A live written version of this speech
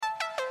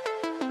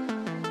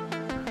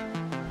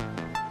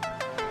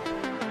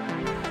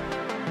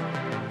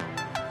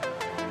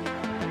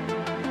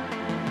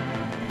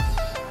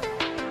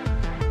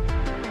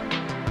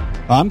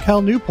I'm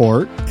Cal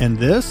Newport, and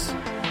this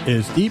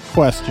is Deep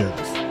Questions,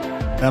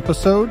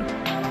 episode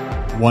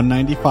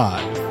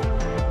 195.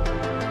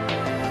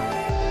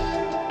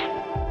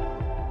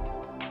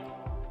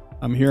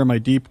 I'm here in my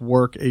Deep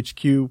Work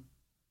HQ,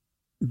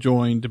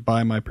 joined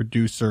by my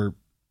producer,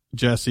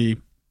 Jesse.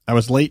 I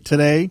was late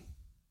today.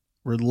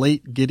 We're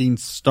late getting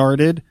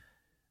started.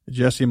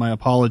 Jesse, my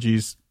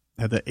apologies,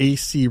 had the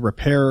AC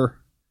repair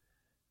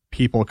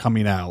people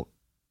coming out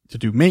to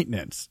do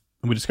maintenance.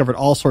 And we discovered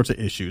all sorts of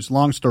issues.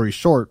 Long story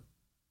short,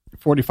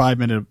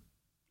 45-minute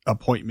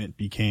appointment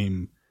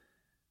became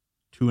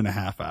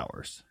 2.5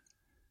 hours.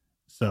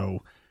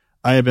 So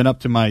I have been up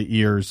to my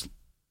ears,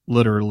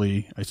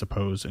 literally, I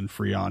suppose, in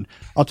Freon.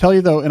 I'll tell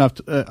you, though, and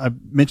I've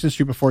mentioned this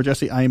to you before,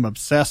 Jesse, I am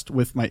obsessed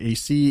with my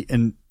AC.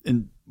 And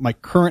in my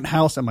current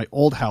house and my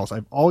old house,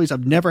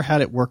 I've never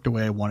had it work the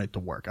way I want it to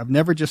work. I've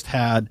never just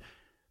had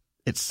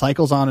it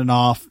cycles on and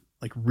off,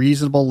 like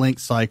reasonable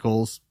length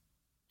cycles,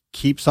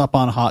 keeps up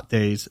on hot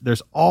days.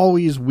 There's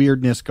always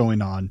weirdness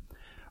going on.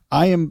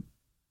 I am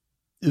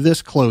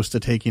this close to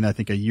taking, I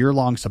think, a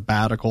year-long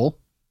sabbatical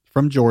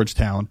from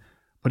Georgetown,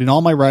 putting all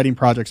my writing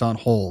projects on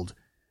hold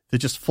to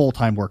just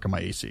full-time work on my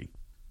AC.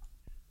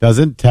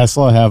 Doesn't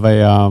Tesla have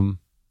a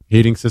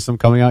heating system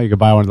coming out? You could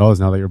buy one of those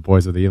now that you're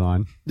boys with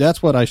Elon.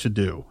 That's what I should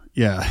do.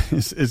 Yeah,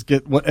 is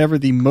get whatever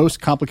the most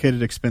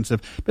complicated,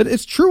 expensive. But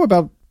it's true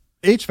about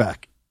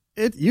HVAC.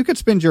 You could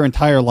spend your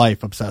entire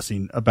life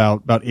obsessing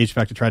about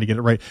HVAC to try to get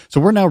it right. So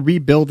we're now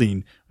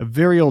rebuilding a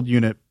very old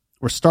unit.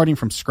 We're starting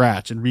from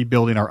scratch and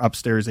rebuilding our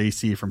upstairs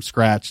AC from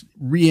scratch,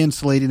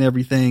 re-insulating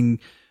everything,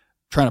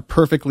 trying to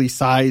perfectly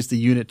size the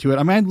unit to it.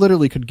 I mean, I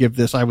literally could give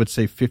this, I would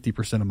say,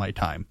 50% of my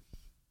time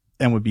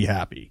and would be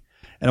happy.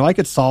 And if I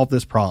could solve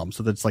this problem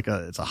so that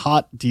it's a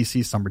hot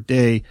DC summer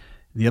day,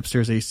 the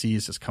upstairs AC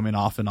is just coming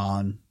off and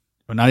on.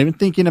 I'm not even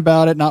thinking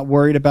about it, not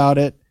worried about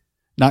it,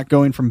 not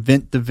going from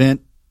vent to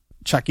vent,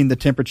 checking the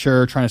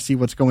temperature, trying to see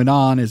what's going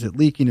on. Is it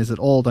leaking? Is it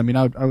old? I mean,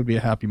 I would be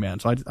a happy man.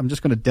 So I'm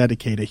just going to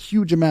dedicate a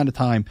huge amount of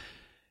time.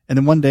 And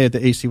then one day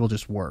the AC will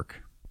just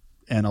work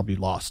and I'll be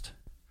lost.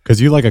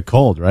 Because you like it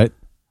cold, right?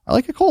 I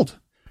like it cold.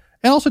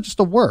 And also just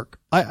to work.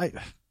 I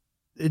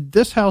in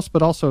this house,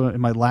 but also in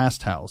my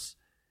last house,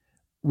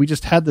 we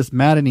just had this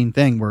maddening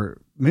thing where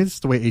maybe this is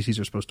the way ACs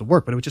are supposed to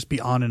work, but it would just be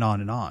on and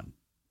on and on.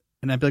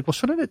 And I'd be like, well,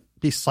 shouldn't it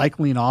be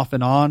cycling off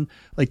and on?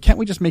 Like, can't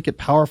we just make it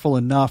powerful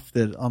enough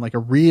that on like a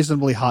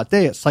reasonably hot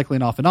day, it's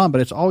cycling off and on?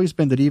 But it's always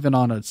been that even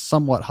on a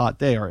somewhat hot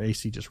day, our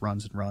AC just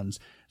runs and runs.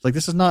 It's like,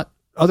 this is not,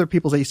 other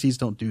people's ACs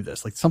don't do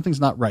this. Like,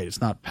 something's not right.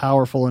 It's not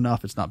powerful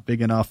enough. It's not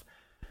big enough.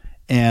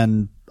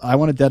 And I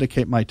want to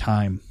dedicate my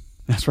time.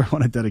 That's where I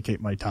want to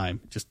dedicate my time.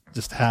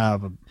 Just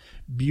have a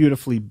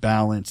beautifully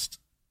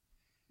balanced,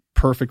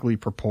 perfectly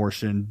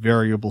proportioned,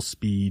 variable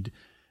speed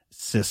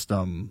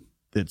system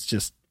that's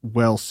just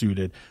well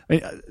suited. I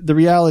mean, the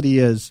reality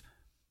is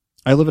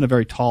I live in a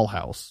very tall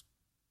house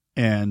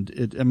and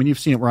you've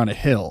seen it, we're on a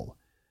hill.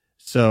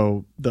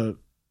 So the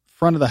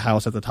front of the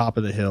house at the top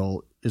of the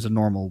hill is a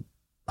normal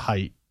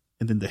height.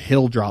 And then the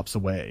hill drops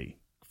away,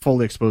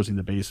 fully exposing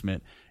the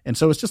basement. And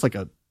so it's just like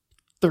a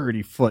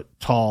 30-foot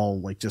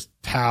tall, like just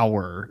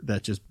tower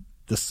that just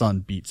the sun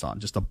beats on,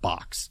 just a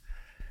box.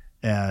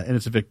 And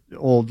it's a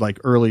old,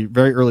 like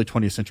very early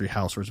 20th century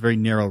house where it's a very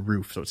narrow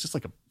roof. So it's just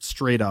like a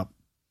straight up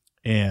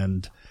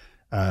and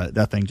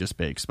that thing just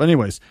bakes. But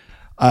anyways,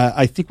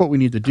 I think what we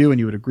need to do, and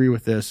you would agree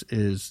with this,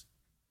 is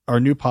our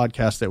new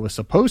podcast that was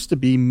supposed to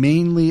be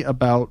mainly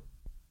about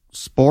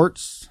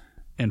sports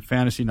and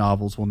fantasy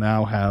novels will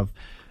now have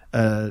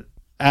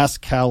Ask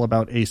Cal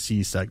About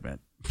AC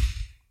segment.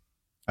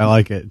 I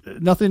like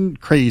it. Nothing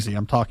crazy.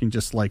 I'm talking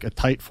just like a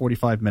tight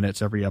 45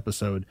 minutes every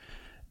episode.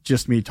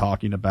 Just me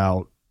talking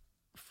about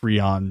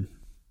Freon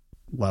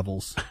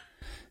levels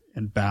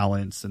and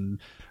balance and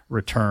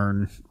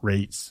return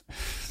rates.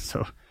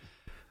 So,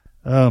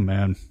 oh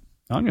man,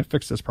 I'm going to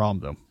fix this problem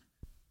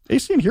though.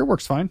 AC in here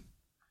works fine.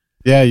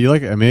 Yeah, you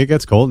like it. I mean, it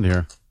gets cold in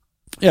here.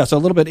 Yeah. So a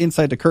little bit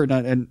inside the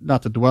curtain, and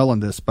not to dwell on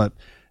this, but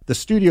the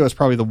studio is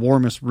probably the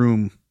warmest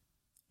room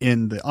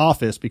in the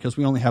office because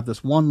we only have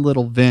this one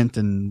little vent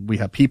and we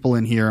have people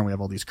in here and we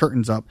have all these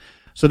curtains up.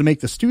 So to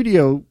make the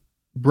studio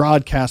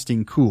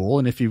broadcasting cool,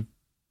 and if you've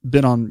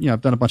been on,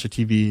 I've done a bunch of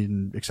TV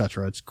and et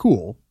cetera, it's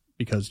cool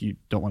because you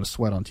don't want to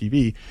sweat on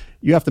TV.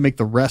 You have to make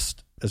the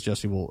rest, as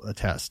Jesse will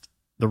attest,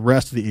 the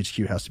rest of the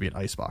HQ has to be an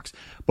icebox.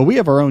 But we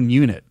have our own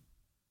unit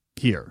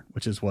here,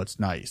 which is what's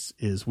nice,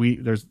 is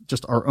there's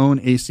just our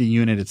own AC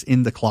unit. It's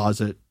in the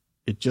closet.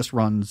 It just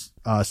runs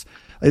us.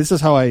 This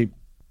is how I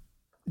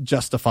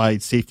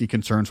justified safety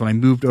concerns when I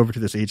moved over to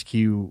this HQ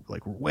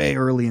like way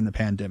early in the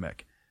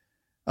pandemic.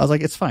 I was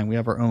like, it's fine. We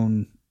have our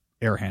own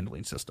air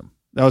handling system.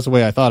 That was the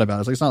way I thought about it. I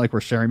was like, it's not like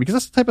we're sharing, because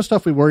that's the type of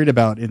stuff we worried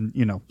about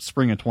in,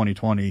 spring of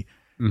 2020.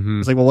 Mm-hmm.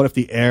 It's like, well, what if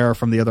the air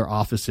from the other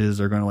offices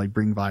are going to like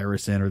bring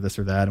virus in or this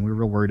or that? And we were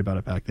real worried about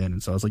it back then.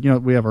 And so I was like,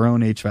 we have our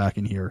own HVAC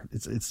in here.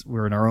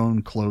 We're in our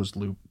own closed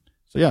loop.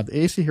 So yeah, the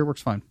AC here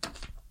works fine.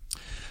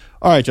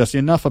 All right, Jesse,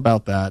 enough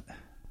about that.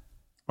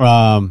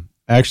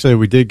 Actually,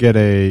 we did get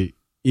a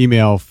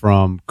email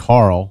from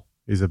Carl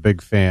He's a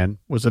big fan.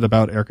 Was it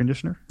about air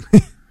conditioner?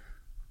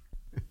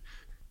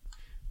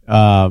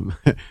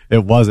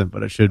 It wasn't,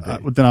 but it should be.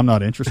 Then I'm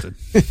not interested.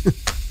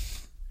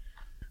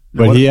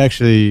 But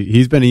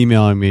he's been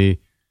emailing me,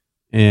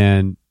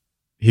 and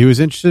he was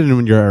interested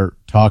in your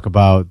talk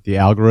about the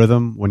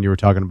algorithm when you were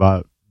talking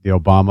about the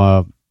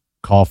Obama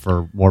call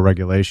for more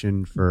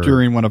regulation for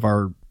during one of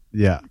our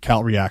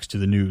Cal Reacts to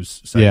the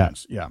News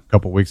segments. Yeah. A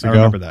couple weeks ago. I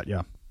remember that,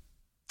 yeah.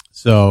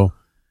 So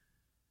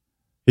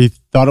he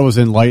thought it was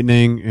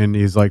enlightening, and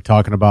he's like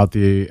talking about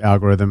the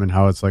algorithm and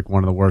how it's like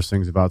one of the worst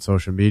things about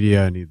social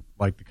media, and he'd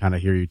like to kind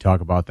of hear you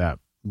talk about that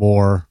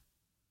more.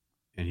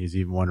 And he's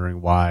even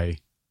wondering why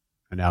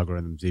an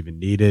algorithm's even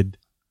needed.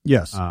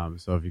 Yes.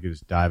 So if you could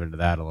just dive into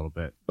that a little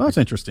bit. Well, that's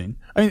interesting.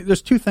 I mean,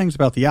 there's two things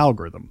about the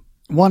algorithm.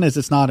 One is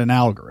it's not an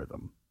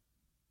algorithm,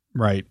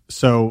 right?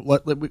 So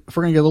if we're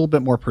going to get a little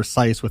bit more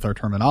precise with our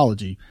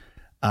terminology,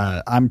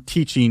 I'm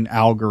teaching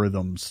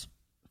algorithms,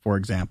 for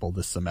example,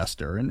 this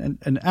semester. And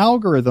an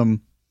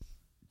algorithm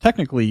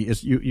technically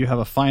is you have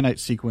a finite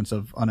sequence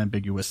of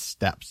unambiguous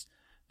steps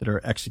that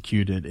are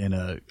executed in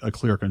a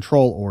clear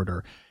control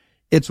order.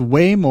 It's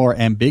way more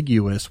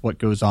ambiguous what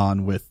goes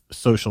on with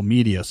social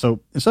media.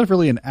 So instead of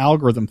really an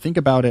algorithm, think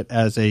about it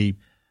as a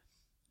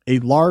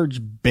large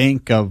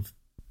bank of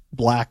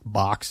black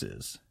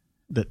boxes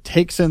that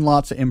takes in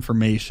lots of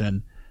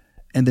information,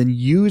 and then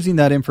using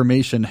that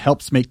information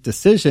helps make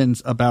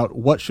decisions about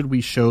what should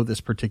we show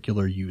this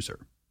particular user.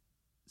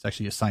 It's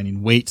actually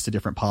assigning weights to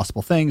different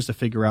possible things to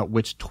figure out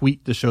which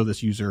tweet to show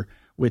this user,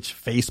 which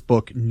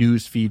Facebook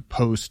newsfeed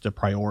post to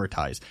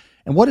prioritize.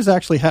 And what is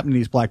actually happening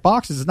in these black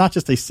boxes is not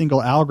just a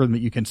single algorithm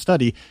that you can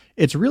study.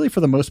 It's really, for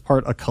the most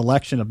part, a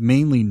collection of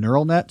mainly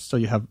neural nets. So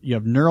you have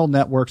neural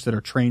networks that are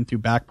trained through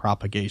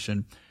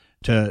backpropagation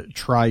to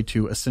try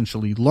to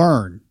essentially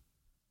learn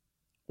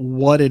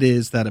what it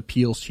is that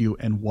appeals to you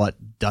and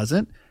what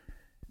doesn't.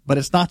 But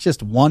it's not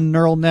just one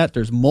neural net.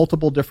 There's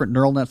multiple different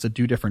neural nets that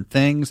do different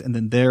things, and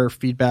then their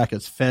feedback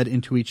is fed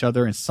into each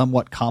other in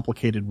somewhat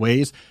complicated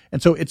ways.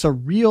 And so it's a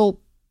real,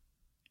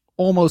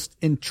 almost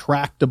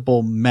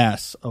intractable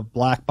mess of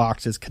black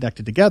boxes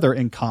connected together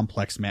in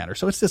complex manner.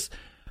 So it's this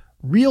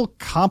real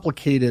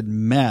complicated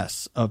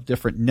mess of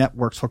different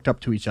networks hooked up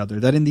to each other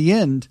that in the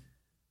end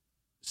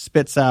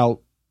spits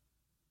out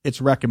its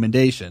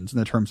recommendations in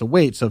the terms of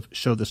weights of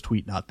show this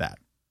tweet, not that.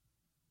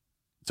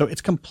 So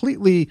it's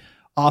completely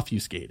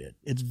obfuscated.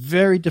 It's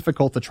very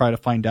difficult to try to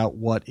find out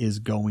what is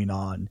going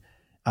on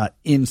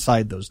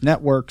inside those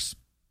networks.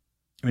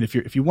 I mean,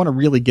 if you want to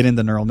really get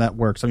into neural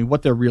networks, I mean,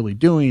 what they're really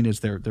doing is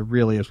they're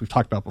really, as we've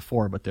talked about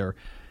before, but they're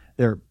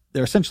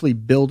essentially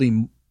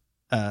building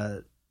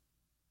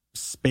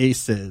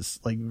spaces,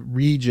 like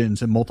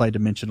regions in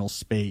multidimensional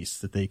space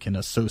that they can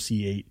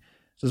associate.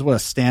 So this is what a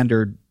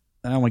standard,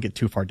 I don't want to get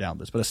too far down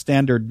this, but a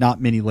standard not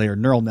many layer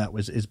neural net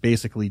is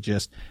basically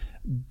just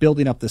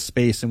building up the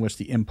space in which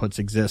the inputs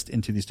exist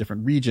into these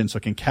different regions so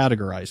it can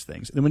categorize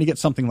things. And then when you get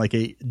something like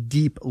a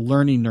deep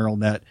learning neural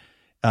net,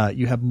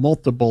 you have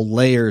multiple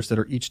layers that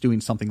are each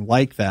doing something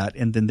like that,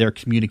 and then they're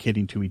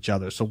communicating to each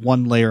other. So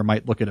one layer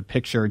might look at a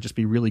picture and just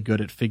be really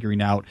good at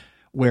figuring out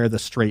where the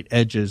straight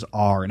edges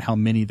are and how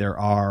many there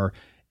are.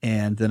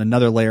 And then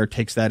another layer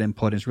takes that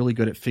input and is really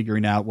good at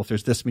figuring out, well, if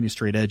there's this many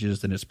straight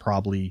edges, then it's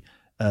probably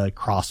a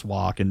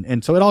crosswalk.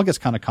 And so it all gets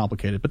kind of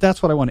complicated, but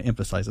that's what I want to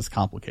emphasize. It's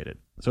complicated.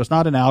 So it's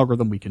not an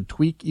algorithm we can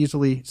tweak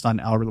easily. It's not an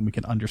algorithm we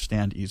can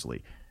understand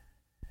easily.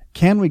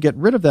 Can we get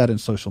rid of that in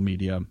social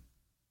media?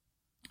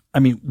 I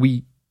mean,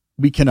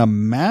 we can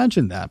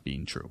imagine that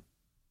being true.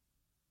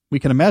 We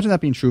can imagine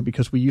that being true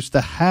because we used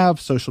to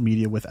have social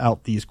media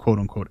without these quote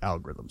unquote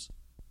algorithms.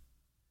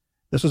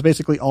 This was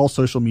basically all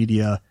social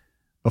media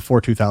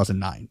before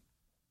 2009.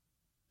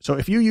 So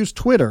if you use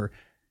Twitter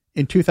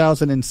in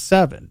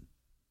 2007,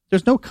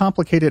 there's no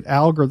complicated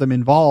algorithm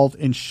involved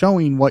in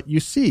showing what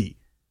you see.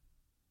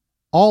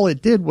 All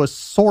it did was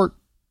sort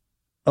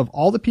of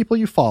all the people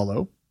you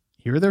follow,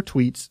 here are their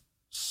tweets,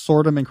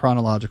 sort them in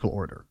chronological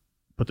order.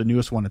 Put the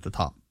newest one at the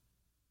top.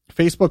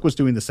 Facebook was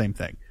doing the same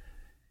thing.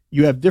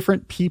 You have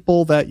different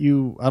people that I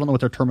don't know what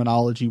their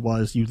terminology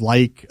was, you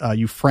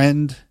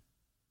friend.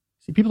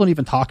 See, people don't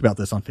even talk about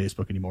this on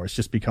Facebook anymore. It's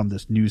just become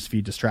this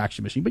newsfeed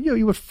distraction machine. But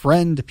you would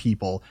friend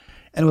people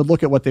and would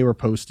look at what they were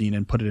posting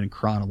and put it in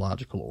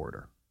chronological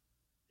order.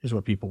 Is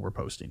what people were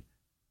posting.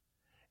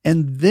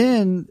 And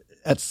then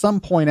at some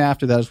point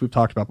after that, as we've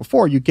talked about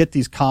before, you get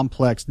these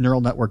complex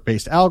neural network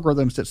based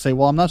algorithms that say,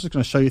 well, I'm not just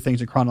going to show you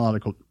things in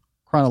chronological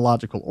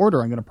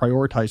order. I'm going to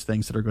prioritize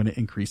things that are going to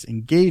increase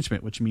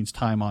engagement, which means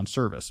time on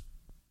service.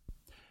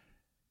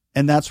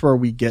 And that's where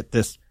we get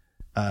this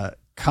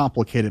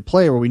complicated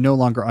play where we no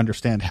longer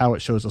understand how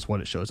it shows us what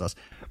it shows us.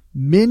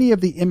 Many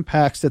of the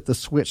impacts that the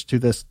switch to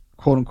this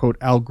quote unquote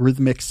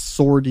algorithmic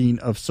sorting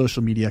of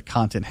social media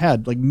content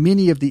had, like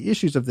many of the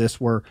issues of this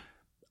were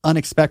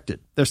unexpected.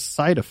 There's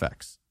side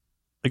effects.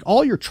 Like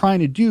all you're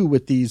trying to do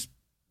with these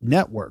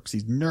networks,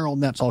 these neural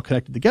nets all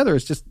connected together,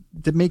 is just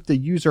to make the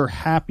user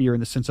happier in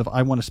the sense of,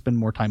 I want to spend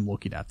more time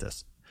looking at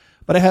this.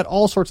 But it had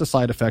all sorts of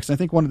side effects. And I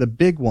think one of the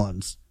big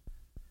ones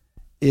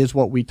is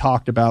what we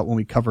talked about when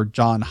we covered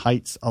John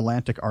Haidt's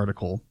Atlantic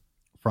article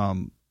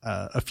from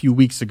a few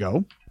weeks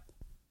ago.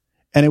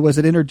 And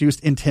it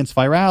introduced intense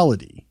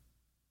virality,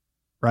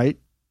 right?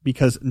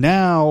 Because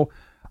now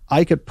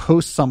I could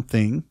post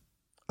something,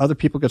 other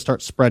people could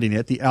start spreading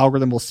it. The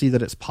algorithm will see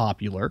that it's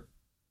popular.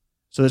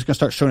 So it's going to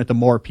start showing it to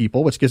more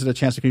people, which gives it a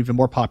chance to be even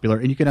more popular.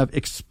 And you can have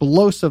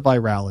explosive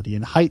virality.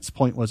 And Haidt's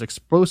point was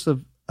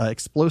explosive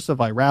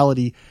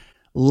virality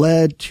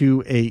led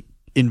to a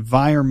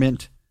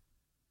environment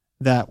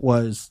that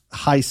was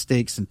high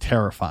stakes and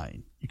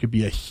terrifying. You could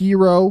be a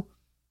hero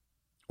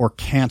or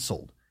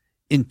canceled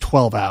in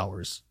 12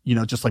 hours,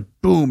 just like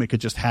boom, it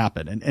could just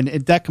happen. And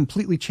that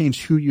completely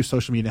changed who used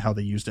social media and how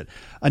they used it.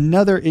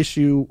 Another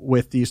issue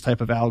with these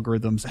type of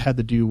algorithms had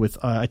to do with,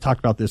 I talked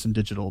about this in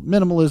Digital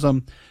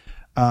Minimalism,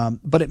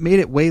 but it made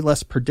it way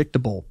less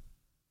predictable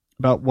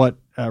about what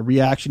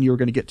reaction you were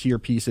going to get to your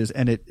pieces.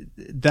 And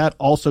that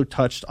also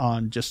touched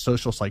on just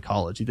social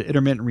psychology, the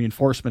intermittent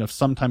reinforcement of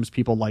sometimes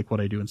people like what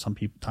I do and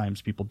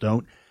sometimes people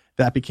don't.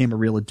 That became a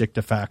real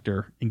addictive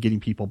factor in getting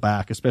people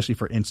back, especially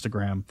for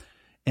Instagram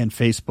and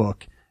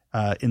Facebook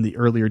in the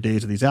earlier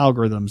days of these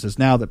algorithms. Is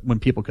now that when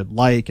people could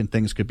like and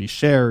things could be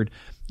shared,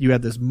 you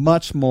had this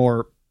much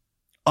more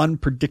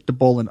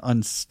unpredictable and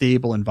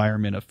unstable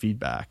environment of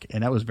feedback.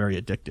 And that was very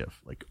addictive.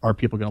 Like, are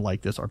people going to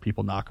like this? Are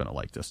people not going to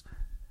like this?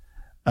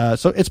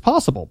 So it's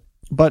possible,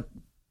 but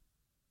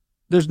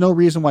there's no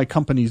reason why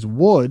companies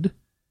would,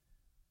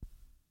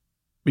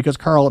 because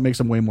Carl, it makes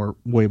them way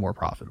more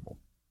profitable.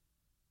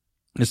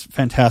 It's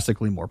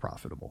fantastically more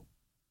profitable.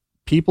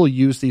 People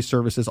use these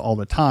services all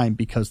the time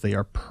because they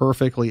are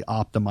perfectly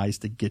optimized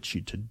to get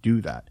you to do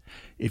that.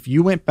 If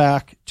you went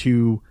back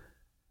to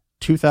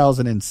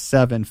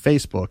 2007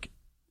 Facebook,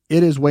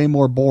 it is way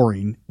more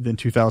boring than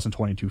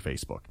 2022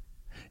 Facebook.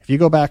 If you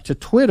go back to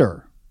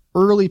Twitter,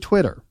 early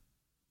Twitter,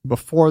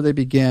 before they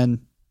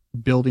began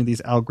building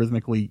these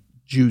algorithmically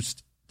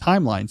juiced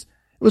timelines,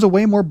 it was a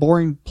way more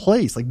boring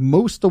place. Like,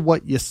 most of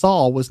what you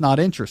saw was not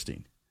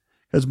interesting,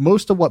 because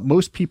most of what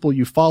most people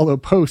you follow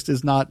post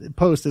is not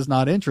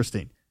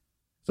interesting.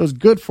 So it's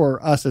good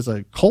for us as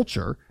a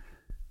culture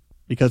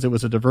because it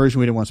was a diversion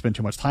we didn't want to spend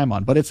too much time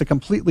on, but it's a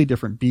completely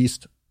different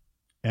beast.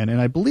 And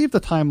I believe the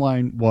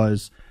timeline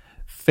was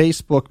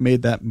Facebook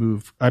made that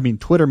move. I mean,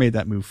 Twitter made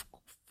that move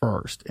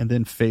first, and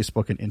then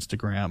Facebook and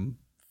Instagram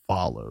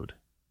followed.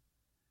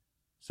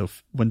 So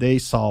when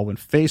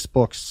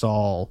Facebook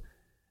saw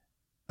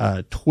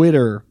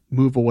Twitter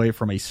move away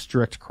from a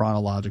strict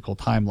chronological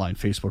timeline,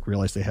 Facebook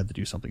realized they had to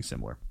do something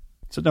similar.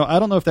 So no, I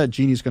don't know if that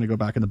genie is going to go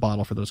back in the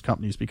bottle for those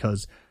companies,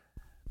 because,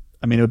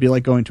 I mean, it would be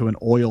like going to an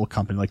oil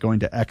company, like going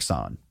to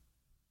Exxon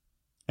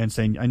and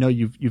saying, I know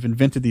you've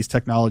invented these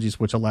technologies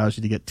which allows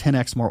you to get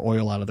 10x more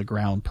oil out of the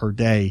ground per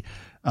day,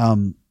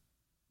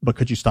 but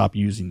could you stop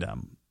using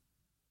them?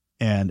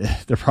 And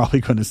they're probably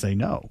going to say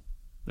no.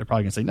 They're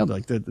probably going to say no. They're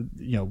like,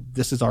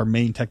 this is our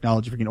main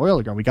technology for getting oil out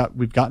of the ground.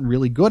 We've gotten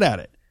really good at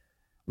it.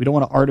 We don't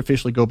want to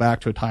artificially go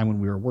back to a time when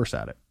we were worse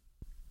at it.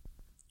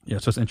 Yeah,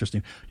 so it's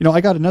interesting.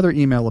 I got another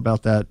email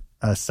about that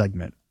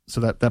segment.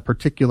 So that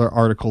particular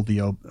article,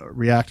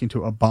 reacting to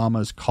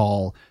Obama's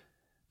call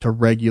to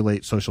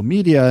regulate social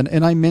media,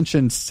 and I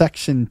mentioned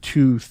Section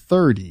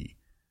 230.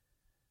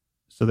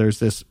 So there's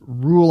this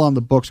rule on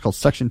the books called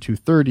Section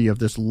 230 of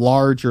this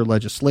larger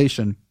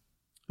legislation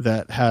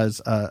that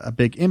has a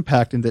big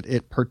impact in that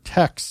it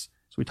protects,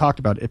 so we talked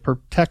about it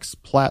protects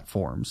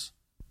platforms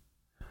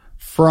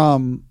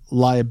from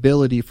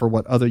liability for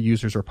what other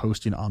users are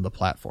posting on the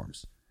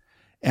platforms.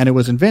 And it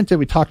was invented,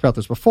 we talked about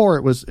this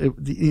before,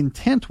 the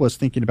intent was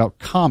thinking about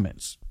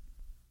comments.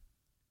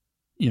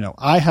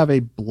 I have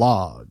a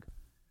blog.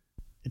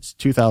 It's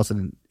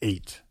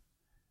 2008.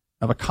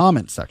 I have a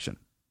comment section.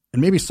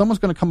 And maybe someone's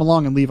going to come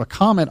along and leave a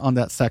comment on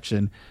that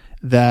section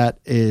that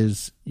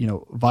is,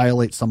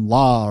 violates some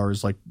law, or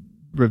is like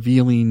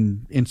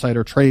revealing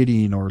insider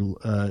trading, or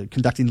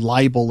conducting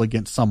libel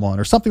against someone,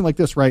 or something like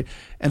this, right?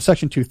 And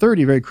Section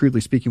 230, very crudely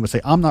speaking, would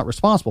say, I'm not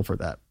responsible for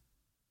that.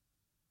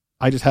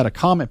 I just had a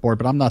comment board,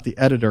 but I'm not the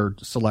editor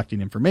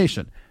selecting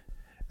information.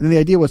 And then the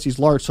idea was these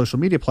large social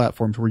media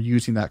platforms were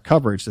using that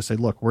coverage to say,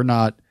 look, we're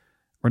not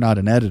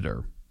an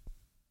editor,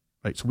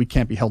 right? So we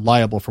can't be held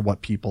liable for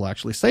what people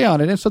actually say on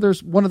it. And so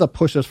there's one of the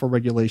pushes for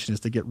regulation is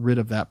to get rid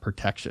of that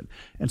protection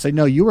and say,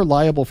 no, you are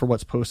liable for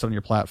what's posted on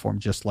your platform,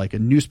 just like a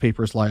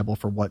newspaper is liable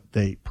for what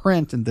they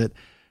print, and that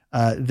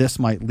this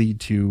might lead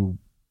to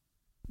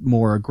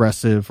more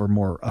aggressive or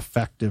more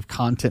effective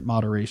content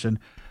moderation.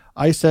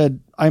 I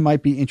said I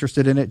might be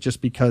interested in it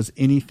just because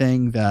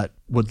anything that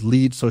would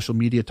lead social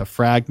media to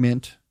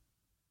fragment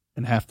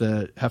and have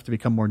to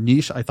become more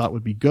niche, I thought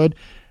would be good.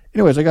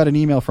 Anyways, I got an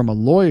email from a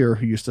lawyer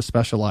who used to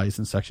specialize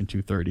in Section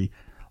 230.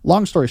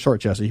 Long story short,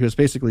 Jesse, he was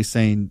basically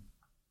saying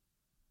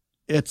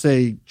it's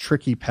a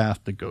tricky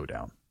path to go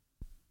down.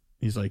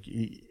 He's like,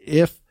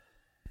 if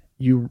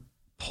you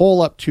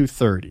pull up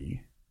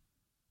 230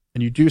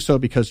 and you do so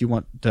because you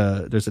want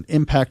there's an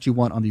impact you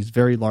want on these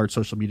very large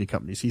social media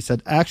companies, he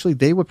said actually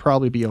they would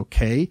probably be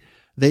okay.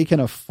 They can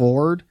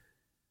afford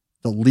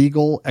the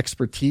legal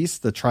expertise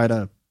to try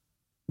to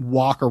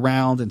walk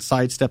around and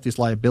sidestep these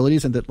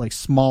liabilities, and that like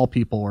small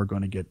people are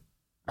going to get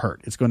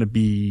hurt. It's going to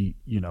be,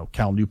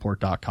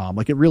 calnewport.com.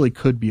 Like it really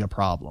could be a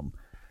problem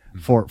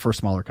for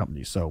smaller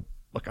companies. So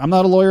look, I'm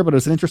not a lawyer, but it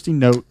was an interesting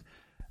note.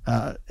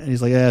 And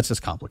he's like, yeah, it's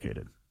just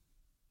complicated.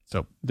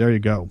 So there you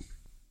go.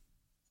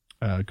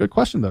 Good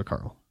question though,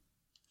 Carl.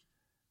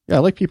 Yeah, I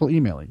like people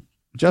emailing.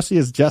 Jesse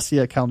is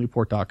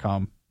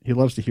jesse@calnewport.com. He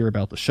loves to hear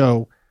about the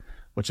show,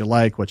 what you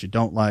like, what you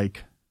don't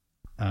like.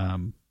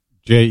 JESSE.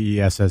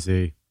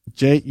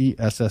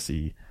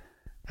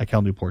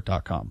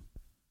 JESSE@calnewport.com.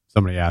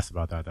 Somebody asked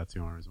about that. That's the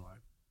only reason why I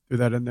threw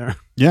that in there.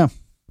 Yeah.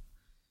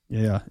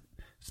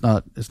 It's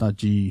not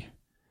GESSEY.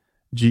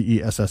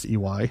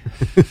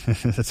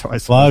 That's how I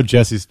spell it.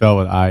 Jesse spelled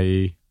with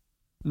IE.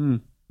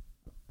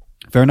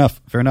 Fair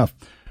enough.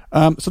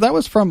 So that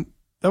was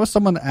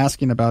someone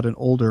asking about an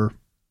older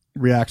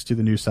reacts to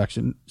the news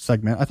segment.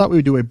 I thought we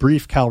would do a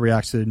brief Cal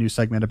reacts to the news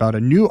segment about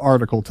a new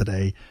article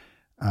today.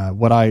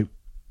 What I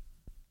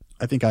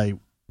think I,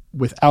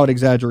 without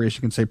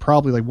exaggeration, can say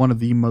probably like one of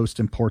the most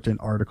important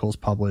articles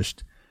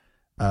published.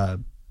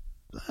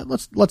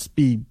 Let's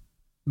be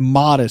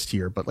modest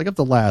here, but like of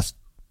the last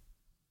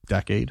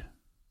decade.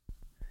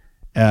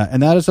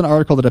 And that is an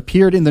article that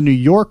appeared in the New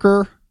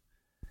Yorker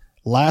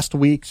last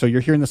week. So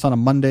you're hearing this on a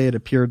Monday. It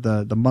appeared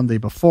the Monday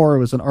before. It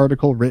was an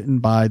article written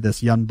by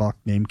this young buck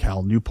named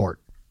Cal Newport.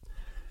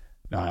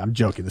 No, I'm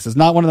joking. This is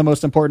not one of the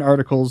most important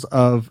articles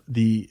of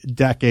the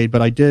decade,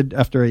 but I did,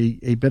 after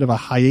a bit of a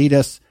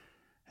hiatus,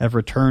 have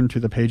returned to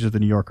the page of the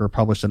New Yorker,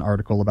 published an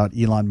article about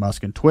Elon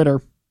Musk and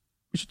Twitter.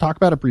 We should talk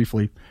about it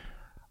briefly.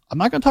 I'm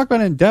not going to talk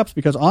about it in depth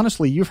because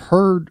honestly, you've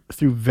heard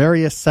through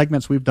various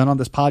segments we've done on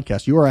this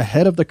podcast. You are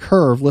ahead of the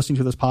curve listening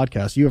to this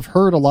podcast. You have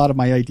heard a lot of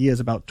my ideas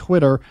about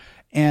Twitter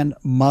and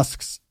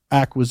Musk's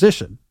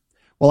acquisition.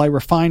 Well, I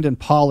refined and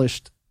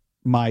polished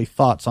my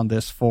thoughts on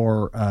this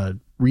for a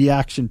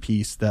reaction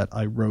piece that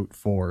I wrote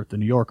for the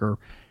New Yorker.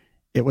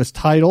 It was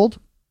titled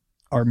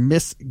 "Our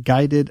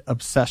Misguided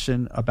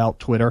Obsession About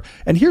Twitter."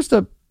 And here's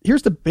the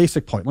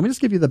basic point. Let me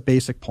just give you the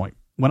basic point.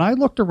 When I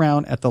looked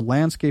around at the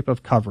landscape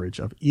of coverage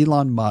of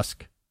Elon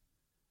Musk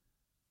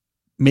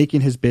making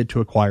his bid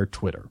to acquire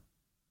Twitter,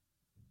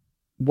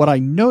 what I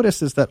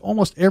noticed is that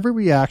almost every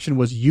reaction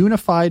was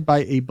unified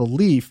by a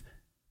belief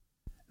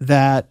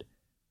that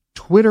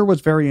Twitter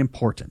was very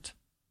important.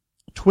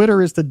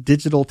 Twitter is the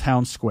digital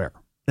town square.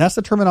 That's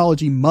the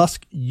terminology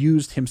Musk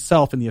used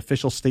himself in the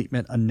official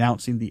statement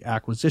announcing the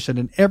acquisition,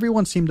 and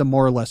everyone seemed to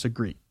more or less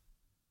agree.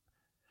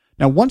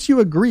 Now, once you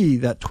agree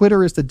that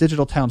Twitter is the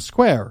digital town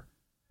square,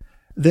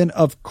 then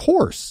of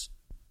course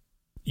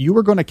you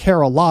are going to care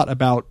a lot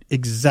about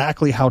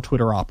exactly how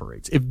Twitter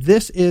operates. If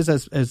this is,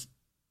 as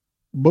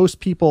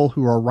most people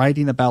who are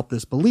writing about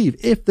this believe,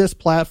 if this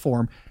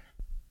platform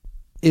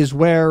is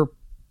where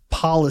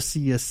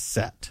policy is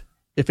set,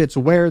 if it's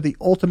where the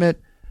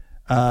ultimate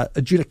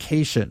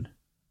adjudication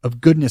of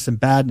goodness and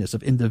badness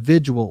of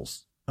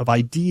individuals, of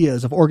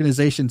ideas, of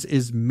organizations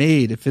is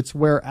made, if it's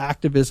where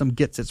activism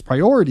gets its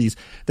priorities,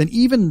 then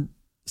even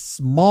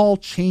small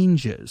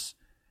changes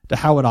to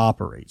how it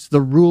operates,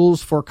 the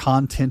rules for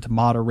content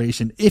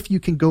moderation, if you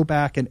can go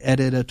back and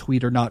edit a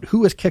tweet or not,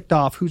 who is kicked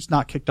off, who's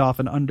not kicked off,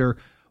 and under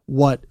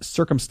what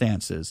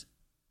circumstances,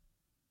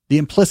 the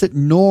implicit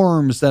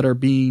norms that are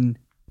being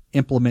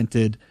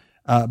implemented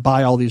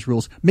by all these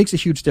rules makes a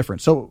huge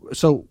difference.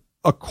 So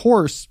of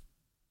course,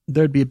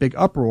 there'd be a big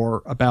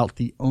uproar about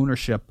the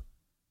ownership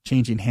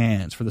changing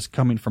hands for this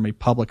coming from a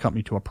public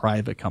company to a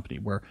private company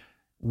where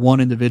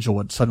one individual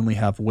would suddenly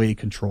have way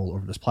control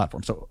over this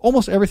platform. So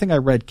almost everything I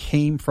read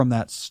came from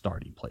that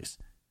starting place.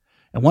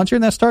 And once you're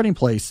in that starting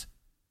place,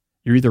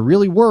 you're either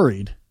really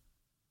worried.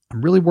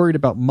 I'm really worried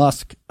about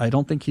Musk. I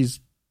don't think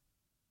he's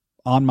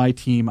on my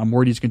team. I'm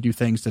worried he's going to do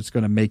things that's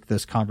going to make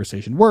this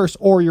conversation worse,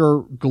 or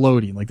you're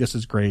gloating like, this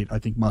is great. I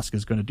think Musk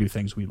is going to do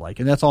things we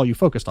like. And that's all you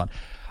focused on.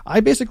 I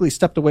basically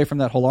stepped away from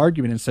that whole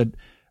argument and said,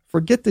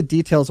 forget the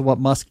details of what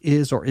Musk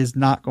is or is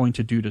not going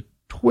to do to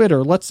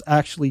Twitter. Let's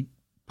actually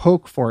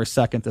poke for a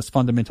second this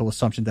fundamental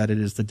assumption that it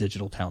is the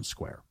digital town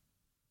square.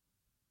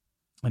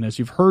 And as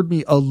you've heard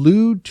me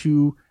allude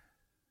to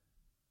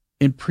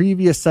in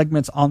previous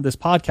segments on this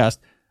podcast,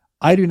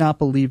 I do not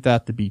believe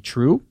that to be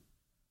true.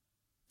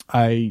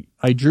 I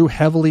drew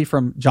heavily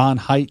from John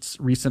Haidt's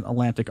recent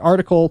Atlantic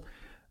article,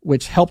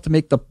 which helped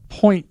make the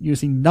point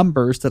using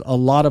numbers that a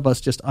lot of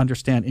us just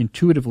understand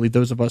intuitively,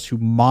 those of us who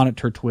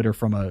monitor Twitter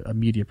from a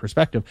media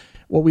perspective.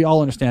 What we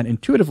all understand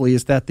intuitively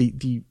is that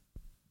the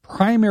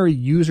primary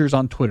users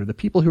on Twitter, the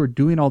people who are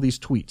doing all these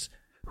tweets,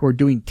 who are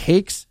doing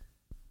takes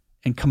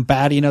and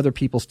combating other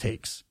people's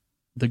takes,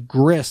 the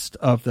grist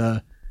of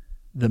the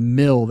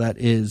mill that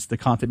is the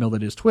content mill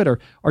that is Twitter,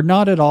 are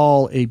not at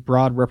all a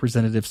broad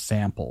representative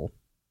sample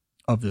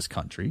of this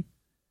country.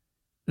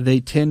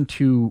 They tend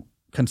to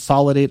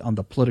consolidate on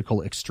the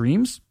political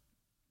extremes.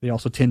 They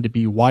also tend to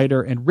be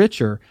wider and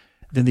richer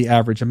than the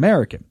average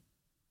American.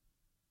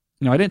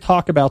 You know, I didn't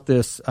talk about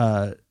this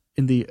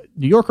in the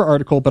New Yorker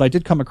article, but I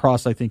did come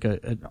across, I think,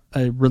 a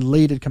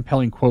related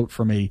compelling quote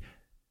from a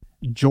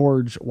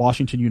George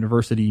Washington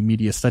University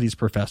media studies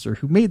professor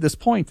who made this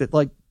point that,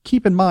 like,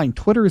 keep in mind,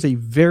 Twitter is a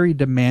very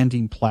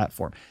demanding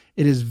platform.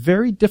 It is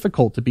very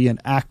difficult to be an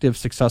active,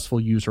 successful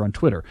user on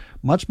Twitter.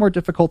 Much more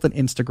difficult than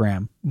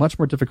Instagram, much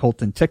more difficult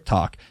than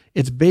TikTok.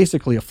 It's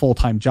basically a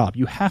full-time job.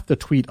 You have to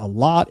tweet a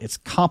lot. It's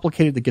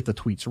complicated to get the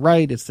tweets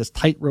right. It's this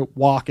tightrope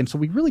walk. And so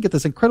we really get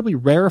this incredibly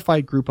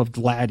rarefied group of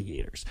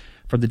gladiators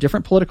from the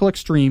different political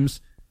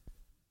extremes.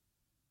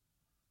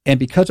 And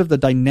because of the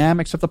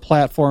dynamics of the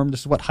platform,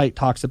 this is what Haidt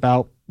talks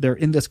about. They're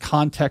in this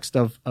context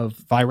of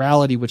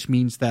virality, which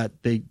means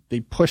that they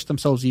push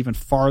themselves even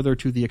farther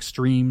to the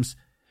extremes.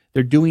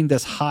 They're doing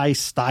this high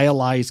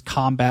stylized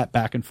combat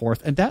back and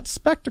forth. And that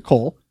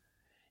spectacle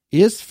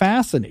is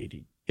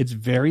fascinating. It's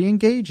very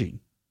engaging.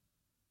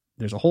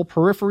 There's a whole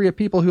periphery of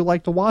people who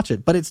like to watch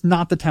it, but it's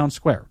not the town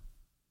square.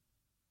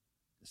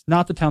 It's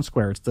not the town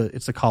square.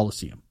 It's the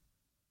Coliseum.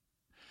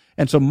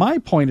 And so my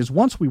point is,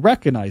 once we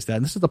recognize that,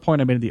 and this is the point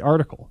I made in the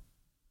article,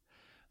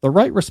 the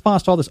right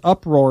response to all this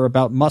uproar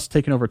about Musk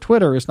taking over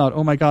Twitter is not,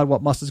 oh my God,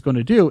 what Musk is going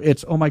to do.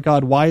 It's, oh my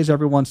God, why is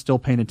everyone still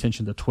paying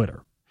attention to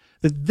Twitter?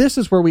 That this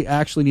is where we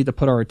actually need to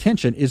put our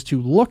attention, is to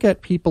look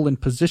at people in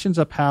positions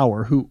of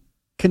power who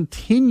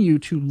continue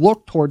to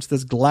look towards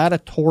this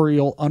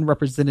gladiatorial,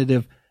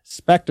 unrepresentative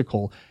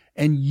spectacle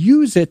and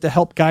use it to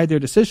help guide their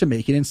decision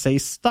making and say,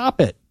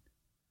 stop it.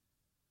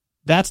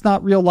 That's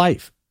not real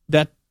life.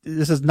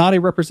 This is not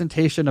a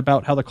representation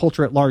about how the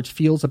culture at large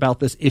feels about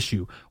this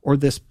issue or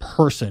this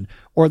person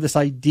or this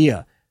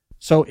idea.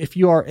 So if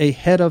you are a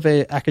head of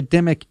an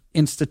academic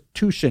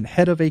institution,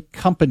 head of a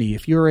company,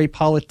 if you're a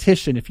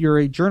politician, if you're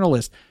a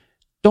journalist,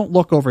 don't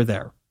look over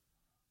there.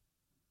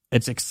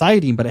 It's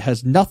exciting, but it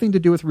has nothing to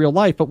do with real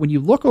life. But when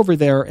you look over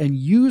there and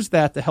use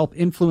that to help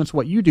influence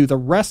what you do, the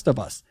rest of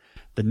us,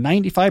 the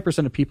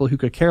 95% of people who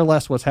could care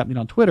less what's happening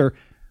on Twitter,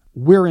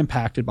 we're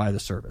impacted by the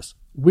service.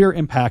 We're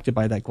impacted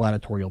by that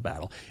gladiatorial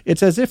battle.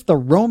 It's as if the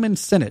Roman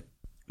Senate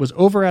was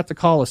over at the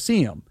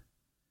Colosseum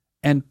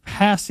and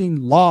passing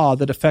law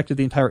that affected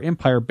the entire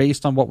empire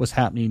based on what was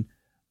happening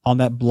on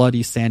that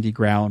bloody sandy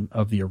ground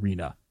of the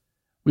arena.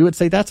 We would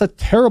say that's a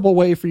terrible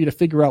way for you to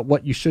figure out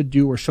what you should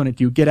do or shouldn't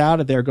do. Get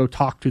out of there. Go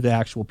talk to the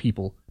actual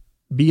people.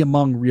 Be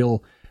among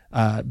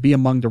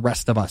the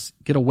rest of us.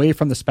 Get away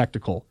from the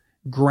spectacle.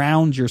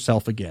 Ground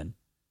yourself again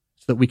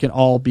so that we can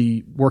all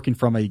be working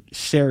from a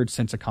shared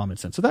sense of common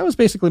sense. So that was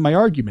basically my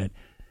argument,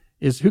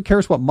 is who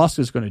cares what Musk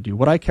is going to do?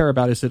 What I care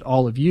about is that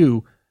all of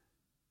you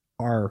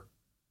are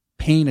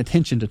paying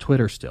attention to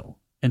Twitter still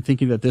and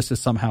thinking that this is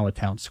somehow a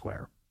town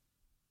square.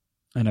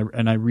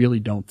 And I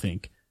really don't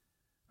think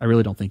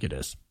it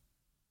is.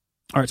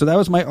 All right. So that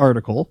was my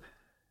article.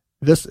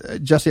 This,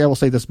 Jesse, I will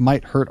say this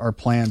might hurt our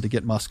plan to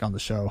get Musk on the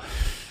show.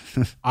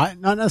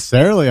 Not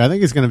necessarily. I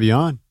think he's going to be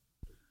on.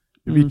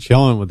 He'll be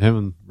chilling with him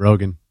and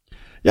Rogan.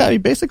 Yeah. I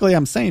mean, basically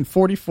I'm saying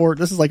 44,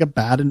 this is like a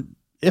bad, and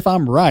if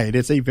I'm right,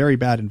 it's a very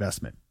bad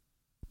investment,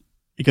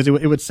 because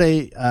it would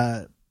say,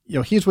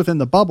 he's within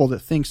the bubble that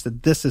thinks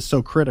that this is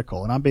so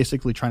critical. And I'm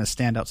basically trying to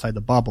stand outside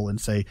the bubble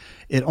and say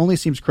it only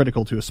seems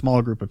critical to a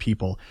small group of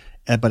people,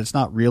 but it's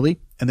not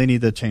really. And they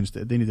need to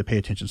they need to pay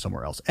attention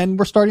somewhere else. And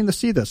we're starting to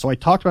see this. So I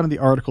talked about in the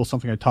article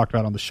something I talked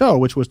about on the show,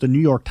 which was the New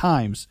York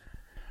Times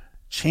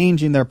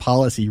changing their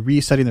policy,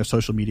 resetting their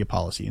social media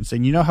policy and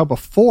saying, you know how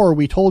before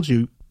we told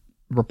you,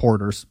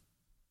 reporters,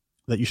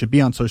 that you should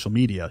be on social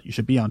media, you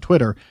should be on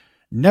Twitter.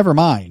 Never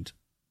mind.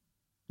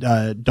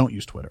 Don't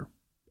use Twitter.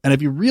 And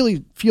if you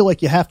really feel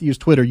like you have to use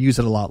Twitter, use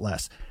it a lot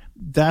less.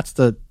 That's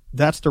the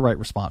right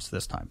response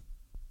this time.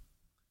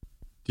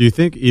 Do you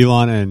think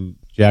Elon and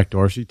Jack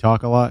Dorsey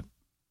talk a lot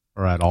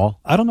or at all?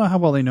 I don't know how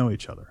well they know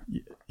each other.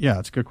 Yeah,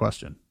 it's a good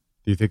question.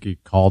 Do you think he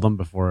called him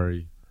before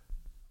he...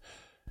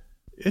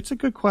 It's a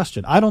good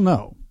question. I don't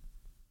know.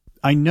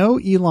 I know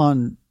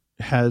Elon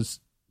has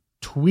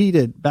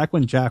tweeted back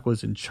when Jack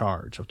was in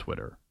charge of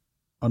Twitter.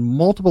 On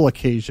multiple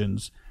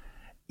occasions,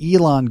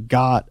 Elon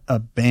got a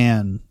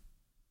ban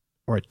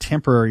or a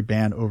temporary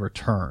ban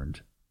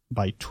overturned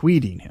by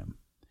tweeting him.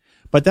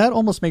 But that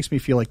almost makes me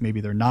feel like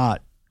maybe they're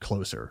not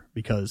closer,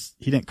 because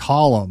he didn't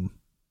call him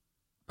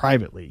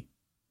privately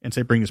and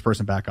say, bring this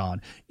person back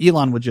on.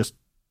 Elon would just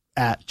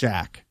at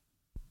Jack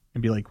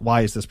and be like,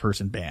 why is this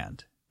person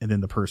banned? And then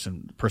the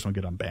person would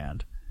get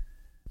unbanned.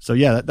 So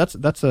yeah, that's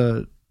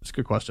a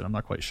good question. I'm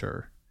not quite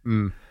sure.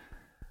 I'm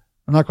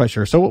not quite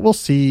sure. So we'll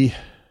see.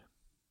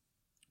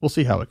 We'll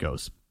see how it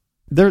goes.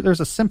 There's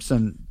a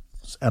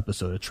Simpsons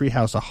episode, a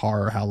Treehouse of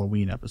Horror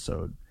Halloween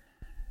episode,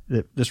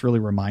 that this really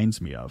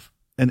reminds me of.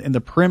 And the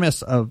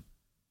premise of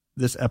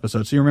this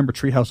episode, so you remember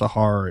Treehouse of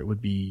Horror, it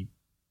would be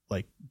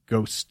like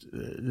ghost,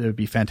 there would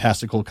be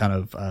fantastical kind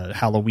of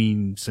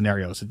Halloween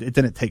scenarios. It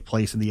didn't take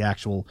place in the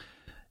actual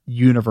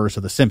universe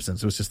of the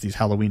Simpsons. It was just these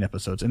Halloween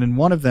episodes. And in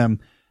one of them,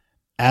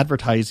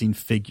 advertising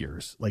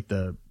figures, like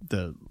the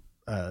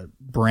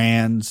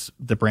brand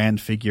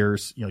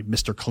figures, like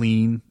Mr.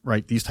 Clean,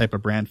 right? These type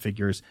of brand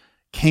figures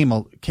came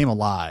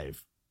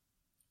alive,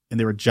 and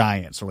they were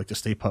giants, or like the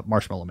Stay Puft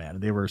Marshmallow Man,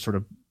 and they were sort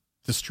of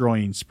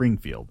destroying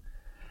Springfield.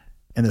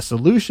 And the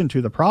solution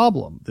to the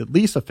problem that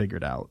Lisa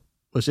figured out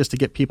was just to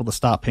get people to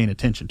stop paying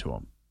attention to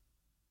him.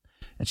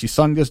 And she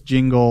sung this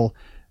jingle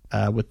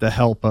with the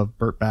help of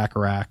Burt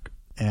Bacharach,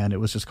 and it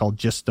was just called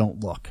Just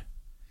Don't Look.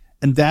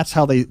 And that's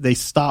how they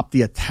stopped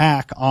the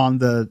attack on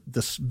the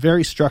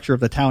very structure of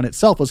the town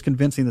itself, was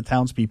convincing the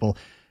townspeople,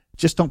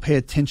 just don't pay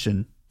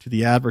attention to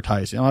the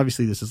advertising. Now,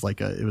 obviously, this is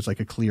it was like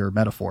a clear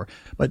metaphor,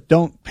 but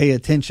don't pay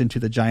attention to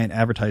the giant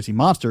advertising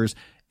monsters,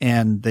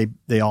 and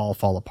they all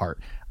fall apart.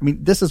 I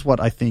mean, this is where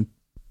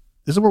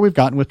we've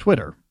gotten with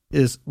Twitter,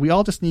 is we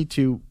all just need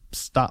to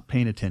stop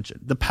paying attention.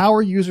 The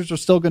power users are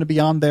still going to be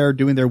on there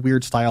doing their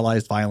weird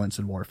stylized violence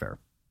and warfare.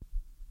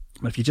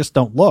 But if you just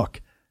don't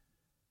look,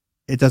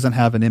 it doesn't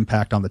have an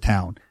impact on the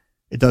town.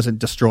 It doesn't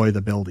destroy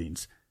the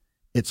buildings.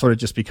 It sort of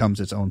just becomes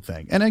its own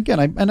thing. And again,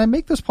 I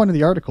make this point in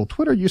the article,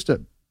 Twitter used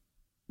to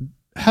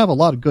have a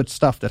lot of good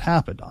stuff that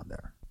happened on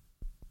there.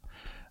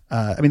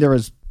 I mean, there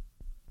was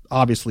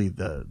obviously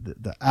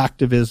the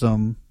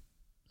activism,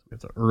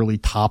 the early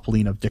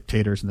toppling of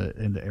dictators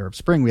in the Arab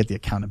Spring. We had the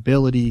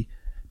accountability,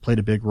 played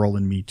a big role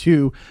in Me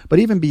Too. But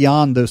even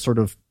beyond those sort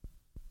of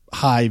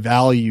high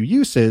value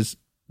uses,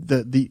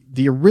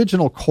 the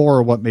original core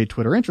of what made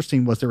Twitter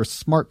interesting was there were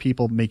smart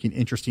people making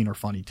interesting or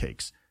funny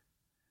takes.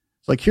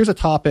 It's like, here's a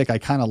topic I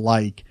kind of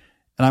like,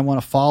 and I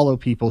want to follow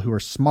people who are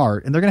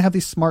smart, and they're going to have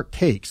these smart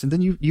takes. And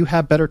then you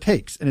have better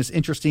takes, and it's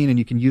interesting, and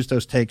you can use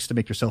those takes to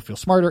make yourself feel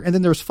smarter. And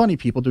then there's funny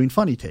people doing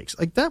funny takes.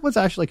 Like, that was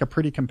actually like a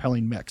pretty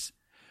compelling mix.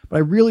 But I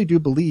really do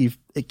believe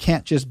it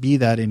can't just be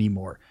that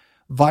anymore.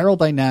 Viral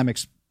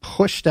Dynamics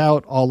pushed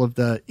out all of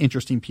the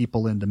interesting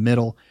people in the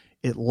middle.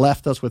 It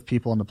left us with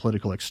people on the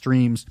political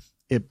extremes.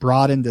 It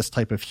brought in this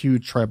type of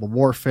huge tribal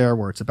warfare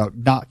where it's about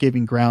not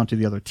giving ground to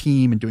the other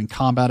team and doing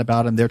combat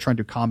about them. They're trying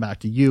to combat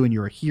to you, and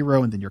you're a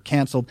hero, and then you're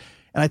canceled.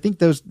 And I think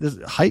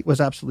Haidt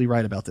was absolutely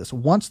right about this.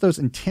 Once those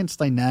intense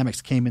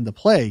dynamics came into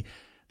play,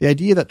 the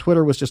idea that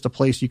Twitter was just a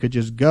place you could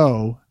just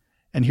go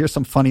and here's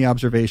some funny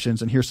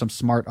observations and here's some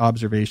smart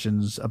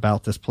observations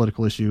about this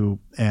political issue,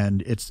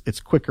 and it's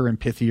quicker and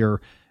pithier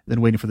than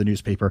waiting for the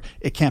newspaper.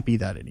 It can't be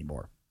that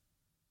anymore.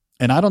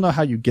 And I don't know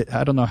how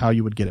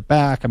you would get it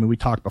back. I mean, we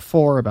talked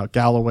before about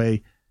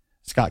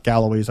Scott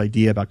Galloway's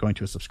idea about going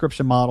to a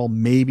subscription model.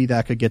 Maybe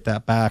that could get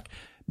that back.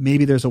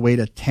 Maybe there's a way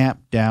to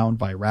tamp down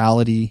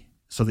virality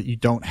so that you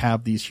don't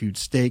have these huge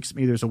stakes.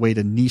 Maybe there's a way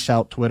to niche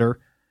out Twitter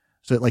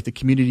so that, like, the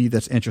community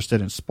that's interested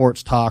in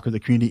sports talk, or the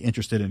community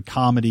interested in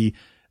comedy,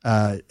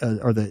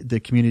 or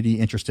the community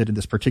interested in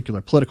this particular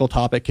political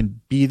topic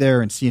can be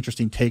there and see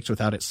interesting takes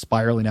without it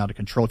spiraling out of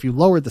control. If you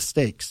lower the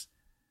stakes,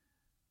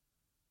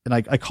 and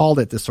I called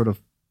it this sort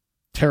of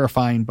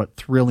terrifying but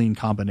thrilling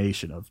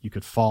combination of you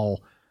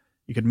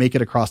could make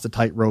it across the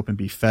tightrope and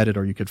be feted,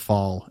 or you could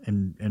fall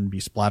and be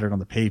splattered on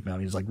the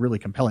pavement. It's like really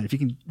compelling. If you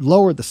can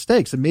lower the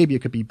stakes, then maybe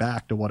it could be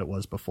back to what it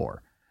was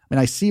before. I mean,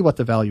 I see what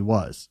the value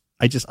was.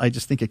 I just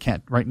think it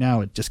can't right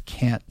now. It just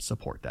can't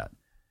support that.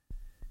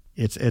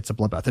 It's a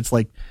bloodbath. It's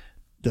like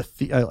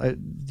I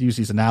use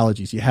these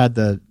analogies. You had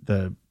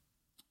the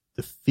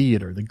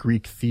theater, the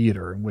Greek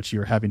theater, in which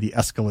you're having the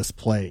Aeschylus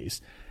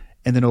plays.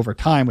 And then over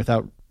time,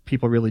 without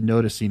people really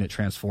noticing, it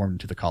transformed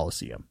into the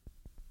Colosseum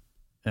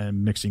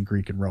and mixing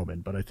Greek and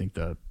Roman. But I think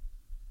the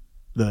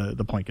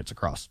point gets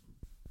across.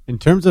 In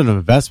terms of an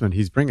investment,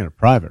 he's bringing it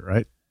private,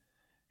 right?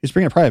 He's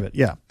bringing it private,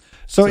 yeah.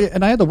 So,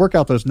 and I had to work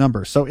out those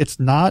numbers. So it's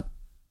not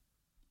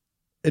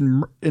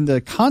in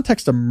the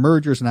context of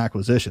mergers and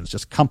acquisitions,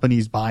 just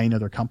companies buying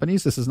other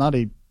companies. This is not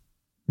a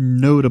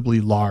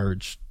notably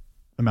large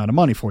amount of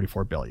money,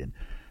 $44 billion.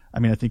 I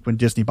mean, I think when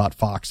Disney bought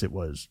Fox, it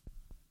was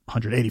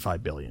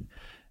 $185 billion.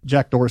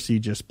 Jack Dorsey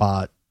just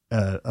bought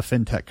a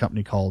fintech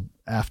company called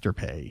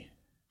Afterpay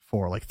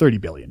for like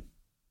 $30 billion,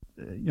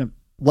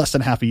 less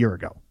than half a year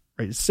ago,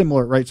 right? It's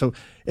similar, right? So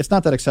it's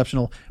not that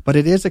exceptional, but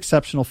it is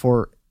exceptional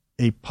for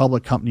a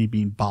public company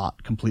being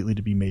bought completely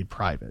to be made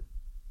private.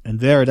 And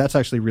that's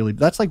actually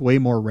that's like way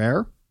more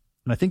rare.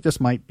 And I think this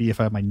might be, if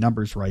I have my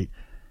numbers right,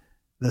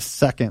 the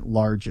second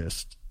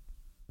largest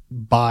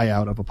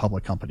buyout of a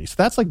public company. So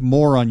that's like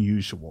more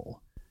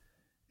unusual.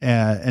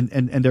 And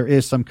there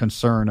is some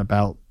concern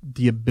about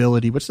the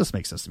ability, which this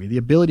makes sense to me, the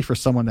ability for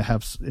someone to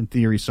have, in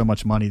theory, so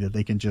much money that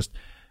they can just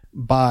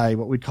buy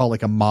what we'd call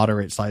like a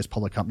moderate sized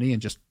public company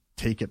and just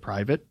take it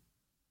private.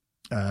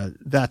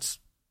 That's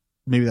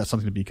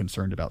something to be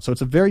concerned about. So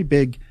it's a very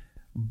big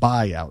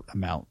buyout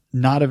amount,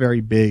 not a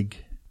very big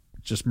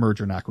just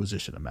merger and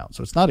acquisition amount.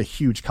 So it's not a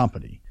huge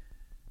company,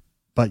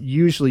 but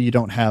usually you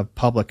don't have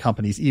public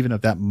companies, even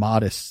of that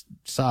modest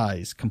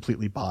size,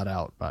 completely bought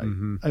out by, I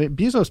mean,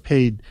 Bezos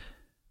paid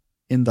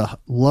in the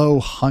low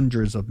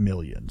hundreds of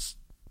millions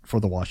for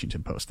the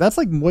Washington Post. That's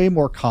like way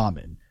more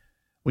common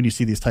when you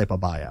see these type of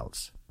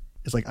buyouts.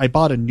 It's like, I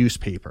bought a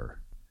newspaper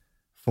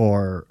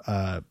for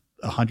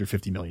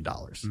 $150 million.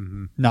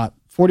 Not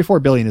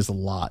 $44 billion is a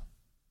lot.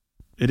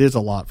 It is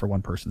a lot for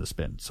one person to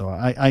spend. So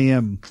I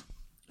am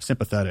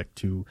sympathetic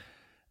to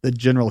the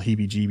general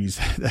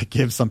heebie-jeebies that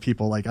gives some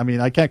people, like, I mean,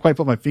 I can't quite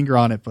put my finger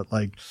on it, but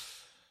like,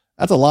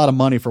 that's a lot of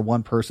money for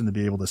one person to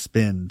be able to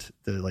spend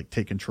to like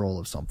take control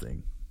of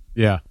something.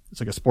 Yeah. It's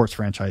like a sports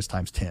franchise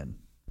times 10.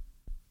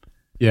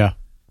 Yeah.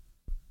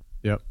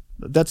 Yep.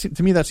 That's,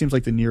 to me, that seems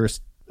like the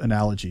nearest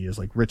analogy is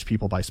like rich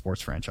people buy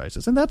sports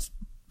franchises, and that's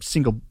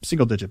single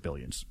digit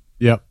billions.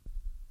 Yep.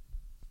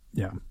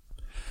 Yeah.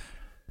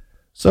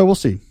 So we'll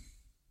see.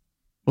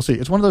 We'll see.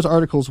 It's one of those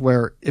articles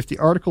where if the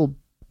article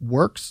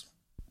works,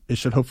 it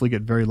should hopefully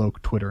get very low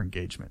Twitter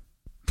engagement.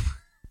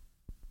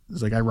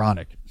 It's like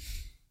ironic.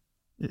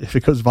 If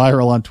it goes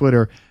viral on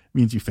Twitter, it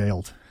means you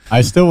failed.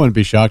 I still wouldn't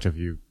be shocked if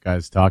you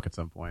guys talk at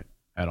some point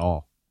at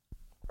all.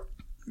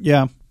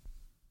 Yeah.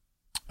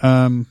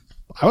 I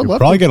would love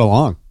probably to get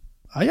along.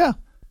 Yeah.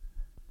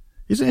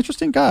 He's an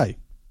interesting guy.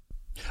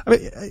 I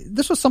mean,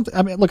 this was something,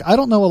 I mean, look, I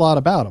don't know a lot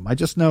about him. I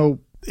just know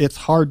it's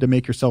hard to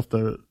make yourself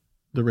the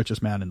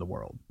richest man in the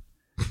world.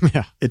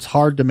 Yeah. It's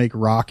hard to make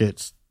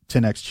rockets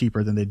 10x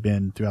cheaper than they'd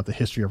been throughout the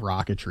history of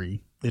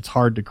rocketry. It's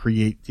hard to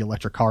create the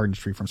electric car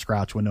industry from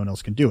scratch when no one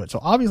else can do it. So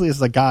obviously this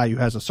is a guy who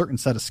has a certain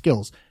set of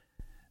skills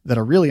that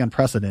are really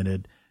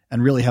unprecedented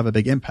and really have a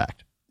big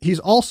impact. He's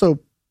also,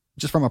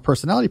 just from a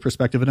personality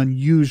perspective, an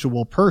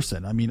unusual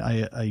person. I mean,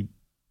 I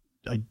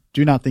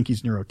do not think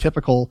he's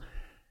neurotypical,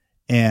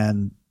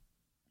 and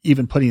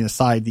even putting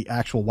aside the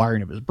actual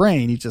wiring of his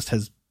brain, he just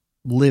has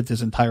lived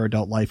his entire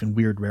adult life in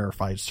weird,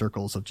 rarefied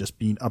circles of just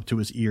being up to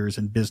his ears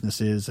in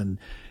businesses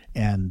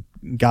and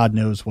God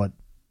knows what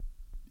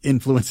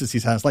influences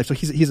he's had in his life. So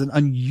he's an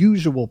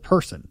unusual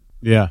person.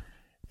 Yeah.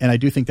 And I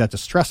do think that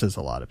distresses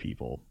a lot of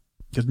people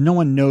because no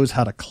one knows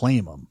how to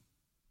claim him.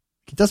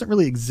 He doesn't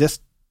really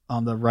exist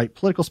on the right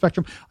political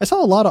spectrum. I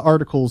saw a lot of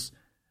articles.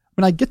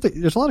 I mean,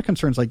 there's a lot of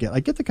concerns I get. I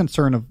get the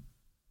concern of,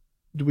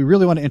 do we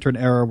really want to enter an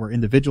era where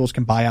individuals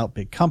can buy out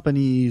big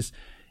companies?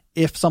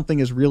 If something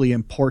is really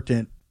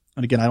important,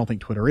 and again, I don't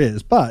think Twitter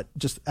is, but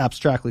just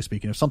abstractly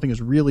speaking, if something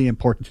is really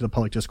important to the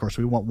public discourse,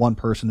 we want one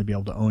person to be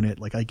able to own it.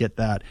 Like, I get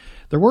that.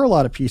 There were a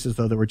lot of pieces,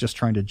 though, that were just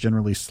trying to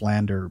generally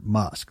slander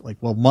Musk. Like,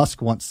 well,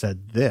 Musk once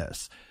said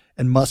this,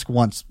 and Musk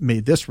once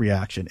made this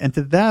reaction. And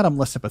to that, I'm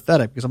less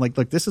sympathetic because I'm like,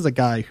 look, this is a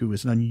guy who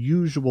is an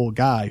unusual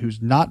guy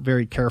who's not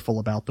very careful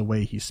about the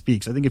way he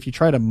speaks. I think if you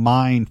try to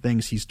mine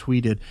things he's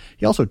tweeted,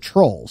 he also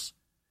trolls.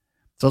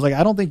 So I was like,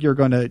 I don't think you're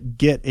going to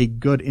get a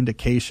good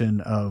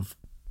indication of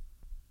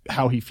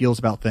how he feels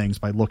about things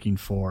by looking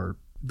for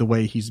the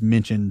way he's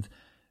mentioned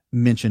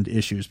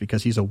issues,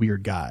 because he's a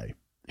weird guy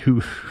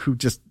who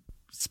just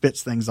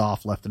spits things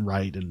off left and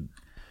right and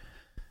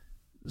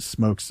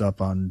smokes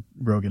up on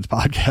Rogan's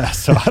podcast.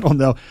 So I don't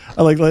know.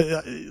 I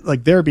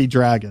like there be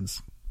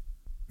dragons.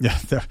 Yeah.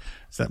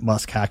 Is that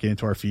Musk hacking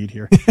into our feed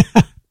here?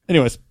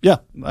 Anyways, yeah,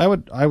 I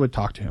would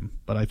talk to him,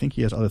 but I think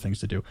he has other things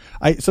to do.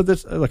 I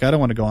don't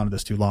want to go on to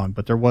this too long,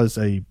 but there was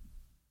the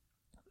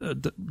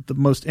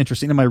most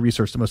interesting in my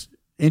research, the most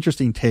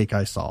interesting take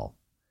I saw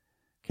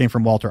came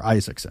from Walter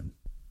Isaacson,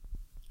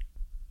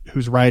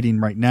 who's writing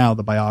right now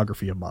the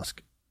biography of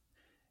Musk.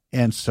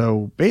 And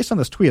so based on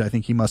this tweet, I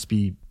think he must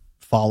be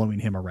following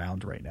him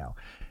around right now.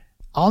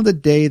 On the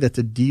day that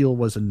the deal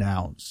was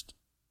announced,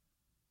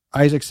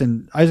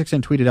 Isaacson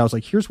tweeted out, was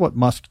like, here's what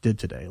Musk did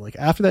today. Like,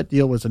 after that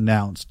deal was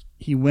announced,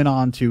 he went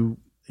on to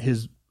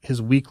his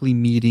weekly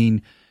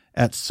meeting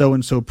at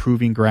so-and-so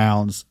proving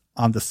grounds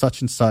on the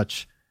such and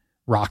such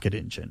rocket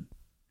engine,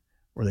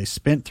 where they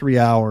spent 3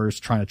 hours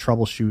trying to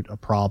troubleshoot a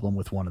problem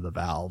with one of the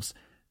valves.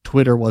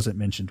 Twitter wasn't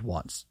mentioned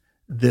once.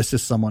 This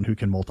is someone who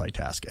can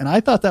multitask. And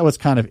I thought that was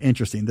kind of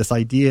interesting. This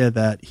idea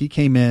that he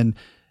came in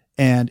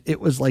and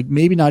it was like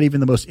maybe not even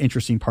the most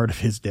interesting part of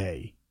his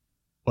day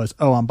was,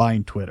 oh, I'm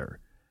buying Twitter.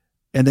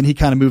 And then he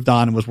kind of moved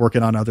on and was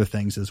working on other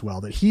things as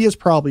well, that he is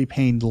probably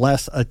paying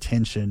less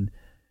attention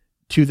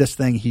to this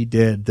thing he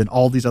did than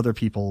all these other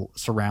people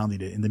surrounding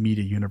it in the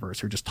media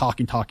universe who are just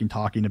talking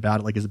about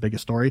it like it's the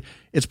biggest story.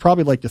 It's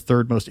probably like the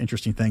third most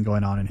interesting thing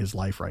going on in his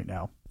life right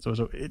now.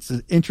 So it's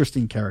an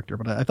interesting character,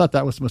 but I thought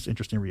that was the most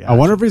interesting reaction. I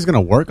wonder if he's going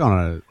to work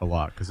on it a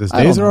lot because his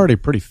days are already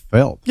pretty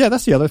filled. Yeah,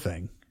 that's the other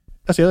thing.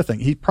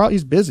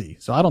 He's busy,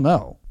 so I don't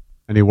know.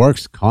 And he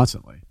works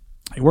constantly.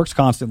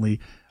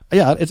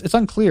 Yeah, it's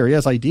unclear. He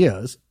has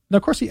ideas. And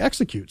of course he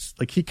executes.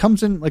 Like, he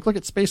comes in, like, look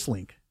at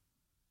SpaceLink.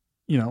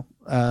 You know,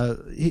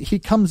 he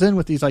comes in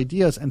with these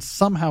ideas and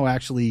somehow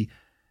actually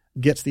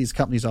gets these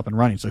companies up and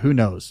running. So who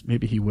knows?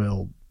 Maybe he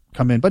will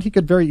come in, but he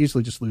could very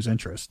easily just lose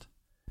interest.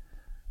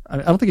 I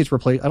don't think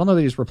I don't know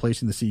that he's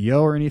replacing the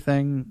CEO or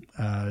anything.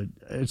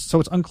 So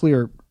it's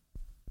unclear.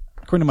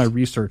 According to my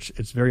research,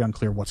 it's very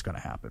unclear what's going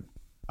to happen.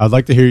 I'd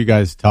like to hear you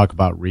guys talk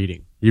about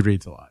reading. He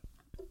reads a lot.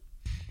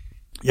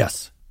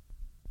 Yes.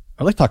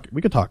 We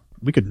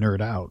could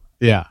nerd out.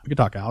 Yeah. We could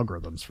talk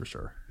algorithms for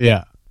sure.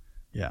 Yeah.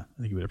 Yeah.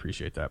 I think you would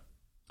appreciate that.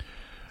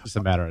 Just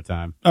a matter of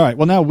time. All right.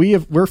 Well, now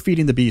we're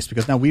feeding the beast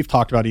because now we've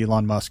talked about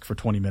Elon Musk for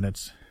 20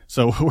 minutes.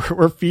 So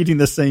we're feeding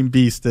the same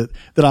beast that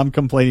I'm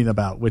complaining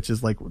about, which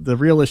is like the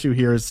real issue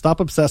here is stop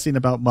obsessing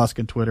about Musk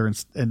and Twitter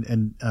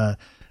and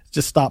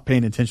just stop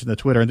paying attention to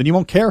Twitter. And then you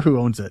won't care who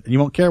owns it and you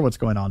won't care what's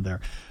going on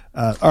there.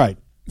 All right.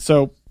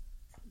 So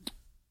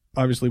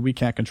obviously we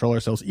can't control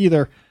ourselves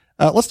either.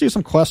 Let's do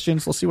some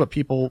questions. Let's see what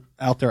people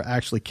out there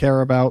actually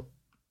care about.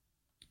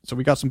 So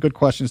we got some good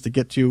questions to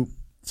get to,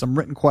 some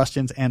written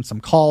questions and some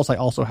calls. I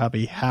also have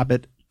a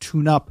habit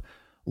tune-up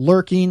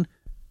lurking.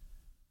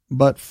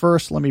 But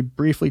first, let me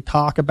briefly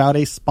talk about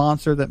a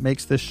sponsor that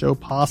makes this show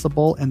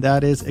possible, and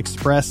that is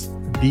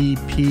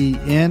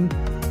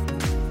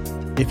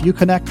ExpressVPN. If you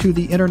connect to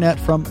the internet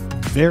from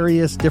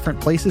various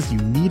different places, you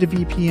need a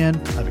VPN.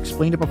 I've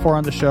explained it before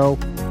on the show.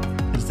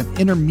 It's an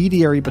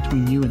intermediary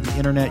between you and the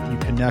internet. You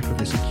connect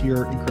with a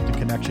secure encrypted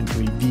connection to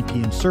a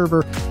VPN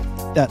server.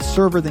 That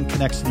server then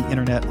connects to the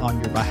internet on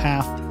your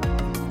behalf,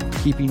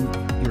 keeping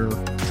your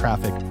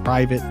traffic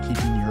private,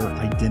 keeping your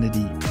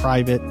identity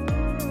private.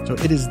 So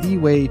it is the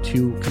way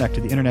to connect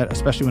to the internet,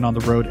 especially when on the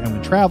road and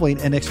when traveling.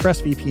 And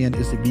ExpressVPN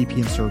is the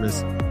VPN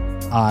service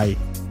I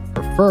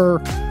prefer.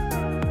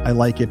 I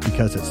like it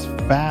because it's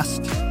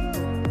fast,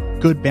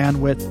 good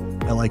bandwidth.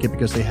 I like it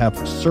because they have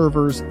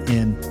servers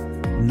in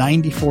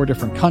 94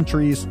 different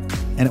countries,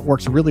 and it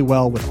works really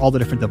well with all the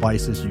different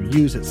devices you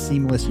use. It's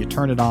seamless. You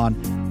turn it on.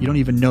 You don't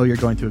even know you're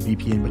going through a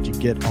VPN, but you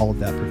get all of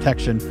that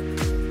protection.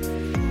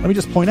 Let me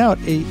just point out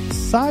a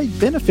side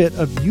benefit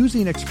of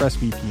using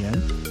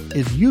ExpressVPN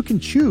is you can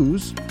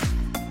choose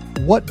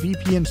what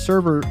VPN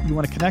server you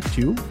want to connect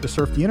to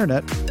surf the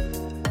internet.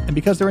 And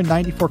because they're in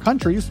 94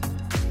 countries,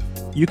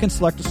 you can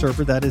select a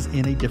server that is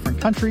in a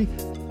different country.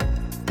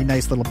 A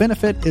nice little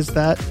benefit is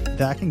that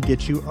can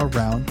get you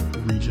around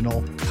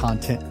regional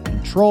content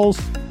controls.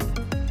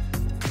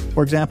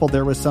 For example,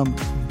 there was some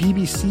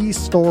BBC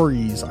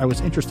stories I was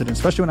interested in,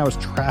 especially when I was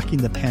tracking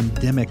the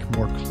pandemic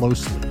more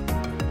closely.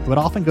 I would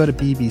often go to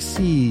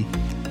BBC.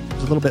 It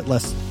was a little bit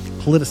less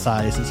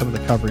politicized in some of the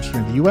coverage here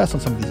in the U.S. on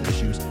some of these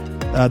issues.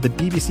 The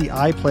BBC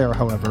iPlayer,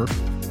 however,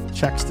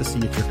 checks to see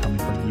if you're coming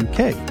from the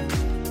UK.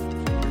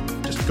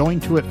 Just going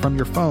to it from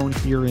your phone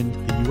here in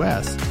the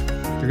U.S.,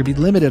 you're going to be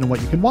limited on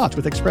what you can watch.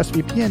 With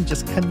ExpressVPN,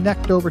 just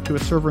connect over to a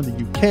server in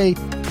the UK.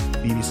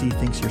 BBC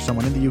thinks you're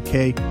someone in the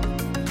UK.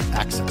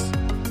 Access.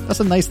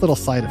 That's a nice little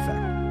side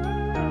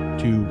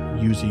effect to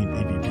using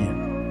a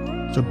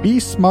VPN. So be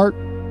smart.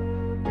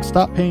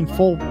 Stop paying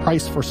full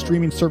price for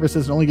streaming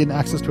services and only getting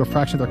access to a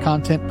fraction of their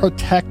content.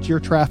 Protect your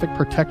traffic,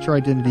 protect your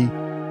identity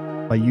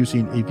by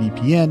using a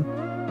VPN.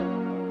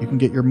 You can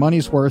get your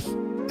money's worth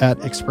at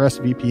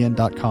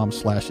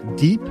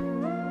expressvpn.com/deep.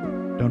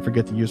 Don't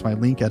forget to use my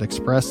link at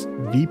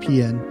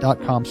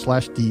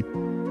expressvpn.com/deep,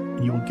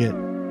 and you will get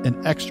an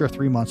extra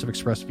 3 months of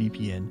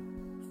ExpressVPN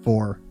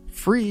for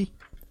free.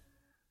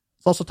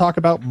 Let's also talk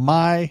about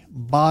My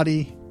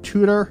Body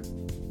Tutor.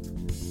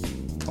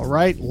 All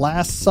right,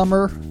 last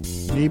summer,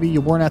 maybe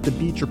you weren't at the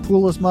beach or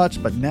pool as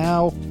much, but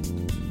now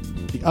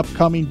the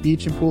upcoming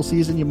beach and pool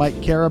season, you might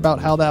care about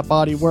how that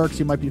body works.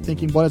 You might be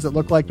thinking, what does it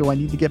look like? Do I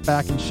need to get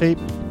back in shape?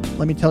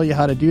 Let me tell you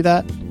how to do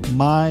that.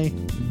 My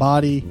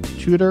Body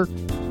Tutor.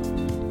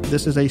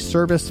 This is a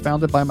service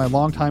founded by my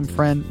longtime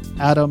friend,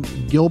 Adam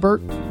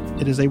Gilbert.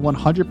 It is a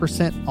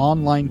 100%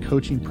 online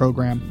coaching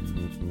program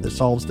that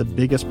solves the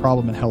biggest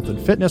problem in health and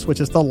fitness,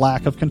 which is the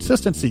lack of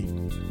consistency.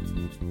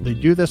 They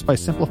do this by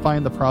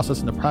simplifying the process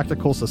into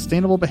practical,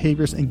 sustainable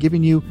behaviors and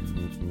giving you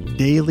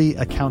daily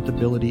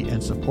accountability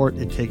and support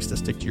it takes to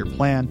stick to your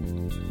plan.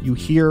 You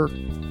hear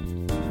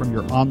from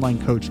your online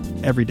coach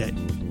every day.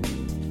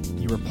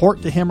 You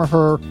report to him or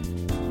her,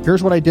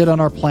 here's what I did on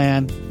our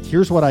plan,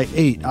 here's what I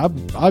ate.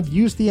 I've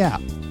used the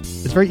app.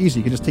 It's very easy.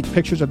 You can just take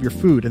pictures of your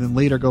food and then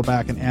later go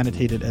back and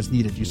annotate it as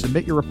needed. You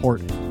submit your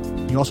report.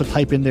 You also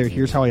type in there,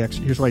 here's what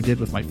I did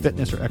with my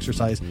fitness or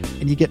exercise,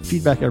 and you get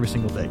feedback every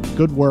single day.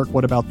 Good work.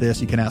 What about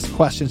this? You can ask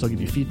questions. They'll give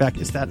you feedback.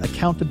 It's that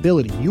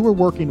accountability. You are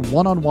working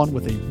one-on-one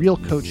with a real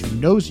coach who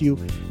knows you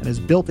and has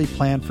built a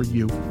plan for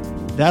you.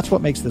 That's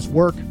what makes this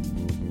work.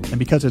 And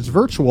because it's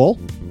virtual,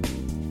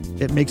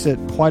 it makes it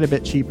quite a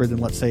bit cheaper than,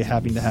 let's say,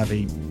 having to have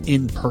a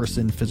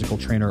in-person physical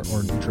trainer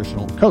or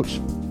nutritional coach.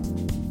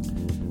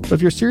 So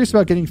if you're serious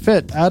about getting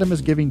fit, Adam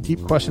is giving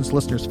Deep Questions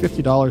listeners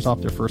 $50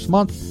 off their first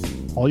month.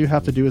 All you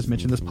have to do is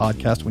mention this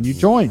podcast when you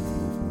join.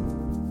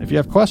 If you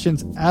have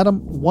questions,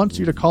 Adam wants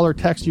you to call or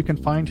text. You can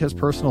find his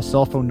personal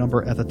cell phone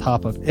number at the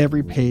top of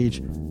every page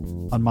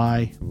on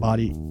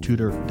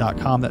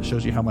mybodytutor.com. That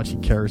shows you how much he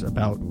cares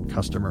about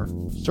customer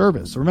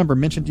service. So remember,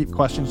 mention Deep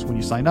Questions when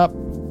you sign up,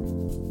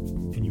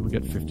 and you will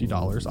get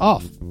 $50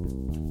 off.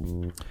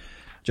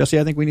 Jesse,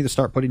 I think we need to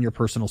start putting your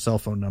personal cell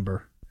phone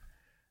number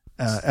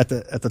at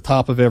the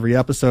top of every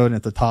episode and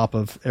at the top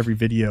of every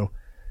video.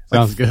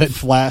 Sounds good.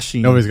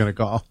 Flashing. Nobody's going to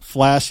call.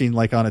 Flashing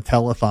like on a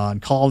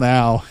telethon. Call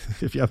now.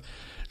 If you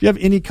have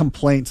any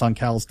complaints on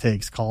Cal's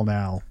Takes, call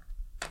now.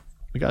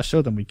 We got to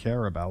show them we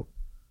care about.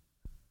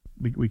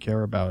 We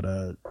care about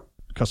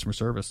customer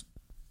service.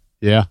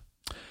 Yeah.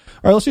 All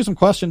right, let's do some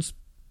questions.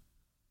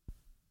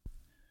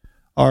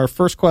 Our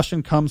first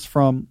question comes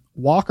from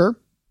Walker.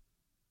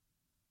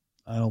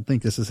 I don't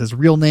think this is his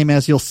real name,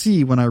 as you'll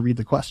see when I read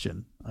the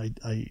question.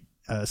 I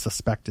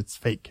suspect it's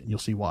fake, and you'll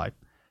see why.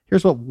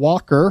 Here's what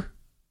Walker,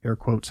 air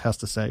quotes, has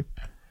to say.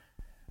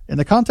 In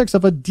the context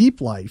of a deep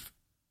life,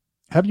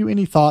 have you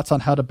any thoughts on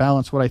how to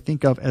balance what I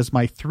think of as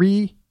my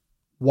 3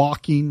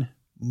 walking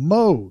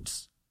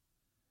modes?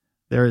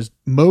 There is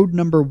mode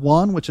number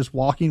 1, which is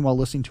walking while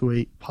listening to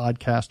a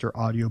podcast or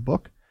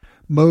audiobook.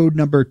 mode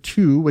number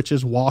 2, which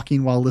is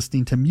walking while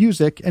listening to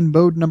music, and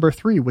mode number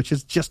 3, which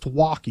is just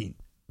walking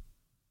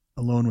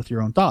alone with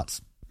your own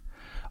thoughts.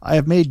 I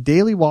have made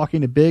daily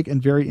walking a big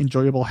and very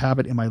enjoyable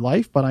habit in my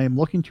life, but I am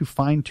looking to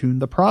fine-tune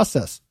the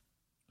process.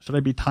 Should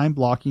I be time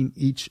blocking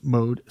each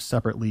mode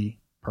separately?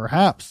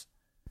 Perhaps.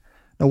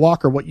 Now,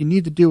 Walker, what you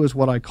need to do is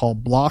what I call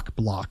block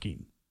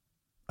blocking.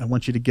 I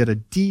want you to get a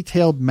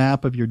detailed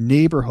map of your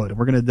neighborhood, and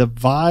we're going to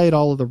divide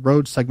all of the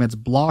road segments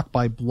block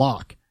by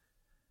block.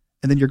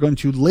 And then you're going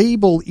to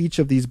label each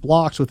of these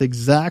blocks with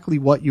exactly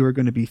what you are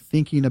going to be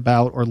thinking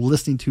about or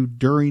listening to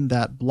during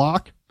that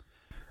block.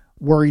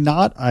 Worry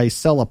not, I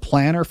sell a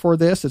planner for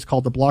this. It's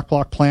called the Block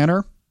Block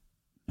Planner.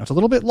 Now, it's a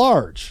little bit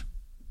large.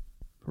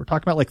 We're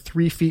talking about like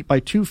 3 feet by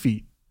 2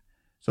 feet.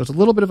 So it's a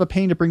little bit of a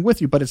pain to bring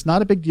with you, but it's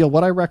not a big deal.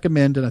 What I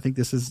recommend, and I think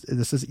this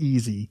is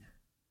easy,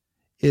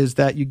 is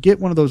that you get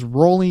one of those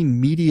rolling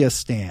media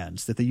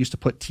stands that they used to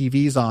put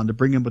TVs on to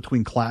bring in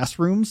between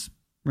classrooms.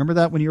 Remember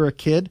that when you were a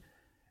kid?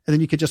 And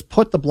then you could just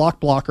put the Block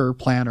Blocker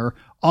planner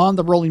on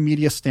the rolling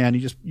media stand.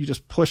 You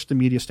just push the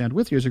media stand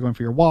with you as you're going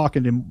for your walk,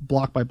 and then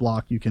block by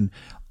block you can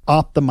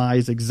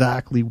optimize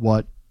exactly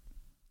what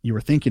you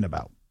were thinking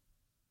about.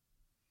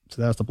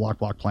 So that's the Block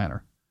Block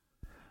planner.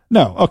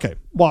 No, okay,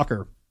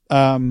 Walker.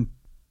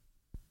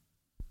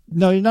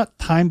 No, you're not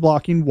time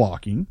blocking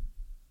walking.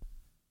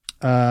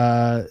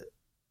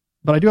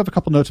 But I do have a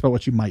couple notes about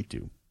what you might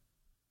do.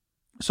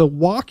 So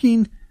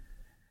walking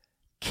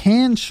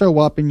can show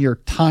up in your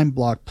time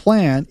block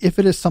plan if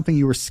it is something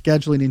you were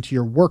scheduling into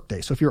your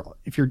workday. So if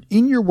you're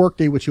in your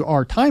workday, which you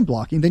are time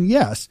blocking, then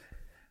yes,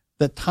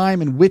 the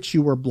time in which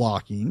you were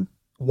walking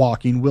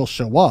will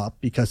show up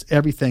because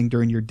everything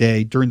during your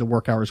day, during the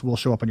work hours, will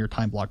show up on your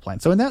time block plan.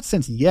 So in that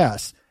sense,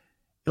 yes,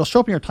 it'll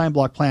show up in your time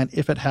block plan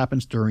if it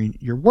happens during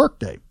your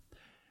workday.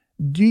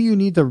 Do you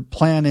need to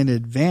plan in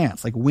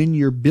advance, like when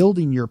you're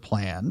building your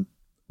plan,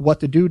 what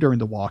to do during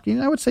the walking?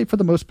 And I would say for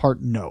the most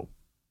part, no.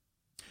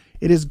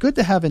 It is good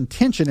to have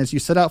intention as you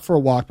set out for a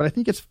walk, but I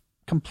think it's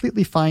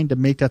completely fine to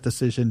make that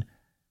decision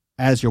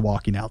as you're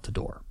walking out the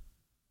door.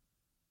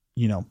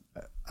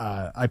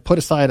 I put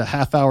aside a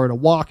half hour to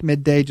walk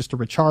midday just to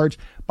recharge.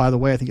 By the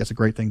way, I think that's a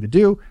great thing to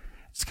do.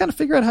 Just kind of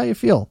figure out how you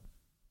feel.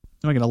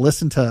 Am I going to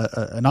listen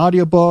to an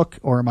audiobook,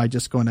 or am I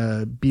just going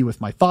to be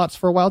with my thoughts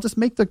for a while? Just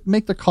make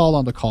the call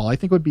on the call. I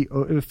think it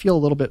would feel a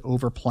little bit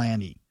over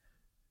planning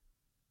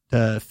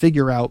to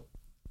figure out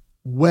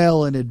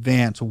well in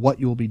advance what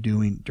you will be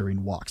doing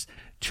during walks.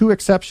 2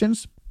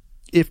 exceptions.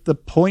 If the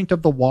point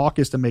of the walk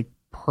is to make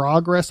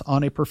progress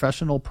on a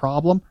professional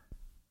problem,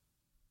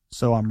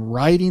 so I'm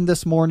riding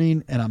this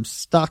morning and I'm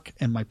stuck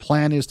and my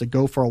plan is to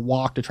go for a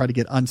walk to try to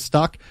get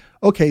unstuck.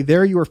 Okay,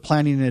 there you are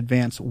planning in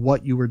advance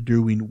what you were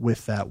doing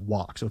with that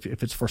walk. So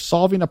if it's for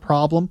solving a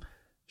problem,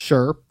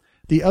 sure.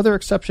 The other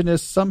exception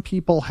is some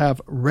people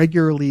have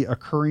regularly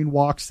occurring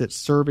walks that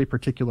serve a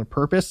particular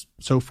purpose.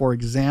 So for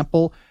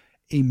example,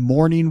 a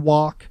morning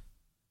walk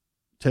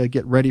to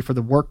get ready for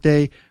the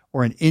workday,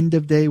 or an end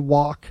of day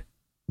walk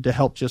to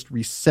help just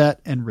reset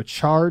and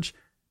recharge.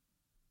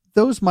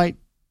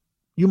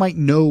 You might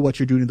know what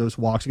you're doing in those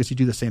walks because you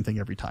do the same thing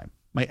every time.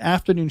 My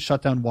afternoon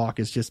shutdown walk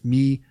is just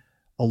me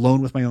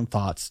alone with my own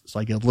thoughts. So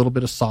I get a little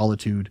bit of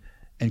solitude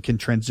and can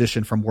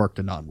transition from work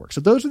to non-work.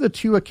 So those are the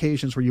 2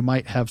 occasions where you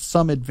might have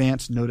some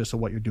advance notice of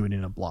what you're doing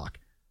in a block.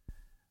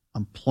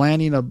 I'm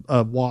planning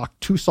a walk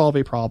to solve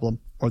a problem,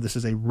 or this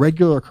is a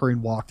regular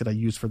occurring walk that I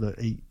use for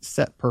a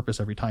set purpose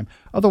every time.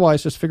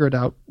 Otherwise, just figure it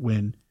out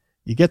when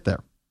you get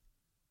there.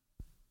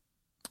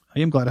 I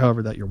am glad,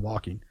 however, that you're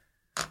walking.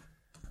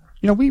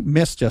 We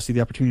missed, Jesse,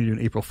 the opportunity to do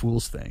an April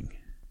Fool's thing.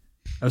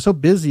 I was so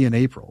busy in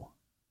April,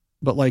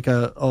 but like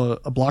a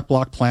Block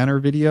Block planner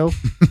video,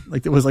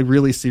 like it was like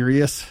really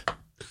serious.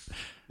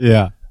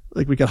 Yeah.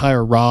 Like we could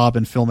hire Rob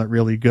and film it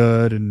really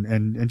good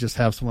and just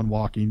have someone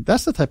walking.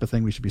 That's the type of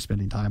thing we should be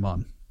spending time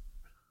on.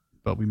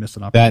 But we missed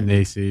an opportunity. That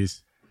and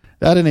ACs.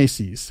 That and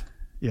ACs.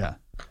 Yeah.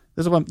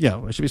 This is one.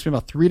 Yeah. I should be spending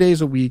about 3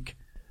 days a week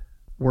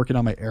working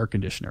on my air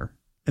conditioner,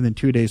 and then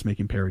 2 days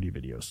making parody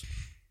videos.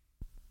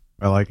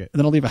 I like it. And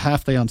then I'll leave a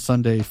half day on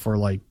Sunday for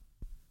like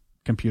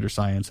computer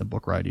science and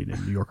book writing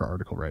and New Yorker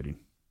article writing.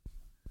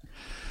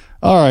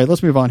 All right,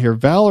 let's move on here.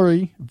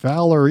 Valerie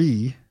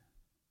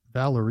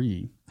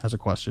has a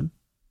question.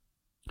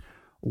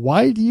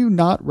 Why do you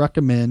not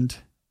recommend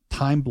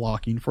time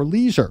blocking for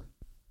leisure?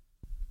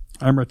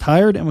 I'm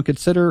retired and would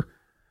consider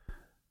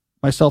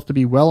myself to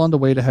be well on the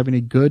way to having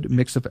a good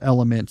mix of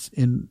elements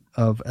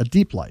of a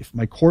deep life.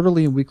 My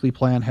quarterly and weekly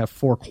plan have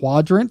 4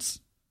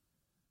 quadrants: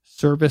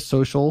 service,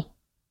 social,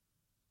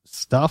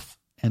 stuff,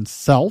 and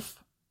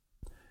self.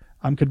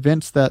 I'm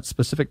convinced that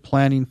specific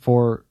planning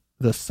for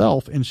the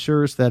self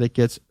ensures that it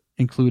gets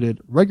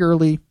included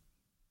regularly.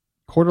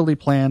 Quarterly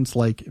plans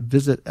like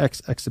visit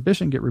X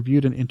exhibition get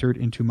reviewed and entered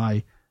into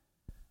my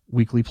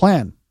weekly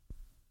plan.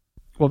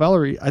 Well,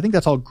 Valerie, I think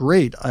that's all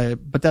great,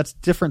 but that's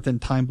different than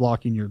time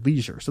blocking your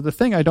leisure. So the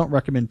thing I don't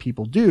recommend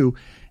people do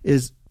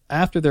is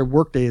after their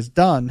workday is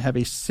done, have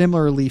a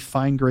similarly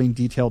fine-grained,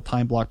 detailed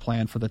time block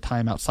plan for the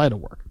time outside of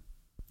work.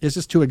 It's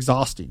just too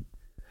exhausting.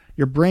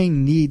 Your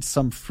brain needs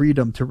some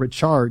freedom to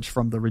recharge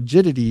from the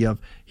rigidity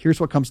of here's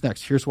what comes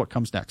next, here's what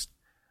comes next.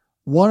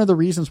 One of the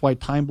reasons why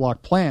time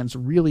block plans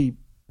really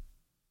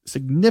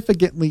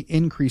significantly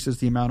increases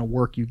the amount of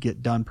work you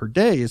get done per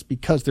day is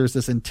because there's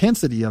this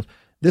intensity of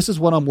this is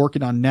what I'm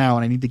working on now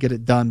and I need to get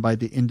it done by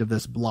the end of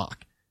this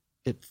block.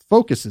 It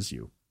focuses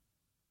you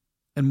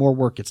and more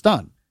work gets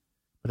done,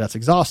 but that's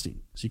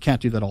exhausting. So you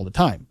can't do that all the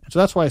time. And so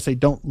that's why I say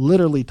don't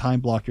literally time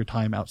block your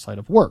time outside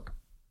of work.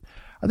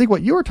 I think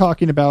what you were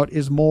talking about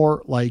is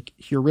more like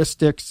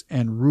heuristics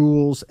and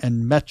rules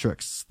and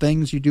metrics,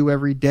 things you do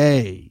every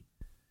day.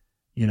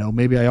 You know,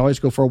 maybe I always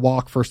go for a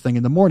walk first thing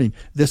in the morning.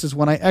 This is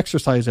when I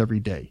exercise every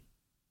day.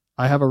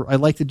 I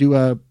like to do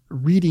a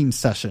reading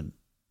session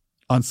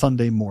on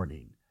Sunday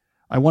morning.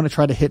 I want to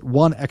try to hit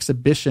one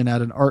exhibition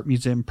at an art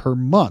museum per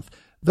month.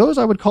 Those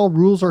I would call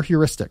rules or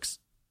heuristics.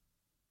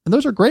 And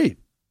those are great.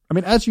 I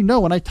mean, as you know,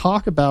 when I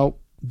talk about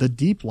the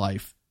deep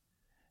life,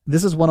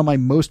 this is one of my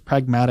most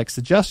pragmatic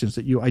suggestions,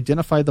 that you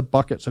identify the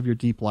buckets of your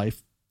deep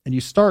life and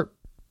you start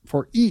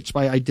for each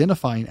by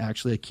identifying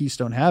actually a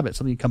keystone habit,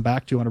 something you come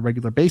back to on a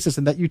regular basis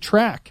and that you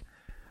track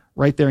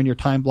right there in your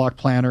time block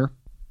planner,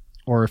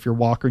 or if you're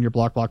Walker in your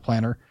block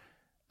planner.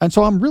 And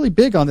so I'm really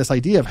big on this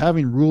idea of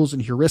having rules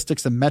and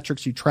heuristics and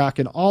metrics you track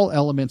in all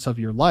elements of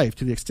your life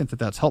to the extent that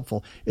that's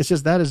helpful. It's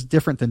just that is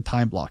different than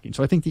time blocking.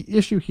 So I think the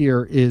issue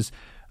here is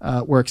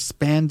we're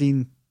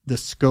expanding the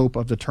scope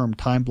of the term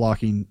time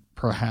blocking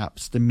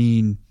perhaps to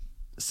mean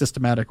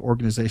systematic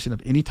organization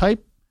of any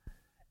type.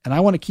 And I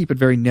want to keep it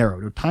very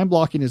narrow. Time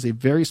blocking is a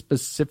very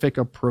specific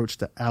approach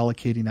to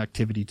allocating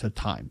activity to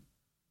time.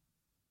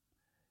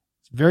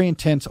 It's very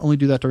intense. Only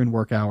do that during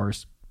work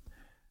hours.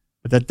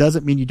 But that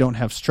doesn't mean you don't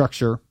have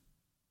structure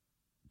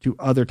to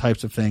other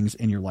types of things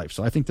in your life.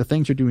 So I think the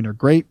things you're doing are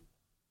great.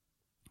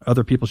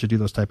 Other people should do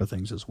those type of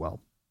things as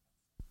well.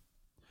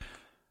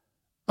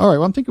 All right.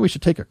 Well, I'm thinking we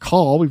should take a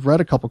call. We've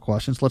read a couple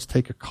questions. Let's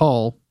take a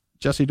call.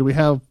 Jesse, do we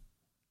have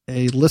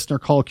a listener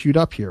call queued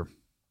up here?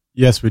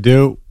 Yes, we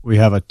do. We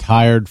have a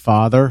tired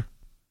father,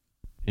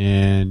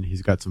 and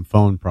he's got some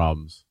phone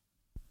problems.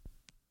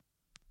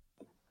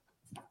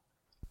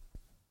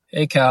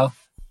 Hey, Cal.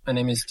 My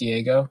name is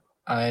Diego.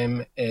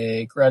 I'm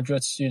a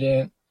graduate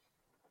student,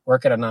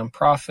 work at a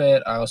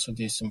nonprofit. I also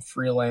do some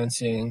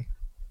freelancing,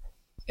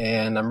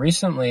 and I'm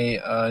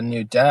recently a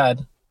new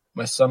dad.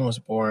 My son was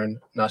born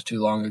not too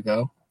long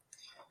ago,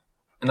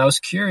 and I was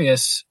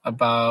curious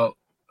about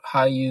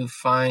how you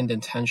find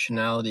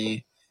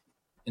intentionality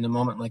in a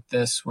moment like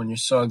this when you're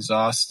so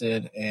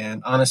exhausted.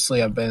 And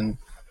honestly, I've been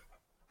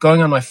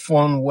going on my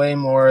phone way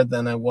more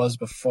than I was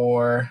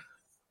before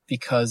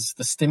because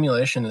the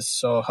stimulation is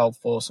so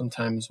helpful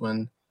sometimes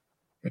when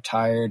you're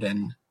tired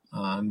and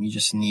you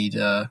just need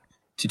to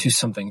do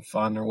something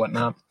fun or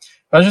whatnot.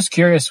 But I was just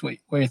curious what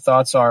your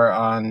thoughts are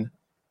on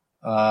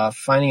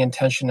finding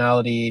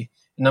intentionality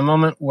in a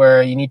moment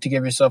where you need to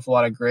give yourself a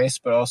lot of grace,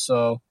 but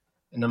also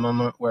in a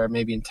moment where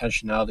maybe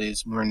intentionality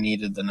is more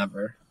needed than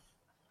ever.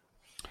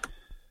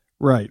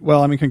 Right.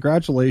 Well, I mean,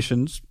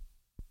 congratulations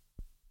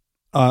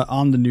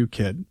on the new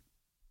kid.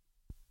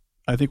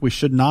 I think we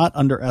should not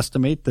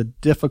underestimate the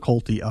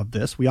difficulty of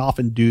this. We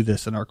often do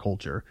this in our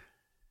culture,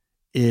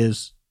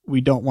 is we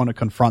don't want to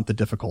confront the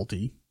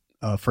difficulty.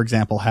 For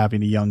example,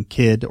 having a young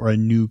kid or a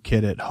new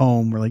kid at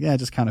home, we're like,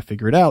 just kind of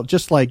figure it out.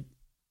 Just like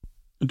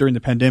during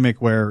the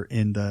pandemic where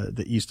in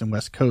the East and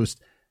West Coast,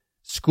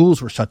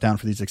 schools were shut down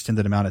for these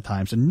extended amount of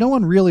times. And no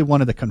one really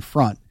wanted to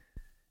confront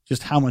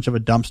just how much of a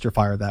dumpster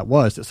fire that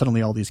was, that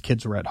suddenly all these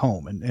kids were at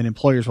home and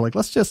employers were like,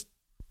 let's just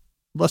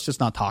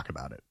not talk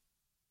about it.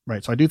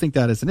 Right. So I do think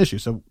that is an issue.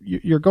 So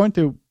you're going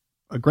through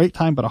a great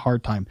time, but a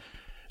hard time.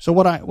 So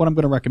what I'm going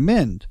to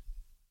recommend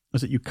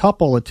is that you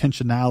couple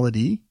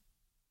intentionality.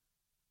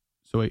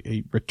 So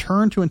a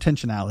return to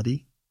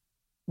intentionality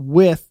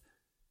with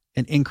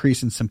an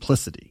increase in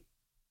simplicity.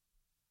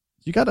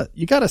 You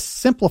gotta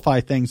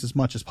simplify things as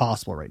much as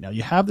possible right now.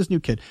 You have this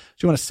new kid, so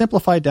you want to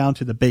simplify down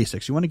to the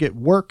basics. You want to get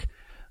work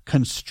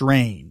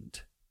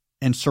constrained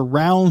and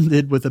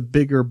surrounded with a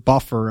bigger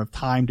buffer of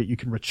time that you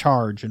can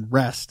recharge and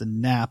rest and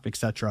nap,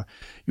 etc.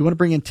 You want to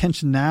bring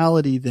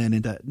intentionality then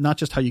into not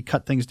just how you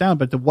cut things down,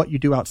 but to what you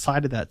do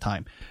outside of that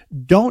time.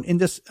 Don't in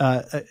this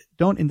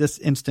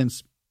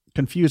instance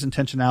confuse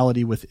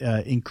intentionality with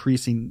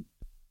increasing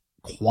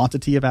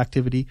quantity of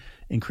activity,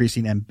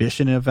 increasing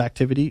ambition of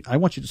activity. I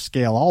want you to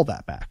scale all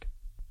that back,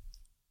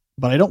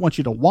 but I don't want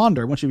you to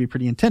wander. I want you to be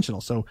pretty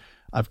intentional. So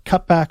I've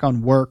cut back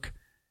on work,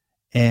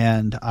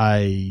 and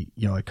I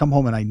come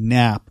home and I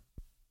nap,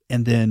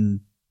 and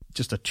then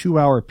just a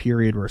 2-hour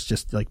period where it's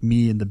just like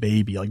me and the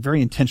baby, like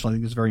very intentional. I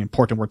think it's very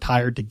important. We're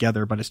tired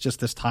together, but it's just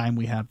this time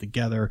we have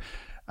together.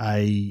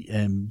 I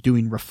am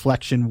doing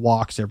reflection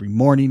walks every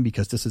morning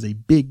because this is a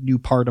big new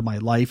part of my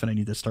life and I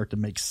need to start to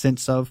make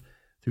sense of,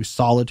 through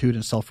solitude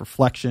and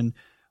self-reflection,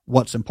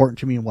 what's important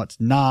to me and what's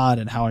not,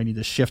 and how I need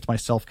to shift my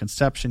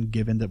self-conception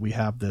given that we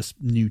have this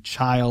new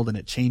child and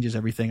it changes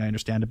everything I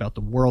understand about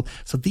the world.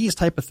 So these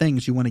type of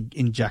things you want to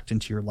inject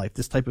into your life,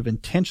 this type of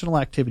intentional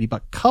activity,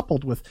 but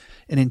coupled with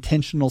an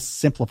intentional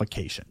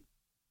simplification.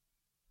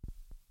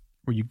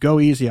 where you go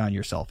easy on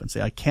yourself and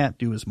say, I can't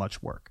do as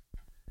much work.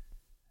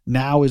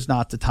 Now is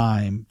not the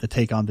time to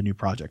take on the new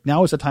project.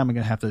 Now is the time I'm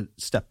going to have to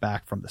step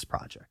back from this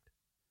project.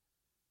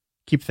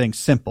 Keep things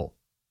simple.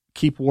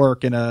 Keep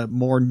work in a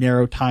more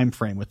narrow time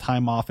frame with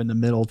time off in the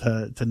middle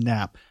to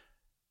nap.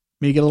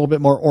 Maybe get a little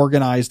bit more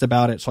organized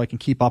about it so I can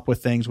keep up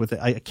with things with it.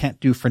 I can't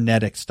do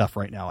frenetic stuff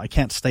right now. I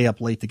can't stay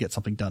up late to get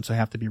something done, so I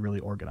have to be really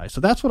organized.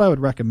 So that's what I would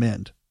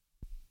recommend.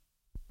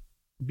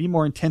 Be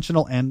more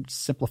intentional and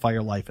simplify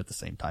your life at the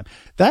same time.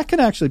 That can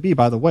actually be,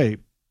 by the way,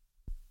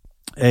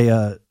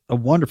 a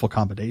wonderful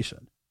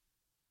combination.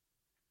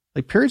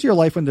 Like periods of your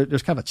life when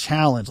there's kind of a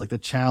challenge, like the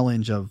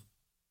challenge of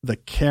the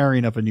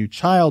caring of a new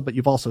child, but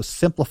you've also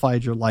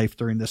simplified your life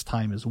during this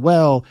time as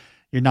well.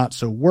 You're not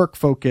so work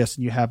focused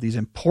and you have these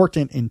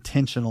important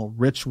intentional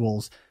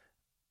rituals.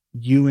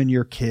 You and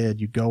your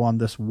kid, you go on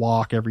this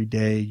walk every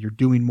day. You're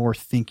doing more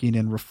thinking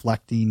and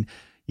reflecting.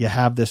 You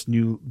have this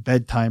new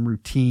bedtime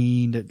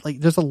routine. Like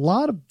there's a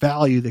lot of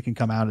value that can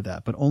come out of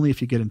that, but only if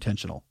you get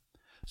intentional.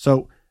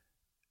 So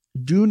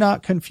do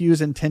not confuse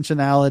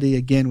intentionality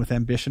again with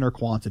ambition or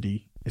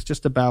quantity. It's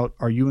just about,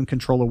 are you in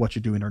control of what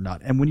you're doing or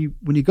not? And when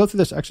you go through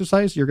this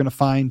exercise, you're going to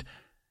find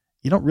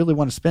you don't really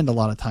want to spend a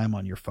lot of time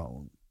on your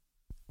phone.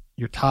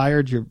 You're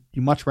tired. You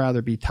much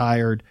rather be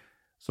tired,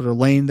 sort of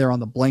laying there on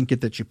the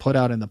blanket that you put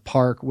out in the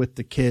park with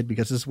the kid,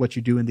 because this is what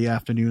you do in the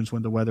afternoons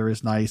when the weather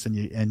is nice and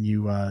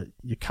you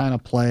kind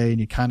of play and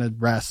you kind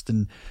of rest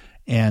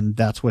and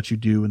that's what you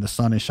do when the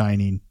sun is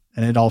shining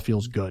and it all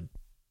feels good.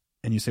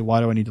 And you say, why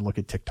do I need to look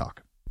at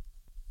TikTok?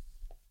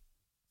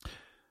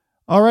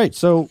 All right.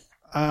 So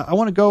I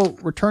want to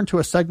return to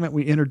a segment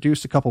we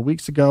introduced a couple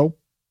weeks ago,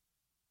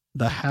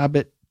 the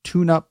habit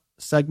tune-up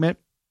segment.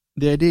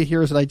 The idea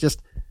here is that I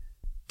just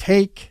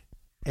take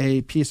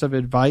a piece of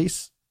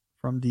advice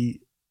from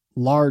the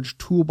large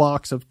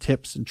toolbox of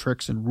tips and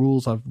tricks and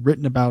rules I've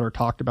written about or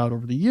talked about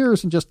over the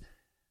years and just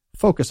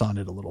focus on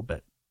it a little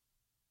bit.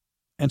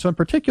 And so in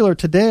particular,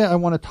 today I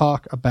want to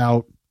talk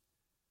about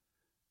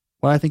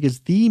what I think is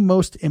the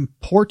most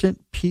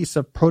important piece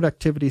of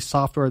productivity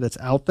software that's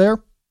out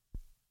there.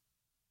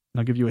 And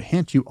I'll give you a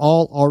hint. You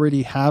all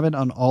already have it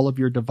on all of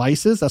your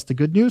devices. That's the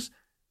good news.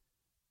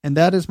 And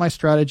that is my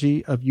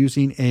strategy of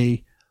using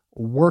a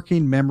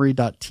working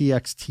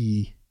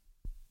memory.txt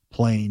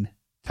plain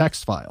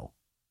text file.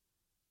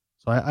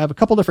 So I have a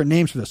couple different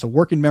names for this. So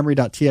working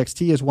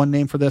memory.txt is one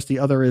name for this. The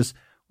other is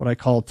what I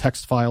call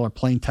text file or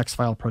plain text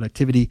file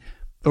productivity.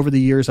 Over the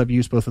years, I've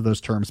used both of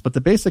those terms, but the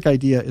basic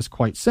idea is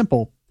quite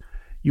simple.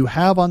 You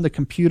have on the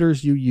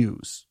computers you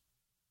use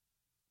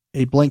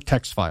a blank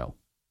text file.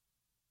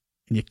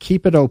 And you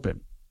keep it open,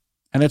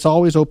 and it's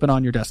always open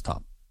on your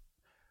desktop.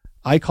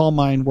 I call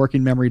mine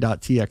working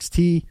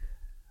memory.txt.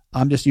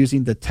 I'm just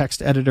using the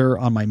text editor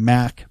on my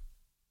Mac.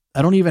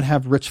 I don't even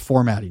have rich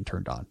formatting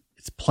turned on.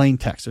 It's plain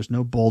text. There's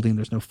no bolding.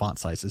 There's no font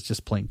size. It's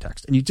just plain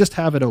text. And you just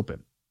have it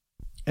open.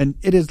 And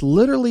it is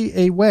literally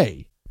a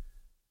way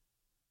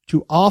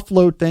to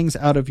offload things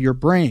out of your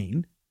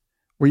brain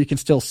where you can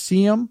still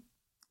see them,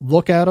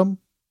 look at them,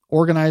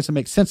 organize and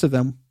make sense of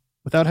them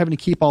without having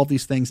to keep all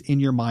these things in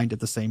your mind at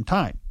the same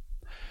time.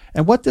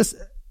 And what this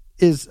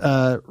is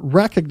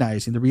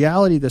recognizing, the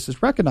reality this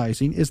is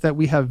recognizing is that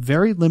we have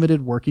very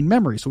limited working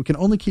memory. So we can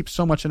only keep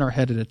so much in our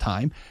head at a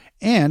time.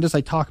 And as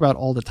I talk about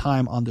all the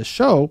time on this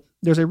show,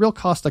 there's a real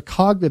cost of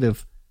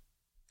cognitive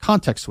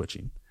context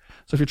switching.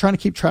 So if you're trying to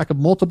keep track of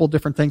multiple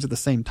different things at the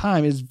same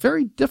time, it's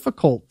very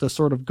difficult to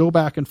sort of go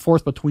back and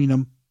forth between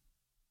them,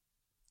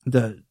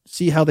 to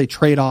see how they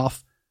trade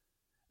off,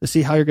 to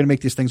see how you're going to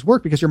make these things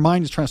work, because your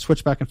mind is trying to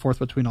switch back and forth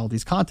between all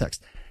these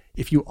contexts.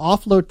 If you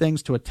offload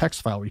things to a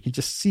text file where you can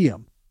just see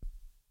them,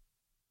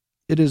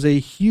 it is a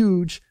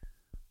huge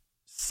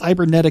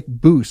cybernetic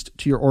boost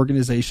to your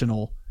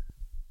organizational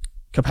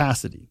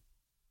capacity.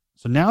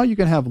 So now you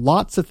can have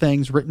lots of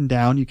things written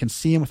down. You can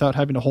see them without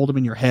having to hold them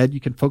in your head.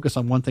 You can focus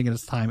on one thing at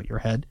a time at your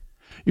head.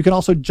 You can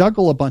also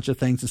juggle a bunch of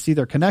things and see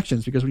their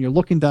connections, because when you're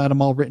looking at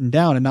them all written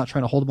down and not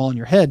trying to hold them all in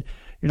your head,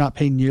 you're not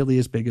paying nearly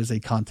as big as a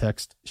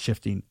context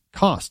shifting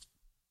cost.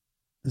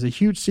 There's a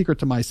huge secret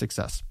to my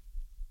success.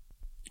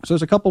 So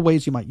there's a couple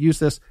ways you might use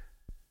this.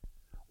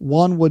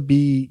 One would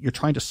be you're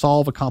trying to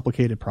solve a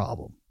complicated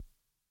problem.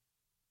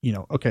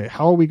 Okay,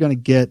 how are we going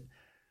to get,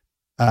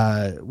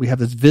 we have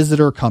this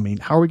visitor coming.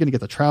 How are we going to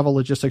get the travel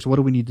logistics? What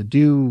do we need to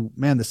do?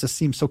 Man, this just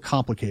seems so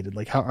complicated.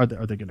 Like, how are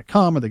they going to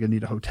come? Are they going to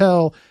need a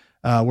hotel?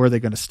 Where are they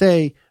going to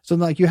stay? So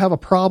like you have a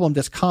problem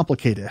that's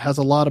complicated. It has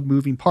a lot of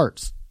moving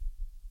parts.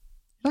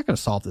 You're not going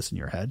to solve this in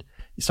your head.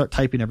 You start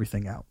typing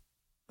everything out.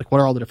 Like, what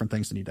are all the different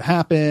things that need to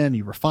happen?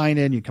 You refine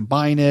it, you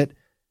combine it.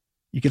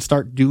 You can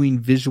start doing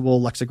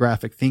visual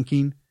lexicographic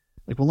thinking.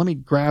 Like, well, let me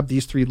grab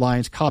these 3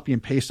 lines, copy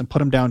and paste and put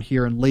them down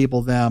here and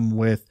label them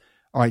with,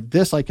 all right,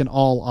 this I can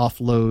all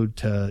offload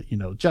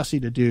to, Jesse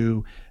to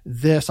do.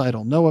 This I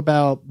don't know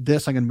about.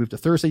 This I'm going to move to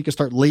Thursday. You can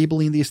start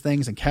labeling these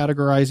things and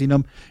categorizing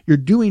them. You're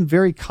doing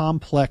very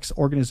complex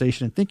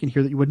organization and thinking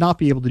here that you would not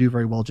be able to do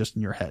very well just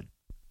in your head.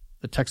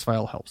 The text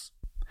file helps.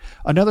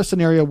 Another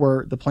scenario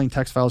where the plain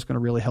text file is going to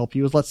really help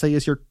you is, let's say,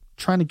 as you're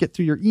trying to get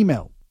through your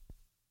email.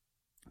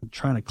 I'm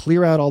trying to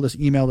clear out all this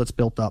email that's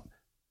built up.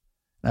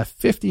 I have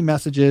 50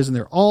 messages, and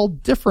they're all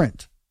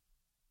different.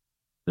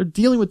 They're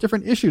dealing with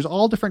different issues,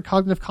 all different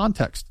cognitive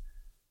context.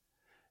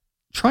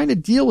 Trying to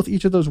deal with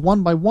each of those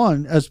one by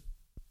one, as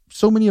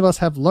so many of us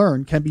have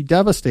learned, can be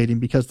devastating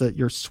because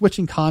you're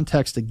switching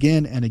context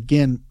again and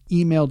again,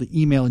 email to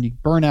email, and you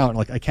burn out,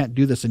 like, I can't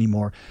do this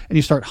anymore. And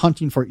you start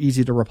hunting for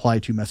easy to reply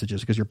to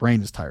messages because your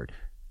brain is tired.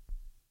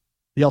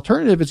 The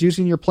alternative is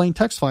using your plain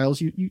text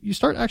files. You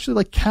start actually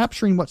like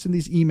capturing what's in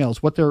these emails,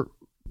 what their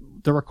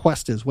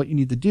request is, what you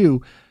need to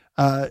do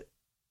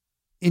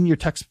in your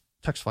text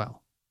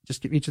file.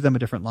 Just give each of them a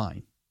different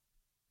line.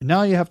 And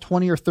now you have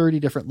 20 or 30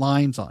 different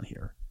lines on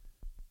here.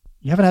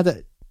 You haven't had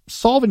to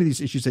solve any of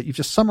these issues that you've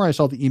just summarized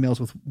all the emails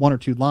with 1 or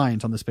 2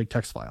 lines on this big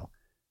text file.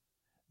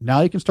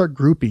 Now you can start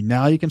grouping.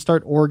 Now you can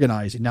start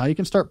organizing. Now you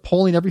can start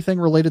pulling everything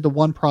related to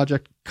one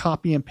project,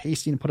 copy and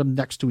pasting, and put them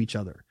next to each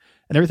other.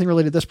 And everything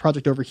related to this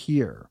project over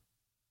here.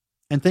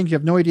 And things you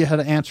have no idea how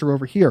to answer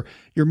over here.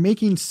 You're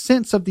making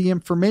sense of the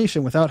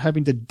information without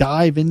having to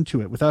dive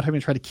into it, without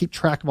having to try to keep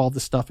track of all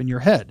this stuff in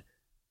your head.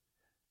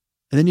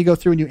 And then you go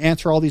through and you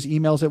answer all these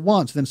emails at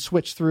once, then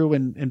switch through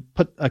and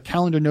put a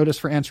calendar notice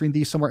for answering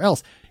these somewhere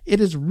else.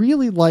 It is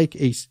really like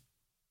a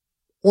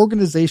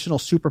organizational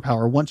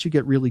superpower once you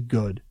get really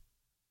good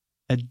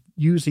at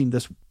using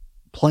this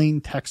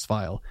plain text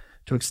file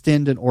to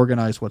extend and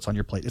organize what's on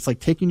your plate. It's like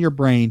taking your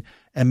brain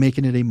and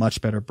making it a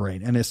much better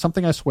brain. And it's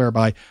something I swear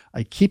by.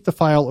 I keep the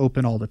file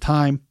open all the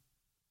time.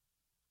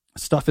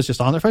 Stuff is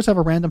just on there. If I just have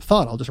a random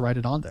thought, I'll just write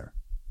it on there.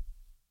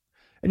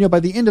 And,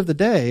 by the end of the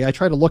day, I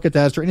try to look at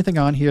that. Is there anything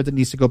on here that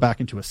needs to go back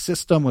into a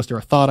system? Was there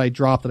a thought I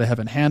dropped that I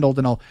haven't handled?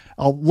 And I'll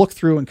look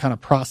through and kind of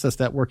process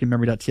that working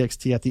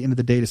memory.txt at the end of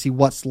the day to see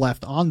what's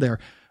left on there.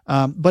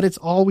 But it's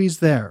always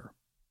there.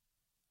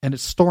 And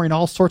it's storing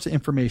all sorts of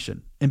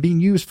information and being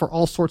used for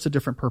all sorts of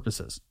different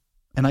purposes.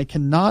 And I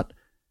cannot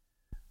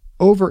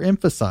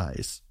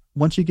overemphasize,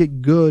 once you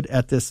get good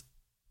at this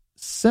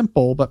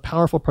simple but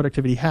powerful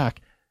productivity hack,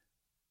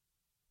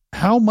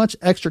 how much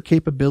extra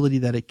capability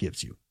that it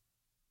gives you.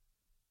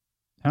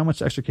 How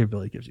much extra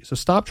capability it gives you. So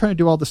stop trying to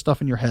do all this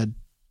stuff in your head.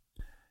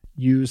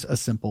 Use a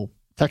simple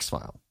text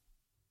file.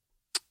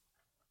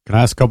 Can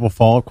I ask a couple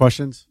follow-up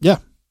questions? Yeah.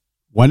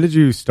 When did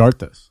you start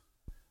this?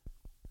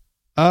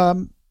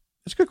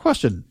 It's a good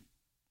question.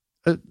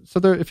 So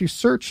there, if you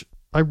search,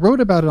 I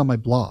wrote about it on my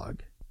blog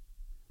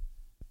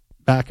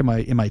back in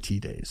my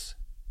MIT days.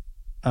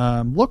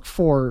 Look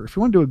for, if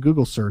you want to do a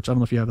Google search, I don't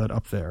know if you have that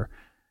up there.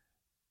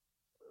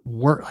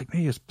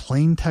 Maybe it's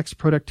plain text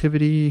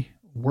productivity,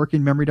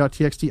 working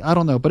memory.txt. I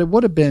don't know, but it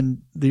would have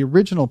been, the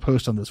original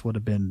post on this would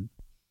have been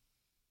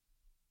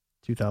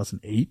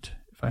 2008,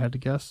 if I had to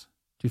guess,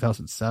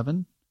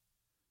 2007,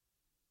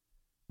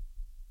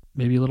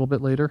 maybe a little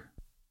bit later.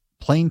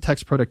 Plain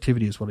text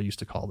productivity is what I used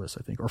to call this,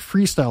 I think, or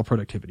freestyle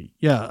productivity.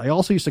 Yeah, I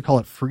also used to call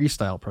it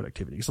freestyle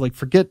productivity. So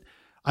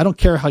I don't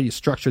care how you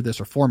structure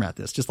this or format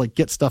this. Just like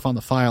get stuff on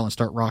the file and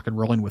start rock and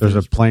rolling with it.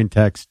 There's a plain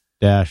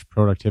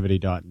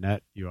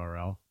text-productivity.net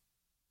URL.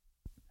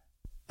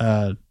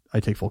 I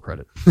take full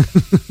credit.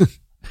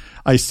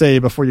 I say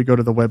before you go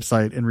to the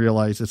website and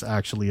realize it's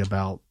actually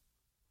about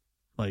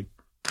like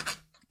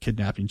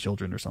kidnapping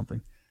children or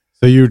something.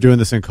 So you were doing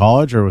this in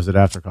college, or was it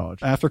after college?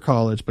 After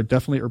college, but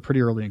definitely or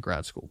pretty early in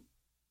grad school.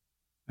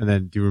 And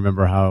then do you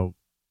remember how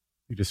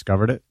you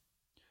discovered it?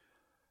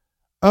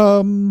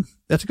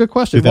 That's a good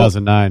question.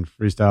 2009,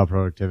 freestyle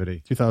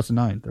productivity.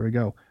 2009. There we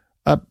go.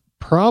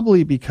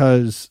 Probably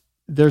because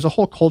there's a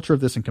whole culture of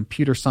this in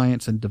computer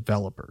science and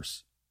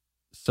developers.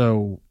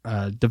 So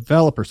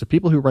developers, so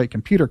people who write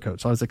computer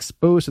code. So I was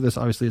exposed to this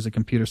obviously as a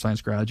computer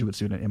science graduate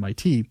student at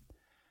MIT.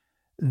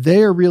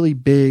 They are really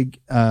big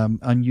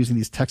on using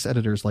these text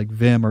editors like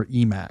Vim or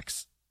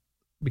Emacs,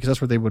 because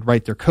that's where they would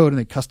write their code and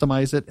they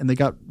customize it. And they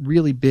got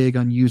really big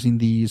on using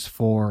these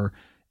for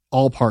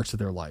all parts of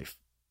their life.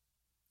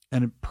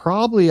 And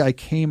probably I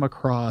came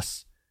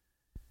across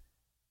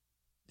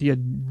the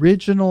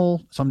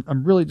original, so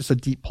I'm really just a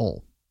deep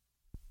pull.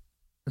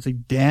 It's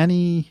like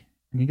Danny,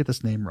 I'm going to get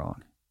this name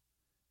wrong.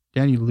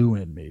 Danny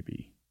Lewin,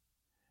 maybe,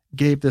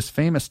 gave this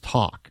famous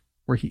talk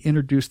where he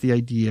introduced the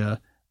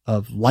idea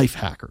of life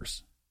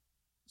hackers.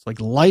 It's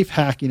like life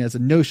hacking as a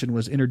notion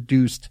was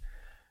introduced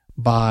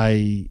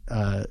by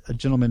a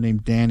gentleman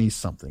named Danny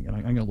something. And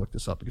I'm going to look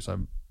this up because I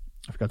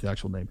forgot the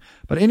actual name.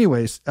 But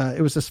anyways,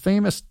 it was this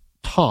famous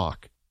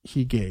talk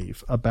he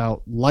gave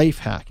about life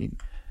hacking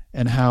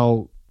and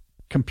how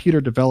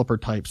computer developer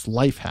types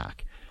life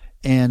hack.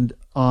 And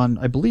on,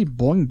 I believe,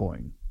 Boing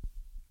Boing,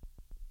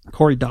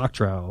 Cory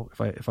Doctorow,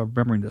 if I'm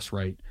remembering this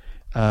right,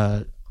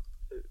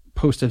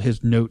 posted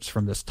his notes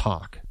from this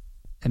talk.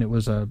 And it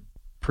was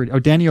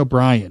Danny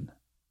O'Brien,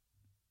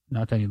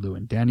 not Danny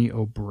Lewin, Danny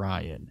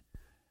O'Brien,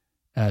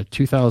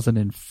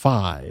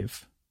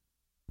 2005.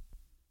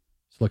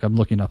 So look, I'm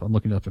looking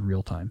up in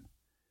real time.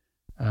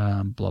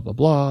 Blah, blah,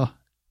 blah.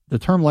 The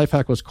term life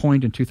hack was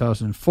coined in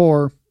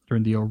 2004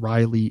 during the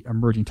O'Reilly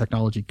Emerging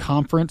Technology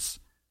Conference.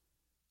 It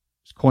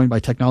was coined by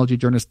technology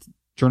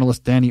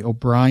journalist Danny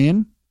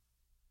O'Brien.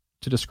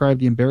 to describe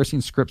the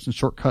embarrassing scripts and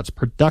shortcuts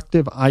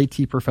productive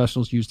IT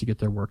professionals use to get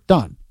their work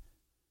done.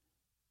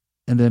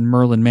 And then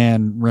Merlin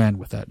Mann ran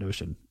with that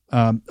notion.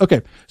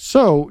 Okay,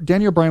 so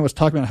Danny O'Brien was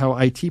talking about how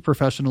IT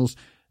professionals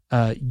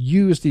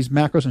use these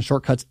macros and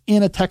shortcuts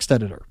in a text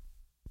editor,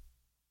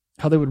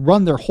 how they would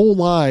run their whole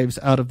lives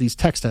out of these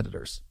text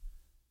editors.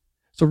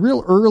 So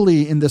real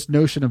early in this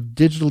notion of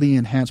digitally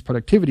enhanced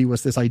productivity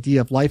was this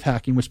idea of life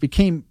hacking, which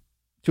became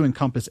to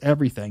encompass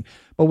everything.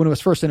 But when it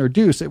was first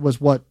introduced, it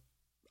was what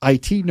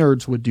IT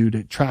nerds would do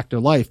to track their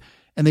life,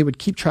 and they would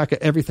keep track of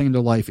everything in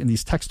their life in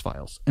these text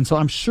files. And so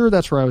I'm sure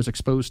that's where I was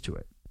exposed to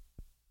it,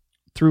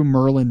 through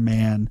Merlin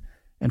Mann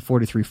and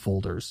 43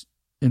 folders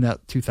in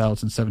that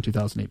 2007,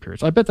 2008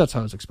 period. So I bet that's how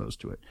I was exposed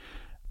to it.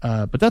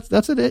 But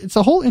that's it. It's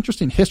a whole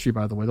interesting history,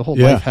 by the way, the whole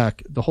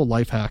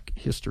life hack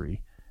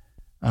history.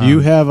 Do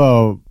you have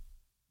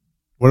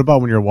what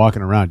about when you're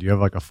walking around? Do you have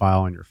like a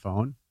file on your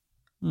phone?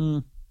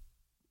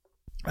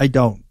 I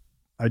don't.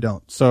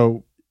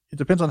 So it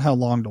depends on how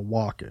long the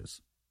walk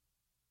is.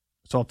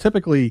 So I'll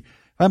typically,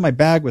 if I have my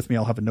bag with me,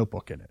 I'll have a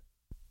notebook in it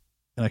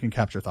and I can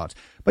capture thoughts.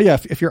 But yeah,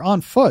 if you're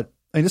on foot,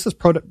 I mean, this is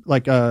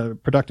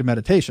productive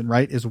meditation,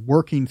 right? Is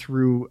working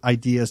through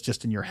ideas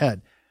just in your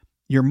head.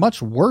 You're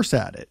much worse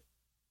at it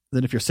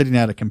than if you're sitting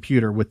at a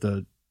computer with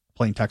the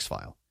plain text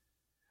file.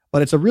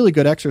 But it's a really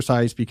good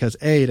exercise because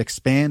A, it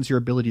expands your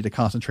ability to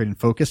concentrate and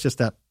focus, just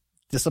that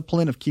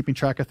discipline of keeping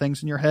track of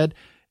things in your head.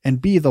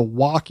 And B, the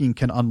walking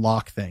can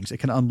unlock things. It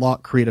can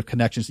unlock creative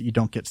connections that you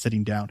don't get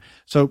sitting down.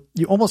 So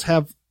you almost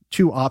have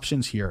two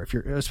options here. If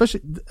you're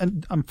especially,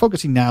 and I'm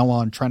focusing now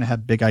on trying to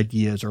have big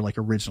ideas or like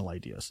original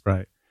ideas.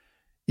 Right.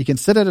 You can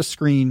sit at a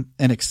screen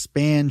and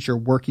expand your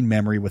working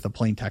memory with a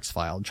plain text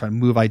file and try to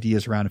move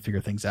ideas around and figure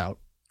things out.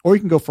 Or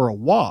you can go for a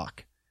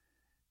walk.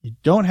 You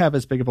don't have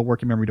as big of a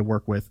working memory to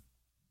work with,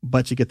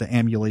 but you get the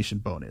ambulation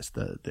bonus,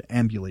 the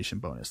ambulation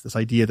bonus, this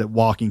idea that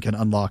walking can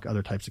unlock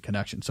other types of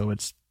connections. So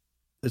it's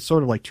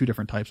sort of like two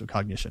different types of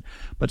cognition.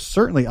 But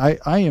certainly I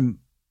am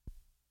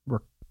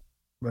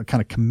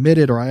kind of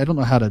committed, or I don't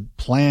know how to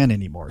plan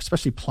anymore,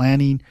 especially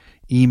planning,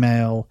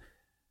 email,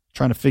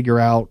 trying to figure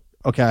out,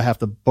 okay, I have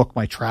to book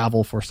my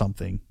travel for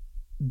something.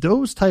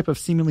 Those type of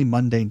seemingly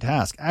mundane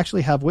tasks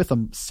actually have with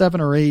them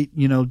 7 or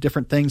 8,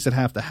 different things that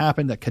have to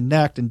happen that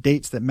connect and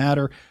dates that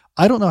matter.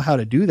 I don't know how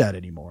to do that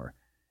anymore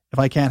if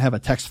I can't have a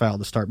text file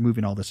to start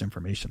moving all this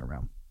information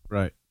around.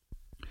 Right.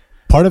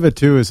 Part of it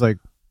too is like,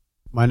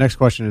 my next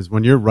question is,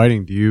 when you're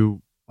writing, do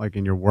you, like,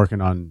 and you're working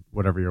on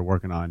whatever you're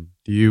working on,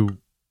 do you,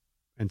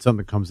 and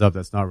something comes up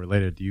that's not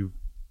related, do you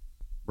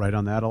write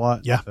on that a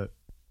lot? Yeah.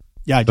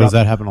 Does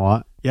that happen a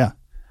lot? Yeah.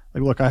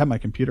 Like, look, I have my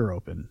computer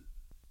open,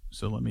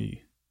 so let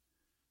me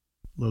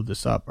load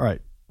this up. All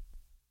right.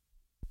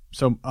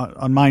 So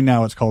on mine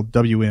now, it's called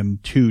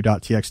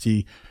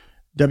wm2.txt.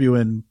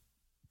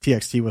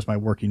 WM.txt was my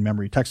working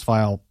memory text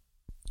file.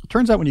 It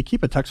turns out when you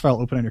keep a text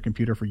file open on your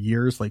computer for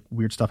years, like,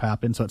 weird stuff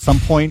happens. So at some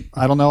point,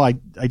 I don't know, I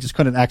just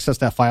couldn't access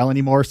that file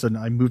anymore. So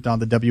I moved on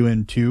to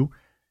WM2.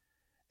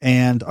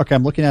 And okay,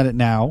 I'm looking at it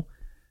now.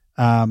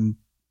 The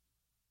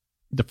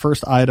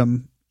first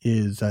item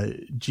is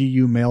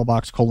GU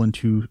mailbox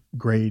 :2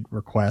 grade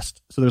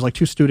request. So there's like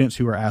 2 students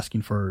who are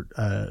asking for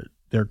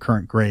their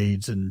current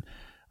grades, and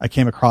I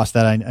came across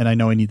that, and I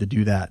know I need to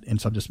do that, and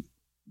so I'm just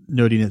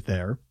noting it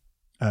there.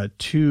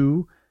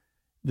 2,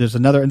 there's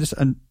another, and it's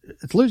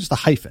literally just a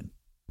hyphen,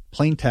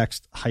 plain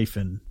text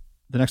hyphen.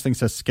 The next thing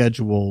says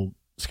schedule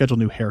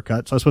new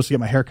haircut. So I was supposed to get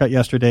my haircut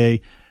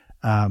yesterday.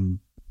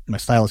 My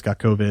stylist got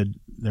COVID.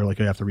 They're like,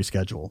 you have to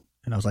reschedule.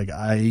 And I was like,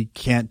 I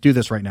can't do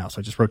this right now. So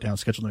I just wrote down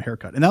schedule new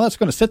haircut. And now that's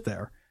going to sit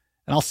there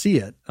and I'll see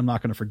it. I'm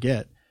not going to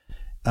forget.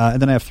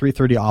 And then I have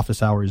 3:30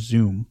 office hours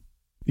Zoom,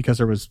 because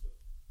there was,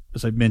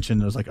 as I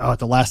mentioned, it was like, at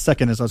the last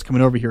second as I was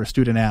coming over here, a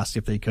student asked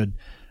if they could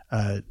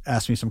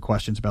ask me some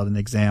questions about an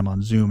exam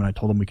on Zoom. And I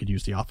told them we could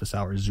use the office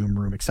hours Zoom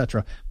room,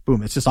 etc.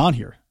 Boom. It's just on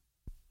here.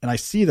 And I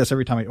see this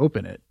every time I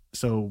open it.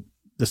 So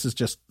this is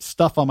just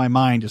stuff on my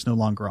mind, is no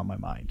longer on my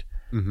mind.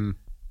 Mm-hmm.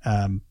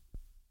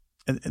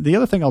 And the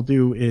other thing I'll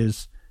do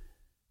is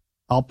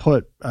I'll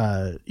put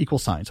equal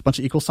signs, a bunch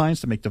of equal signs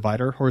to make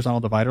horizontal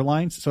divider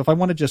lines. So if I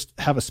want to just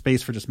have a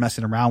space for just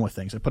messing around with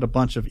things, I put a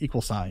bunch of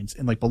equal signs,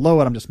 and like below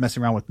it, I'm just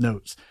messing around with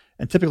notes.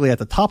 And typically at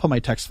the top of my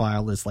text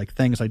file is like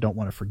things I don't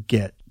want to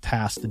forget,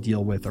 tasks to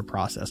deal with or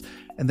process.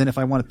 And then if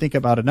I want to think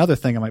about another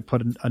thing, I might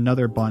put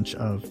another bunch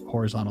of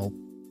horizontal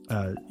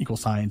equal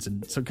signs,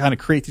 and so kind of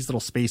create these little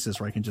spaces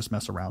where I can just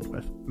mess around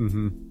with.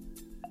 Mm-hmm.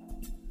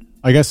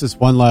 I guess it's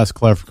one last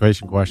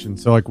clarification question.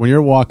 So like when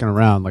you're walking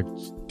around, like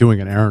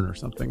doing an errand or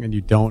something, and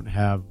you don't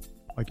have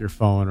like your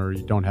phone, or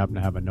you don't happen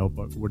to have a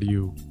notebook,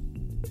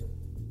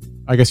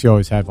 I guess you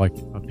always have like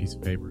a piece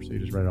of paper, so you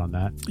just write it on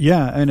that.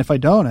 Yeah. And if I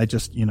don't, I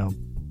just,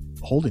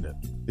 holding it.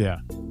 Yeah.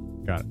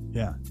 Got it.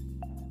 Yeah.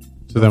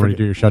 So then when you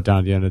do your shutdown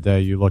at the end of the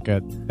day, you look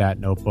at that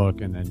notebook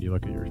and then you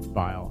look at your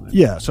file.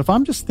 Yeah. So if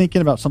I'm just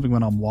thinking about something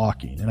when I'm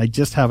walking and I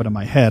just have it in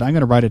my head, I'm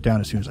going to write it down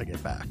as soon as I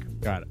get back.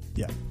 Got it.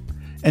 Yeah.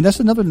 And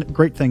that's another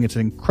great thing. It's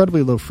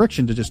incredibly low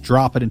friction to just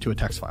drop it into a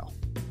text file.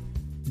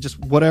 just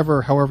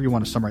whatever, however you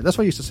want to summarize. That's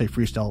why I used to say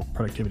freestyle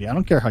productivity. I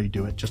don't care how you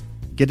do it. Just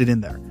get it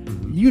in there.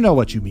 Mm-hmm. You know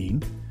what you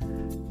mean.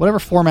 Whatever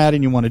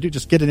formatting you want to do,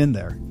 just get it in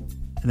there.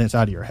 And then it's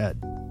out of your head.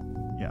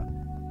 Yeah.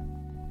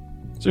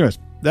 So anyways,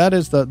 that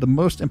is the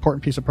most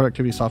important piece of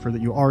productivity software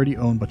that you already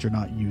own but you're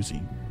not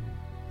using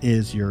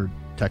is your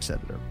text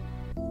editor.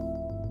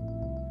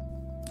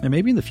 And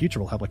maybe in the future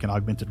we'll have like an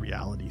augmented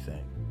reality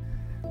thing.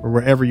 Or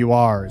wherever you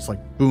are, it's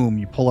like, boom,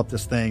 you pull up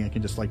this thing and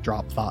can just like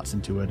drop thoughts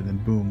into it and then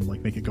boom,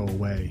 like make it go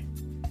away.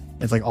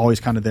 It's like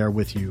always kind of there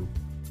with you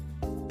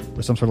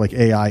with some sort of like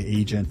AI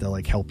agent that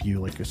like help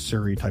you, like a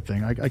Siri type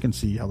thing. I can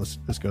see how this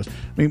goes. I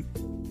mean,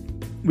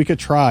 we could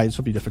try, this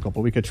would be difficult,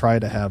 but we could try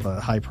to have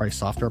a high price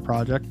software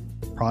product.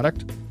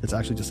 It's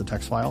actually just a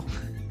text file.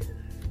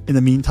 In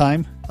the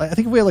meantime, I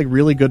think if we had like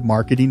really good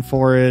marketing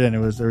for it and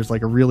there was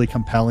like a really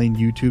compelling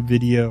YouTube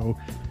video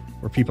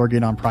where people are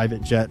getting on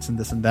private jets and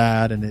this and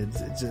that, and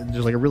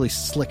there's like a really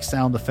slick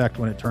sound effect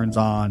when it turns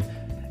on,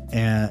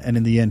 and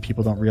in the end,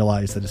 people don't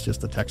realize that it's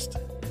just the text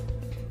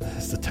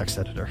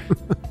editor.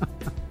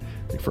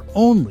 Like for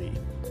only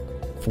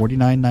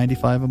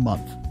 $49.95 a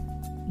month,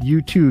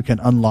 you too can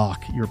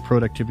unlock your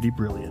productivity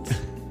brilliance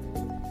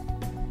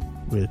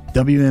with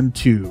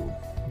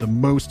WM2, the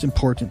most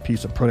important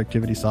piece of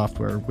productivity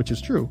software, which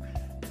is true,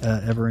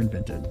 ever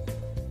invented.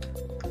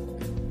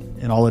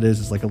 And all it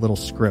is like a little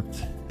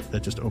script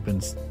that just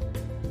opens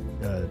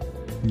a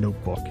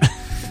notebook.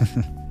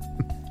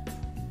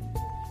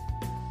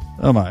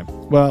 Oh my.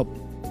 Well,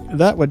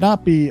 that would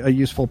not be a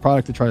useful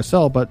product to try to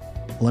sell, but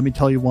let me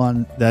tell you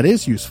one that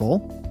is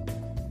useful,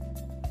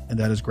 and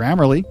that is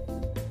Grammarly.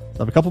 So I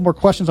have a couple more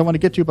questions I want to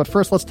get to, but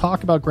first let's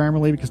talk about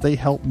Grammarly because they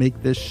help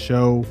make this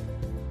show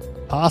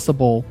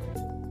possible.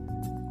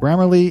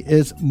 Grammarly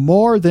is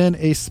more than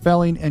a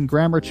spelling and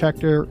grammar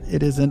checker.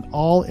 It is an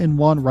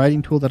all-in-one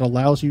writing tool that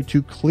allows you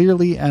to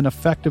clearly and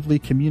effectively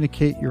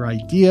communicate your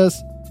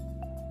ideas.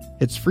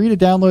 It's free to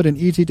download and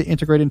easy to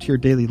integrate into your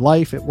daily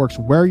life. It works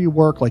where you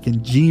work, like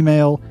in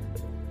Gmail,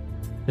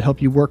 to help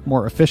you work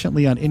more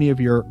efficiently on any of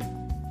your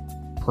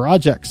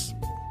projects.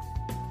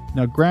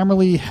 Now,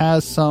 Grammarly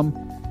has some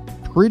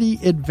pretty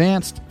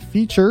advanced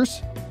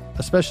features,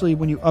 especially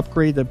when you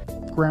upgrade the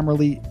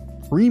Grammarly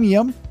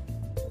Premium.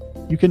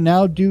 You can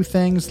now do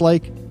things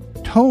like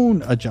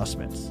tone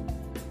adjustments,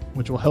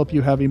 which will help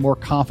you have a more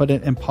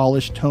confident and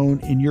polished tone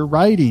in your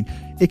writing.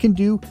 It can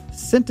do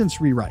sentence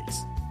rewrites.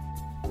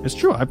 It's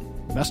true. I've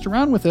messed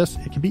around with this.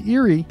 It can be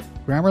eerie.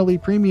 Grammarly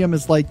Premium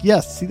is like,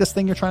 yes, see this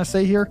thing you're trying to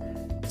say here?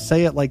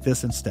 Say it like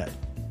this instead.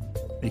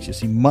 Makes you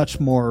seem much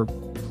more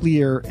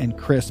clear and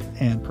crisp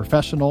and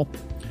professional.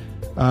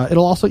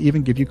 It'll also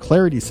even give you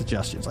clarity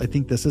suggestions. I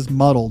think this is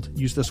muddled.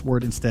 Use this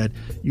word instead.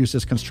 Use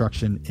this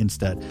construction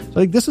instead. So I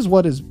think this is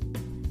what is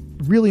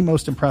really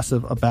most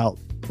impressive about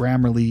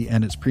Grammarly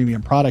and its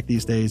premium product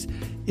these days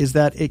is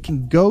that it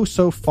can go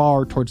so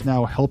far towards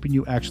now helping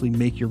you actually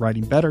make your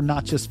writing better,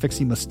 not just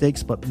fixing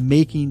mistakes, but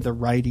making the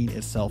writing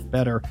itself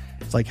better.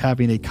 It's like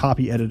having a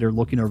copy editor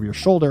looking over your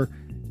shoulder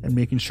and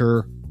making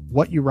sure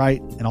what you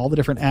write and all the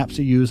different apps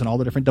you use and all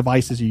the different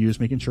devices you use,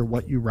 making sure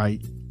what you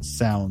write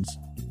sounds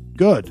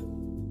good.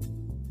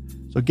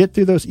 So get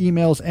through those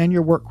emails and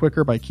your work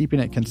quicker by keeping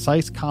it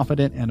concise,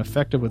 confident, and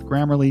effective with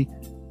Grammarly.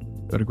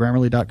 Go to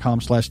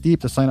Grammarly.com/deep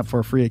to sign up for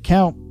a free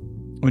account.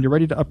 When you're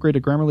ready to upgrade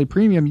to Grammarly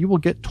Premium, you will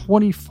get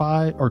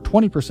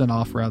 20%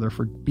 off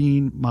for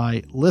being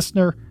my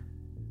listener.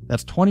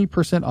 That's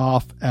 20%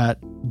 off at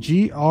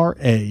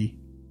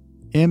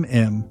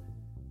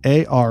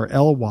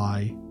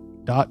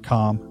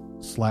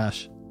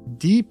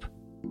GRAMMARLY.com/deep.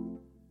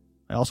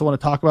 I also want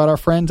to talk about our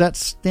friends at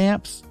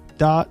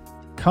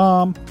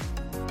Stamps.com.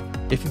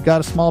 If you've got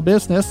a small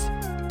business,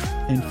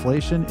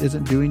 inflation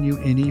isn't doing you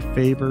any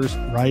favors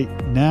right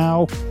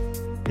now.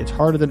 It's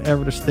harder than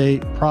ever to stay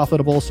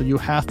profitable, so you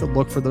have to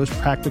look for those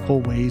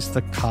practical ways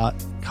to cut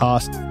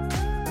costs.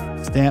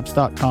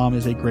 Stamps.com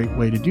is a great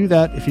way to do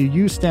that. If you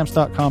use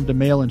Stamps.com to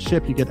mail and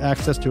ship, you get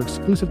access to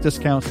exclusive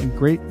discounts and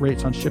great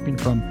rates on shipping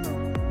from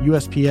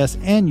USPS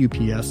and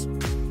UPS,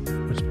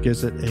 which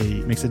makes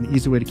it an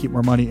easy way to keep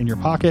more money in your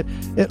pocket.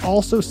 It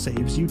also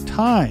saves you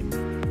time.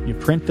 You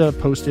print the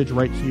postage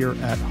right here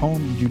at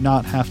home. You do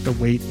not have to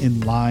wait in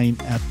line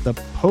at the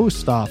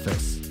post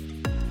office.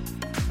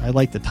 I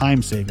like the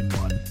time-saving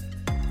one.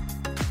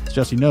 As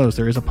Jesse knows,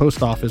 there is a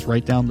post office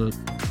right down the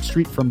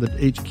street from the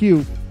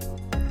HQ.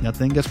 That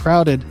thing gets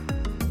crowded.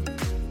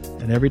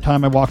 And every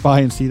time I walk by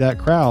and see that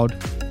crowd,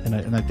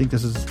 and I think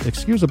this is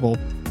excusable,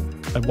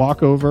 I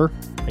walk over,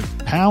 I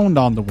pound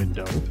on the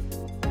window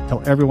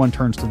until everyone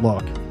turns to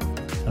look.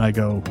 And I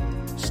go,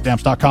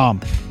 Stamps.com.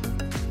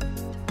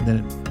 And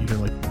then you hear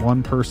like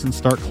one person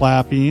start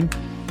clapping,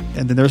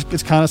 and then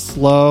it's kind of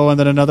slow, and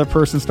then another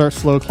person starts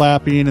slow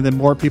clapping, and then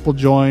more people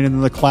join, and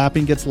then the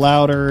clapping gets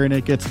louder, and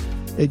it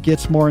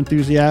gets more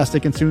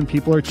enthusiastic, and soon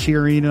people are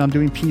cheering, and I'm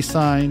doing peace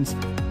signs.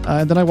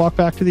 And then I walk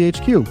back to the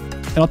HQ,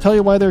 and I'll tell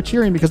you why they're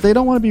cheering, because they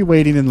don't want to be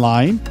waiting in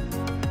line.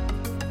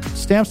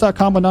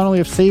 Stamps.com would not only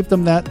have saved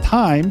them that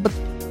time, but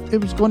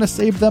it was going to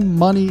save them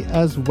money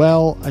as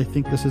well. I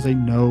think this is a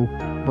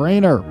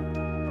no-brainer.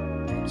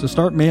 So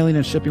start mailing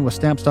and shipping with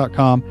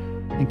Stamps.com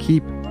and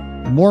keep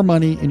more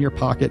money in your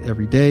pocket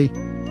every day.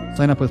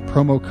 Sign up with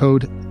promo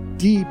code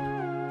DEEP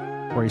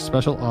for a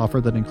special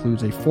offer that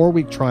includes a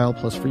 4-week trial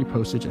plus free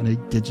postage and a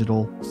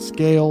digital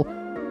scale.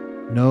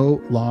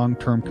 No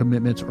long-term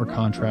commitments or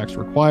contracts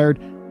required.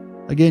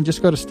 Again,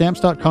 just go to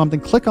Stamps.com,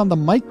 then click on the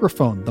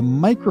microphone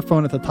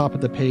at the top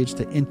of the page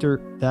to enter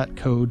that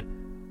code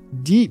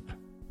DEEP.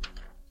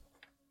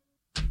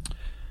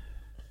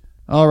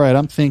 All right,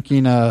 I'm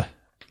thinking, I've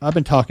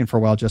been talking for a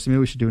while, Jesse. Maybe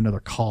we should do another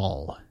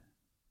call.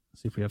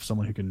 See if we have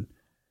someone who can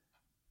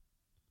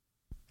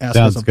ask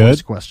us a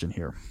voice question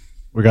here.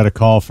 We got a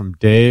call from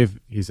Dave.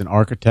 He's an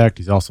architect.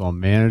 He's also a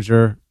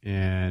manager,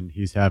 and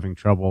he's having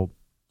trouble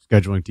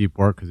scheduling deep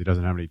work because he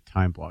doesn't have any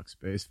time block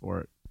space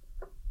for it.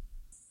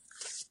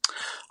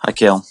 Hi,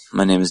 Cal.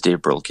 My name is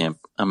Dave Berlekamp.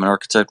 I'm an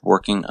architect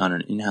working on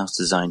an in-house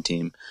design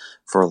team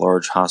for a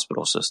large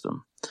hospital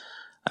system.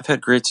 I've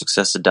had great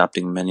success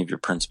adopting many of your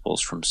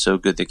principles, from so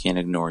good they can't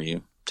ignore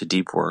you to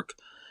deep work,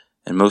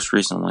 and most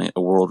recently,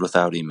 a world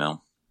without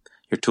email.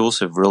 Your tools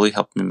have really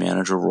helped me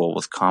manage a role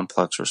with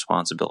complex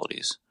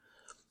responsibilities.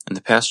 In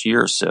the past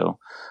year or so,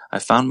 I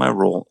found my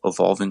role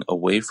evolving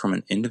away from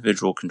an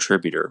individual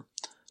contributor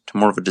to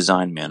more of a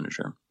design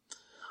manager.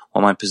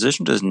 While my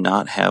position does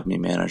not have me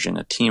managing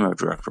a team of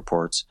direct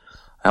reports,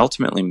 I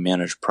ultimately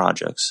manage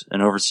projects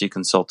and oversee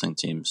consulting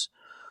teams,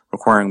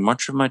 requiring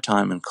much of my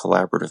time in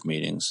collaborative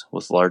meetings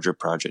with larger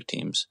project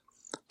teams,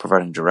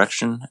 providing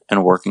direction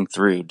and working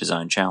through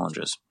design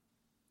challenges.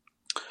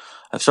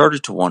 I've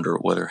started to wonder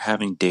whether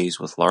having days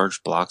with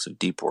large blocks of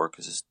deep work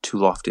is too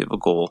lofty of a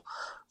goal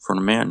for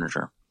a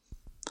manager.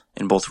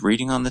 In both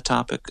reading on the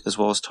topic as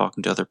well as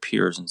talking to other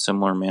peers in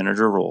similar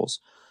manager roles,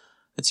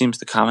 it seems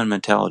the common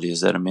mentality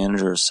is that a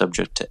manager is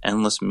subject to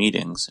endless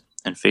meetings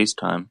and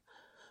FaceTime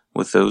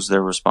with those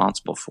they're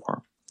responsible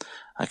for.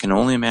 I can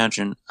only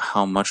imagine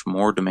how much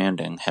more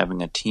demanding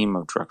having a team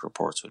of direct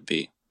reports would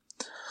be.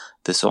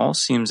 This all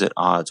seems at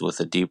odds with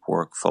a deep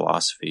work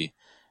philosophy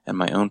and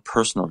my own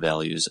personal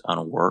values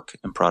on work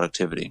and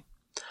productivity.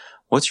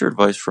 What's your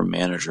advice for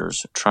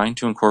managers trying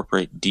to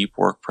incorporate deep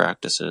work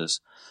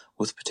practices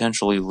with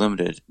potentially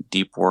limited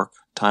deep work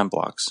time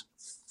blocks?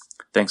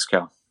 Thanks,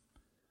 Cal.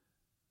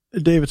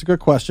 Dave, it's a good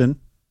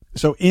question.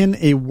 So in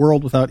A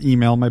World Without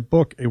Email, my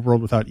book, A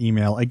World Without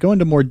Email, I go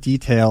into more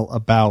detail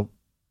about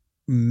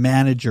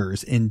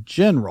managers in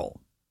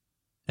general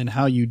and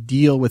how you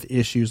deal with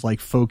issues like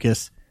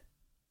focus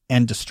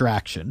and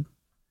distraction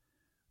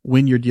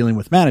when you're dealing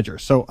with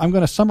managers. So I'm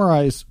going to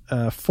summarize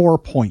 4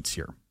 points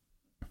here.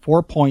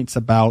 4 points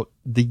about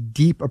the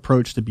deep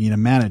approach to being a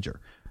manager.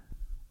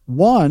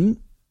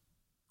 One,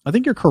 I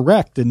think you're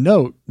correct to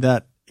note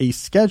that a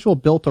schedule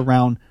built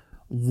around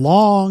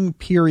long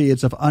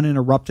periods of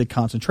uninterrupted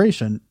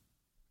concentration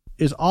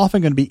is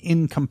often going to be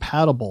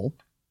incompatible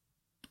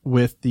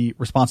with the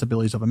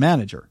responsibilities of a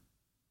manager.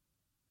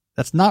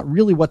 That's not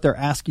really what they're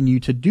asking you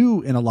to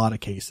do in a lot of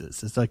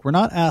cases. It's like, we're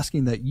not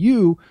asking that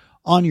you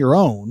on your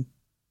own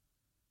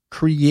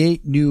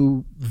create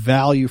new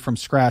value from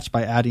scratch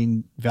by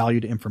adding value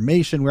to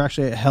information. We're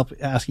actually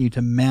asking you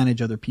to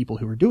manage other people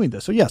who are doing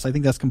this. So yes, I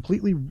think that's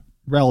completely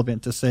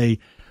relevant to say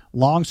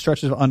long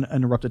stretches of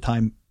uninterrupted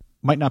time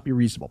might not be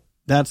reasonable.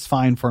 That's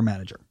fine for a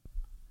manager.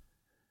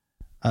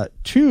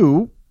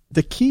 2,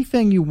 the key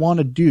thing you want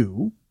to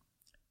do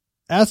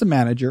as a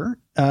manager,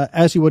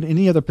 as you would in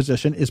any other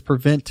position, is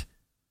prevent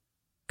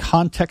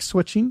context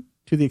switching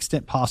to the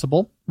extent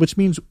possible, which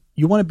means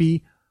you want to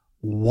be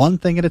one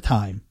thing at a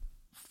time,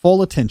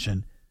 full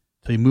attention,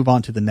 till you move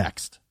on to the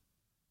next.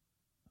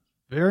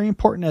 Very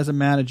important as a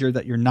manager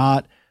that you're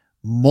not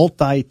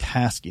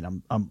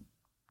multitasking. I'm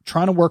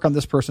trying to work on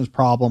this person's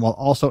problem while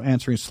also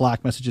answering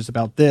Slack messages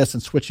about this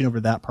and switching over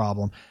to that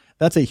problem.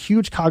 That's a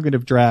huge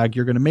cognitive drag.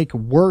 You're going to make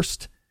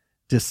worse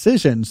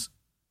decisions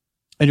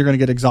and you're going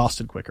to get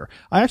exhausted quicker.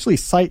 I actually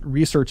cite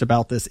research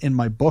about this in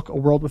my book, A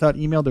World Without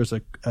Email. There's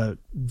a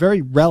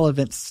very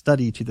relevant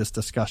study to this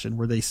discussion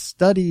where they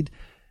studied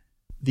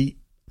the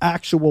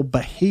actual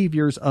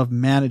behaviors of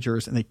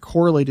managers and they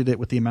correlated it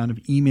with the amount of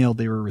email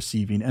they were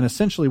receiving. And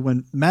essentially,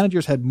 when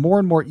managers had more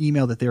and more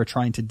email that they were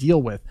trying to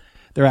deal with,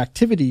 their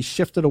activities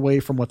shifted away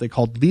from what they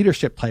called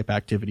leadership type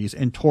activities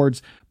and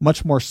towards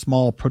much more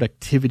small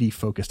productivity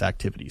focused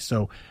activities.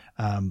 So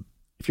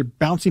if you're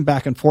bouncing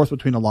back and forth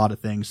between a lot of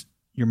things,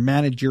 your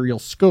managerial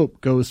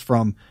scope goes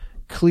from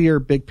clear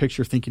big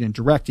picture thinking and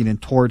directing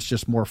and towards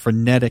just more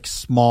frenetic,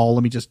 small,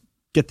 let me just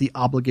get the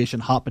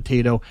obligation hot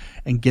potato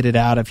and get it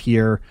out of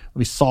here. Let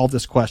me solve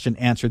this question,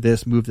 answer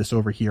this, move this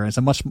over here. And it's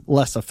a much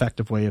less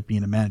effective way of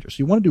being a manager. So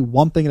you want to do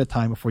one thing at a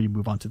time before you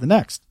move on to the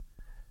next.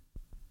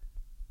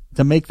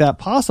 To make that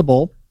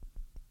possible,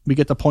 we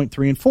get to point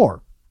 3 and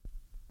 4.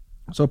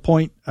 So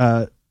point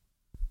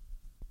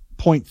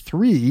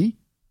 3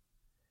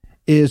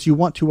 is you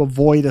want to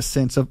avoid a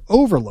sense of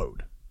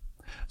overload.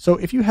 So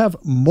if you have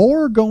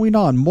more going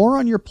on, more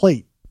on your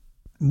plate,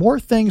 more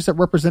things that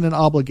represent an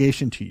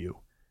obligation to you,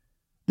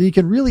 that you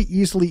can really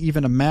easily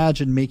even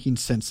imagine making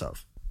sense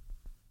of,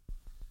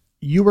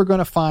 you are going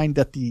to find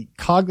that the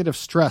cognitive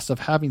stress of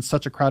having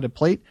such a crowded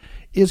plate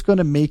is going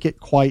to make it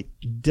quite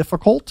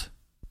difficult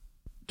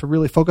to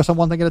really focus on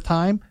one thing at a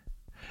time.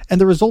 And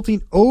the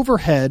resulting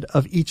overhead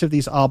of each of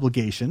these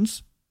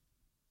obligations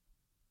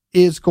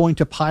is going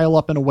to pile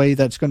up in a way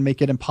that's going to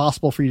make it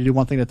impossible for you to do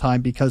one thing at a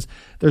time, because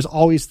there's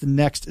always the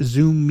next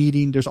Zoom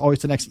meeting. There's always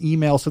the next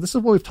email. So this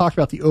is what we've talked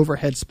about, the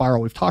overhead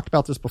spiral. We've talked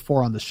about this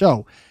before on the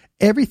show.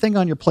 Everything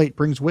on your plate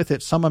brings with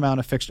it some amount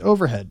of fixed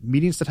overhead,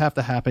 meetings that have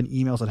to happen,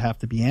 emails that have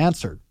to be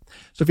answered.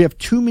 So if you have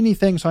too many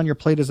things on your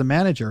plate as a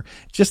manager,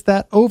 just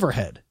that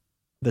overhead,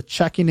 the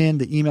checking in,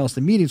 the emails,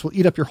 the meetings will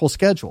eat up your whole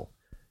schedule.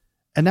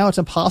 And now it's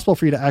impossible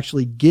for you to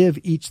actually give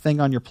each thing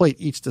on your plate,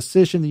 each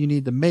decision that you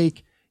need to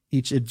make,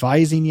 each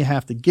advising you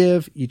have to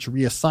give, each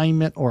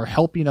reassignment or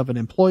helping of an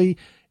employee.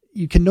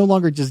 You can no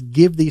longer just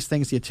give these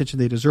things the attention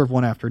they deserve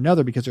one after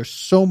another, because there's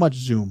so much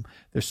Zoom,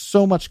 there's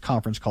so much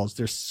conference calls,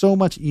 there's so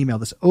much email.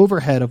 This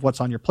overhead of what's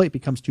on your plate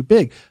becomes too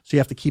big. So you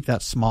have to keep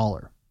that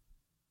smaller.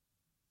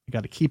 You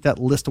got to keep that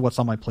list of what's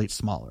on my plate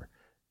smaller.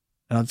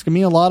 And it's going to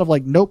mean a lot of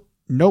like, nope,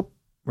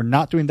 we're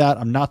not doing that.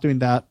 I'm not doing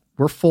that.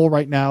 We're full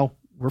right now.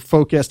 We're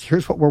focused.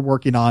 Here's what we're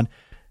working on.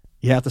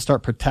 You have to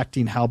start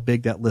protecting how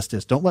big that list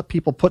is. Don't let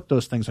people put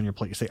those things on your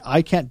plate. You say,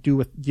 I can't deal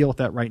with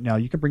that right now.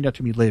 You can bring that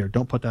to me later.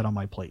 Don't put that on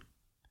my plate.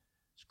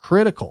 It's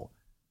critical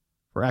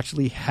for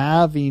actually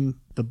having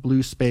the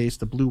blue space,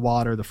 the blue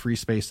water, the free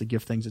space to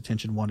give things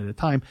attention one at a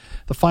time.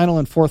 The final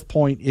and fourth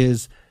point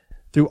is,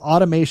 through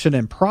automation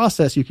and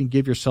process, you can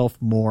give yourself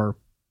more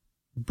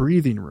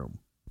breathing room.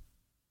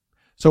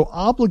 So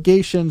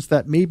obligations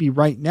that maybe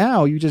right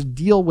now you just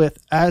deal with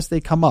as they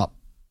come up.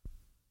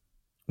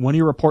 One of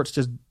your reports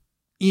just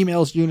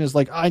emails you and is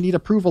like, I need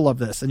approval of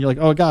this. And you're like,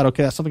 oh God,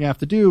 okay, that's something I have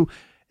to do.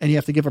 And you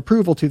have to give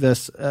approval to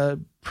this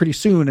pretty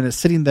soon. And it's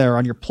sitting there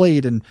on your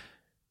plate and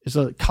is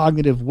a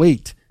cognitive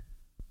weight.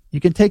 You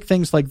can take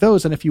things like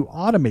those, and if you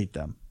automate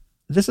them,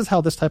 this is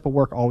how this type of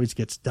work always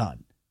gets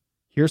done.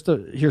 Here's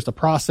the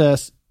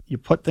process. You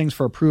put things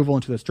for approval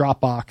into this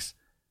Dropbox.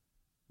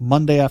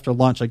 Monday after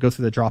lunch, I go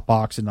through the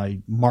Dropbox and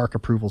I mark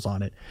approvals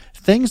on it.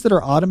 Things that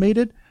are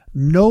automated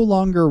no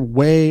longer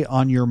weigh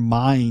on your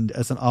mind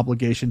as an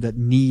obligation that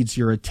needs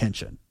your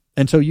attention.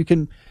 And so you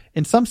can,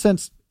 in some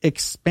sense,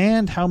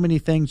 expand how many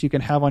things you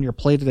can have on your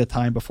plate at a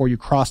time before you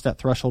cross that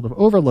threshold of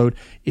overload.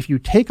 If you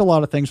take a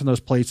lot of things on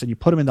those plates and you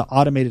put them into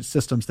automated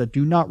systems that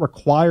do not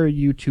require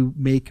you to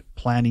make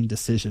planning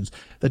decisions,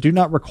 that do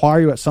not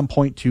require you at some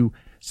point to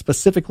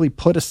specifically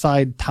put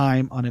aside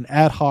time on an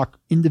ad hoc,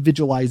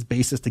 individualized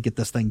basis to get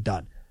this thing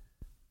done.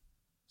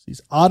 So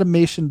these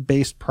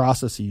automation-based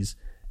processes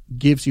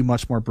gives you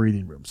much more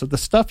breathing room. So the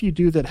stuff you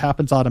do that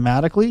happens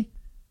automatically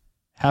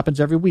happens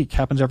every week,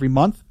 happens every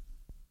month.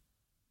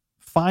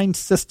 Find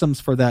systems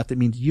for that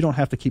means you don't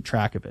have to keep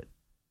track of it.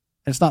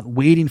 And it's not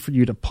waiting for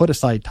you to put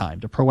aside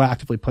time, to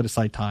proactively put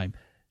aside time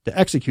to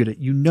execute it.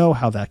 You know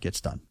how that gets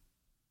done.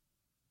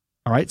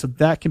 All right. So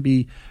that can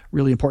be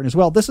really important as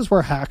well. This is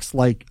where hacks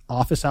like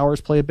office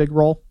hours play a big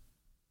role.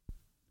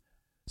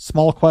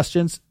 Small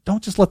questions.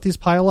 Don't just let these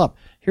pile up.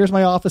 Here's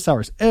my office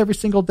hours every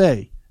single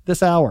day.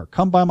 This hour,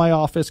 come by my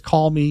office,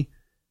 call me.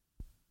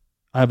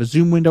 I have a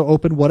Zoom window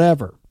open,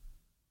 whatever.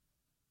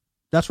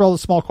 That's where all the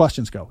small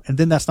questions go. And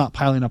then that's not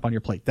piling up on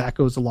your plate. That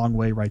goes a long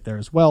way right there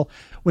as well.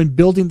 When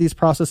building these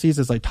processes,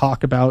 as I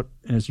talk about,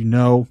 and as you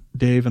know,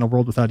 Dave, in a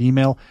world without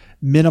email,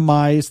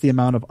 minimize the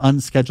amount of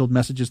unscheduled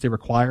messages they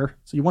require.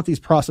 So you want these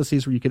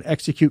processes where you can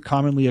execute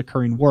commonly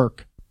occurring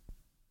work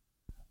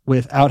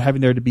without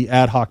having there to be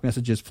ad hoc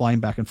messages flying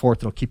back and forth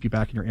that'll keep you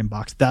back in your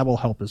inbox. That will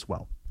help as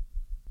well.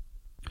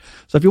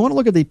 So if you want to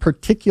look at the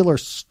particular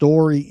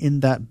story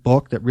in that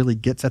book that really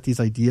gets at these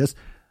ideas,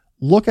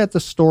 look at the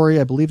story,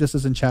 I believe this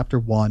is in chapter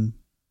 1,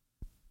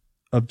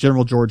 of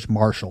General George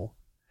Marshall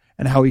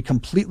and how he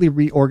completely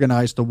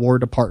reorganized the War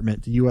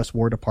Department, the U.S.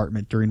 War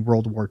Department during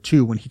World War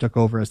II when he took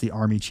over as the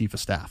Army Chief of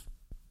Staff.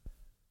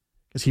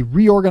 Because he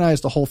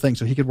reorganized the whole thing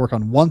so he could work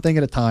on one thing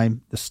at a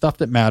time, the stuff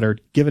that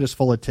mattered, give it his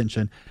full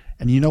attention.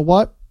 And you know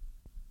what?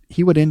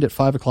 He would end at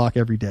 5 o'clock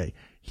every day.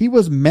 He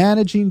was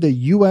managing the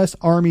U.S.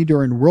 Army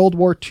during World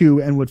War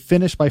II and would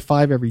finish by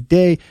 5 every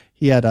day.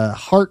 He had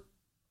heart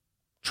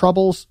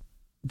troubles,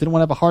 didn't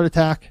want to have a heart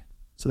attack.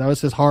 So that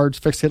was his hard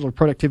fixed Hitler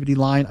productivity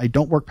line. I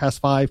don't work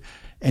past 5.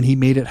 And he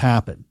made it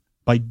happen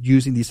by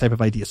using these type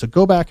of ideas. So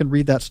go back and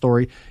read that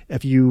story.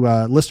 If you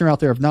listener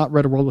out there have not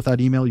read A World Without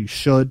Email, you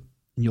should,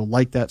 and you'll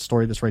like that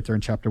story that's right there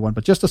in chapter 1.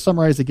 But just to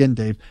summarize again,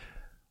 Dave,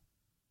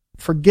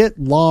 forget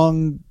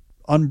long,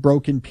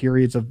 unbroken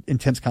periods of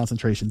intense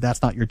concentration.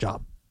 That's not your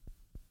job.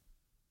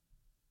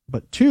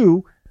 But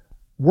 2,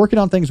 working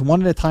on things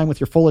one at a time with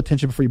your full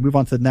attention before you move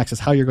on to the next is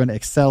how you're going to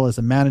excel as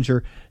a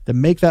manager. To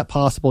make that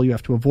possible, you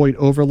have to avoid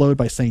overload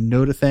by saying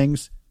no to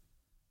things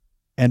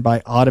and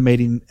by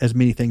automating as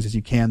many things as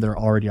you can that are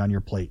already on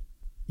your plate.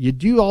 You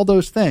do all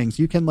those things,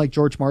 you can, like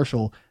George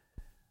Marshall,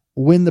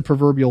 win the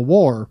proverbial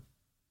war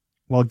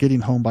while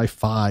getting home by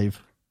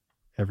 5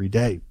 every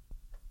day.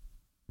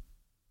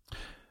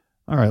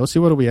 All right, let's see,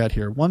 what are we at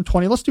here?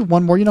 120. Let's do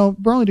one more. You know,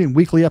 we're only doing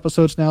weekly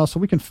episodes now, so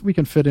we can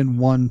fit in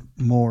one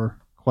more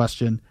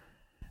question.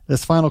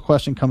 This final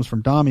question comes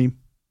from Dami,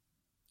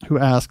 who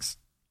asks,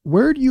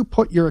 where do you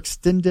put your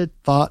extended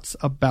thoughts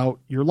about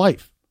your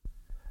life?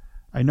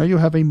 I know you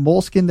have a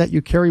moleskin that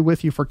you carry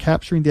with you for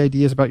capturing the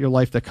ideas about your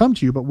life that come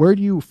to you, but where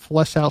do you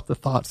flesh out the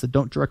thoughts that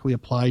don't directly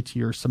apply to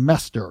your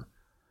semester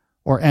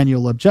or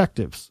annual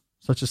objectives,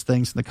 such as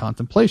things in the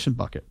contemplation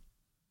bucket?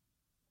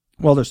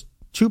 Well, there's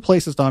two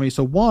places, Dami.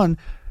 So one,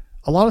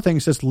 a lot of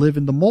things just live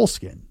in the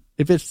moleskin.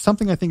 If it's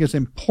something I think is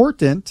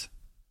important,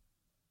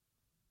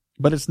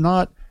 but it's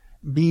not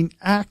being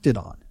acted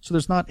on, so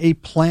there's not a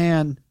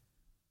plan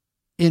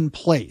in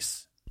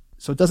place.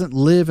 So it doesn't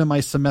live in my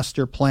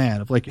semester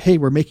plan of like, hey,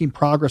 we're making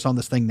progress on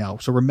this thing now.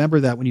 So remember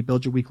that when you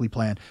build your weekly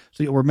plan.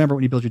 So you'll remember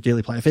when you build your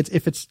daily plan.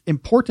 If it's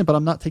important, but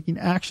I'm not taking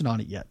action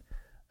on it yet,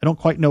 I don't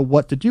quite know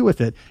what to do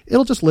with it,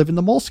 it'll just live in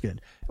the moleskin.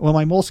 When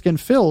my moleskin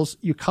fills,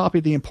 you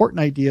copy the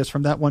important ideas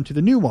from that one to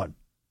the new one.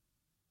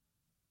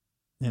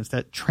 And it's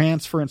that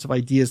transference of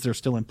ideas that are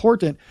still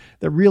important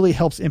that really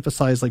helps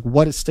emphasize like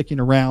what is sticking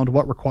around,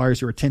 what requires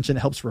your attention.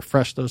 It helps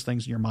refresh those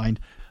things in your mind.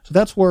 So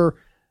that's where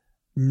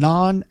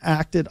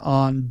non-acted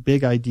on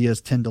big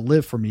ideas tend to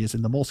live for me, is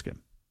in the moleskin.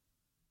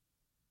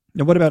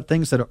 Now, what about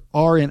things that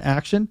are in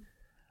action?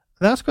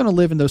 That's going to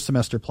live in those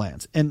semester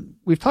plans. And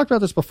we've talked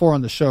about this before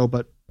on the show,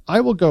 but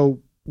I will go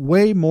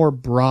way more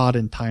broad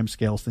in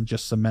timescales than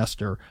just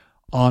semester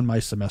on my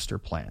semester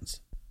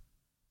plans.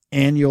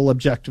 Annual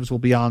objectives will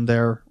be on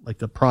there, like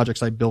the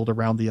projects I build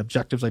around the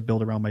objectives I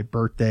build around my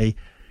birthday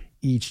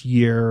each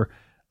year.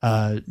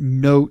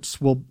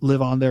 Notes will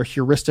live on there.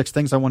 Heuristics,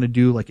 things I want to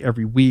do like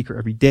every week or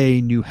every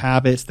day, new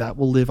habits, that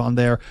will live on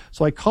there.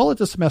 So I call it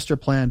the semester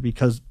plan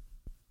because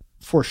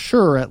for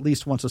sure, at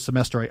least once a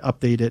semester, I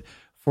update it.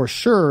 For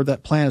sure,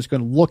 that plan is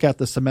going to look at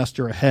the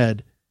semester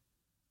ahead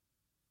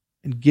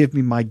and give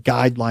me my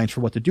guidelines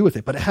for what to do with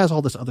it. But it has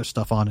all this other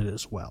stuff on it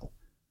as well.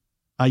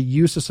 I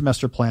use the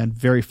semester plan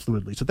very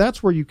fluidly. So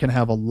that's where you can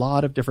have a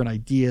lot of different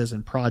ideas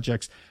and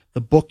projects.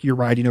 The book you're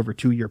writing over a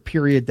 2-year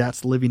period,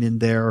 that's living in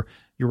there.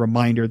 Your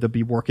reminder to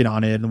be working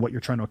on it and what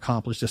you're trying to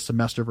accomplish this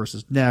semester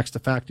versus next. The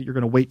fact that you're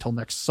going to wait till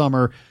next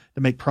summer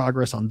to make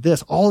progress on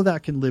this, all of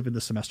that can live in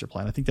the semester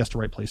plan. I think that's the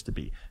right place to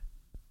be.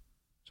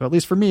 So at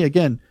least for me,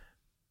 again,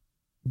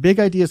 big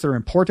ideas that are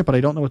important, but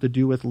I don't know what to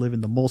do with, live in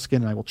the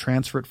moleskin, and I will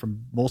transfer it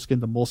from moleskin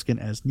to moleskin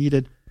as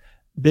needed.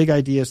 Big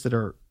ideas that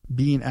are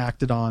being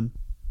acted on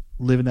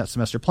live in that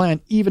semester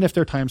plan, even if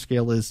their time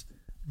scale is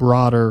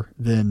broader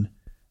than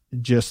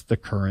just the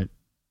current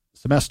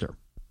semester.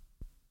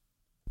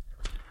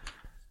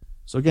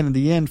 So again, in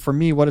the end, for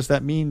me, what does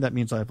that mean? That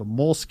means I have a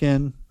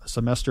moleskin, a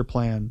semester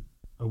plan,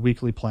 a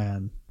weekly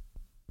plan,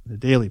 and a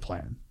daily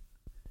plan.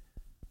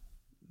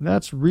 And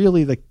that's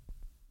really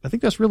I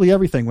think that's really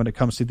everything when it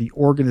comes to the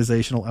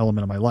organizational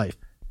element of my life.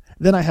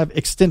 Then I have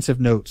extensive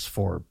notes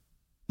for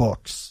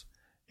books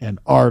and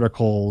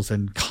articles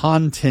and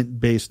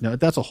content-based notes.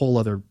 That's a whole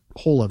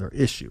other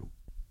issue.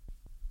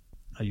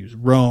 I use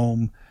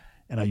Roam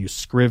and I use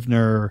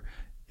Scrivener,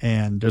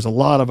 and there's a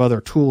lot of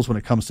other tools when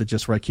it comes to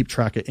just where I keep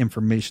track of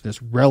information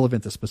that's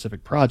relevant to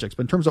specific projects.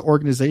 But in terms of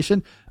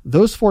organization,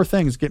 those 4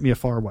 things get me a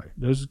far way.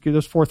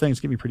 Those 4 things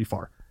get me pretty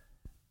far.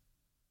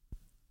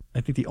 I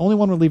think the only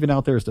one we're leaving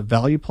out there is the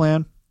value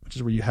plan, which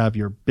is where you have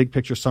your big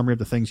picture summary of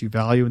the things you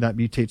value, and that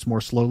mutates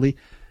more slowly.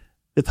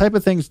 The type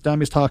of things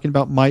Dami's talking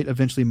about might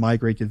eventually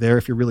migrate to there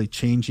if you're really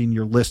changing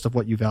your list of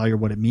what you value or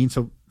what it means.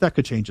 So that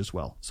could change as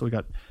well. So we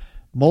got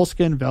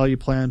moleskin, value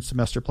plan,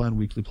 semester plan,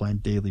 weekly plan,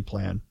 daily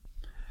plan.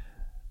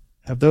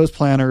 Have those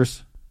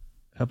planners,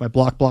 have my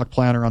block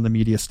planner on the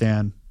media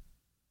stand,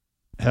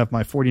 have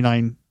my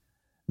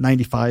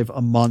 $49.95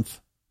 a month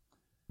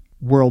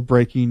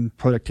world-breaking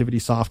productivity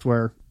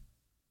software,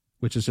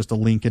 which is just a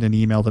link in an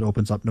email that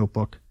opens up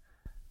Notebook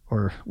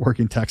or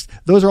working text.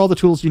 Those are all the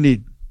tools you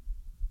need.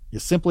 You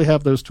simply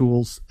have those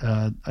tools.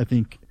 I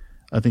think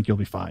you'll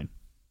be fine.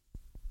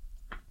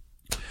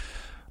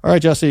 All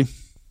right, Jesse.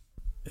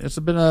 It's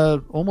been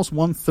almost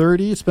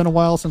 1:30. It's been a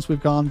while since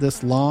we've gone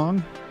this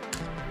long,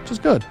 which is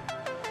good.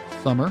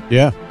 Summer.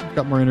 Yeah.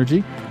 Got more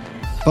energy.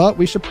 But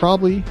we should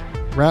probably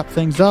wrap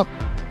things up.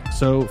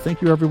 So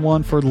thank you,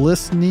 everyone, for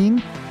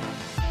listening.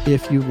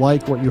 If you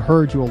like what you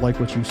heard, you will like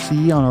what you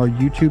see on our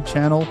YouTube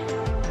channel,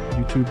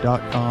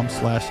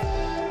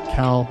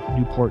 youtube.com/Cal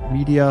Newport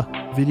Media.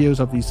 Videos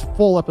of these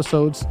full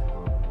episodes,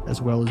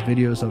 as well as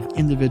videos of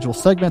individual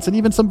segments, and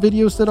even some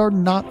videos that are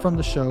not from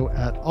the show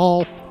at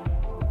all.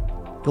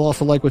 You'll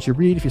also like what you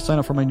read if you sign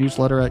up for my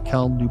newsletter at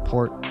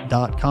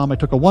calnewport.com. I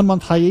took a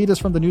 1-month hiatus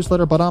from the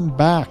newsletter, but I'm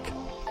back.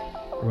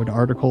 I wrote an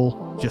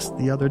article just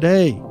the other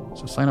day.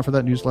 So sign up for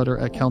that newsletter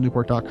at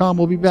calnewport.com.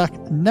 We'll be back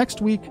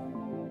next week.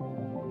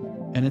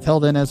 And until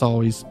then, as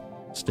always,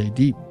 stay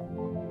deep.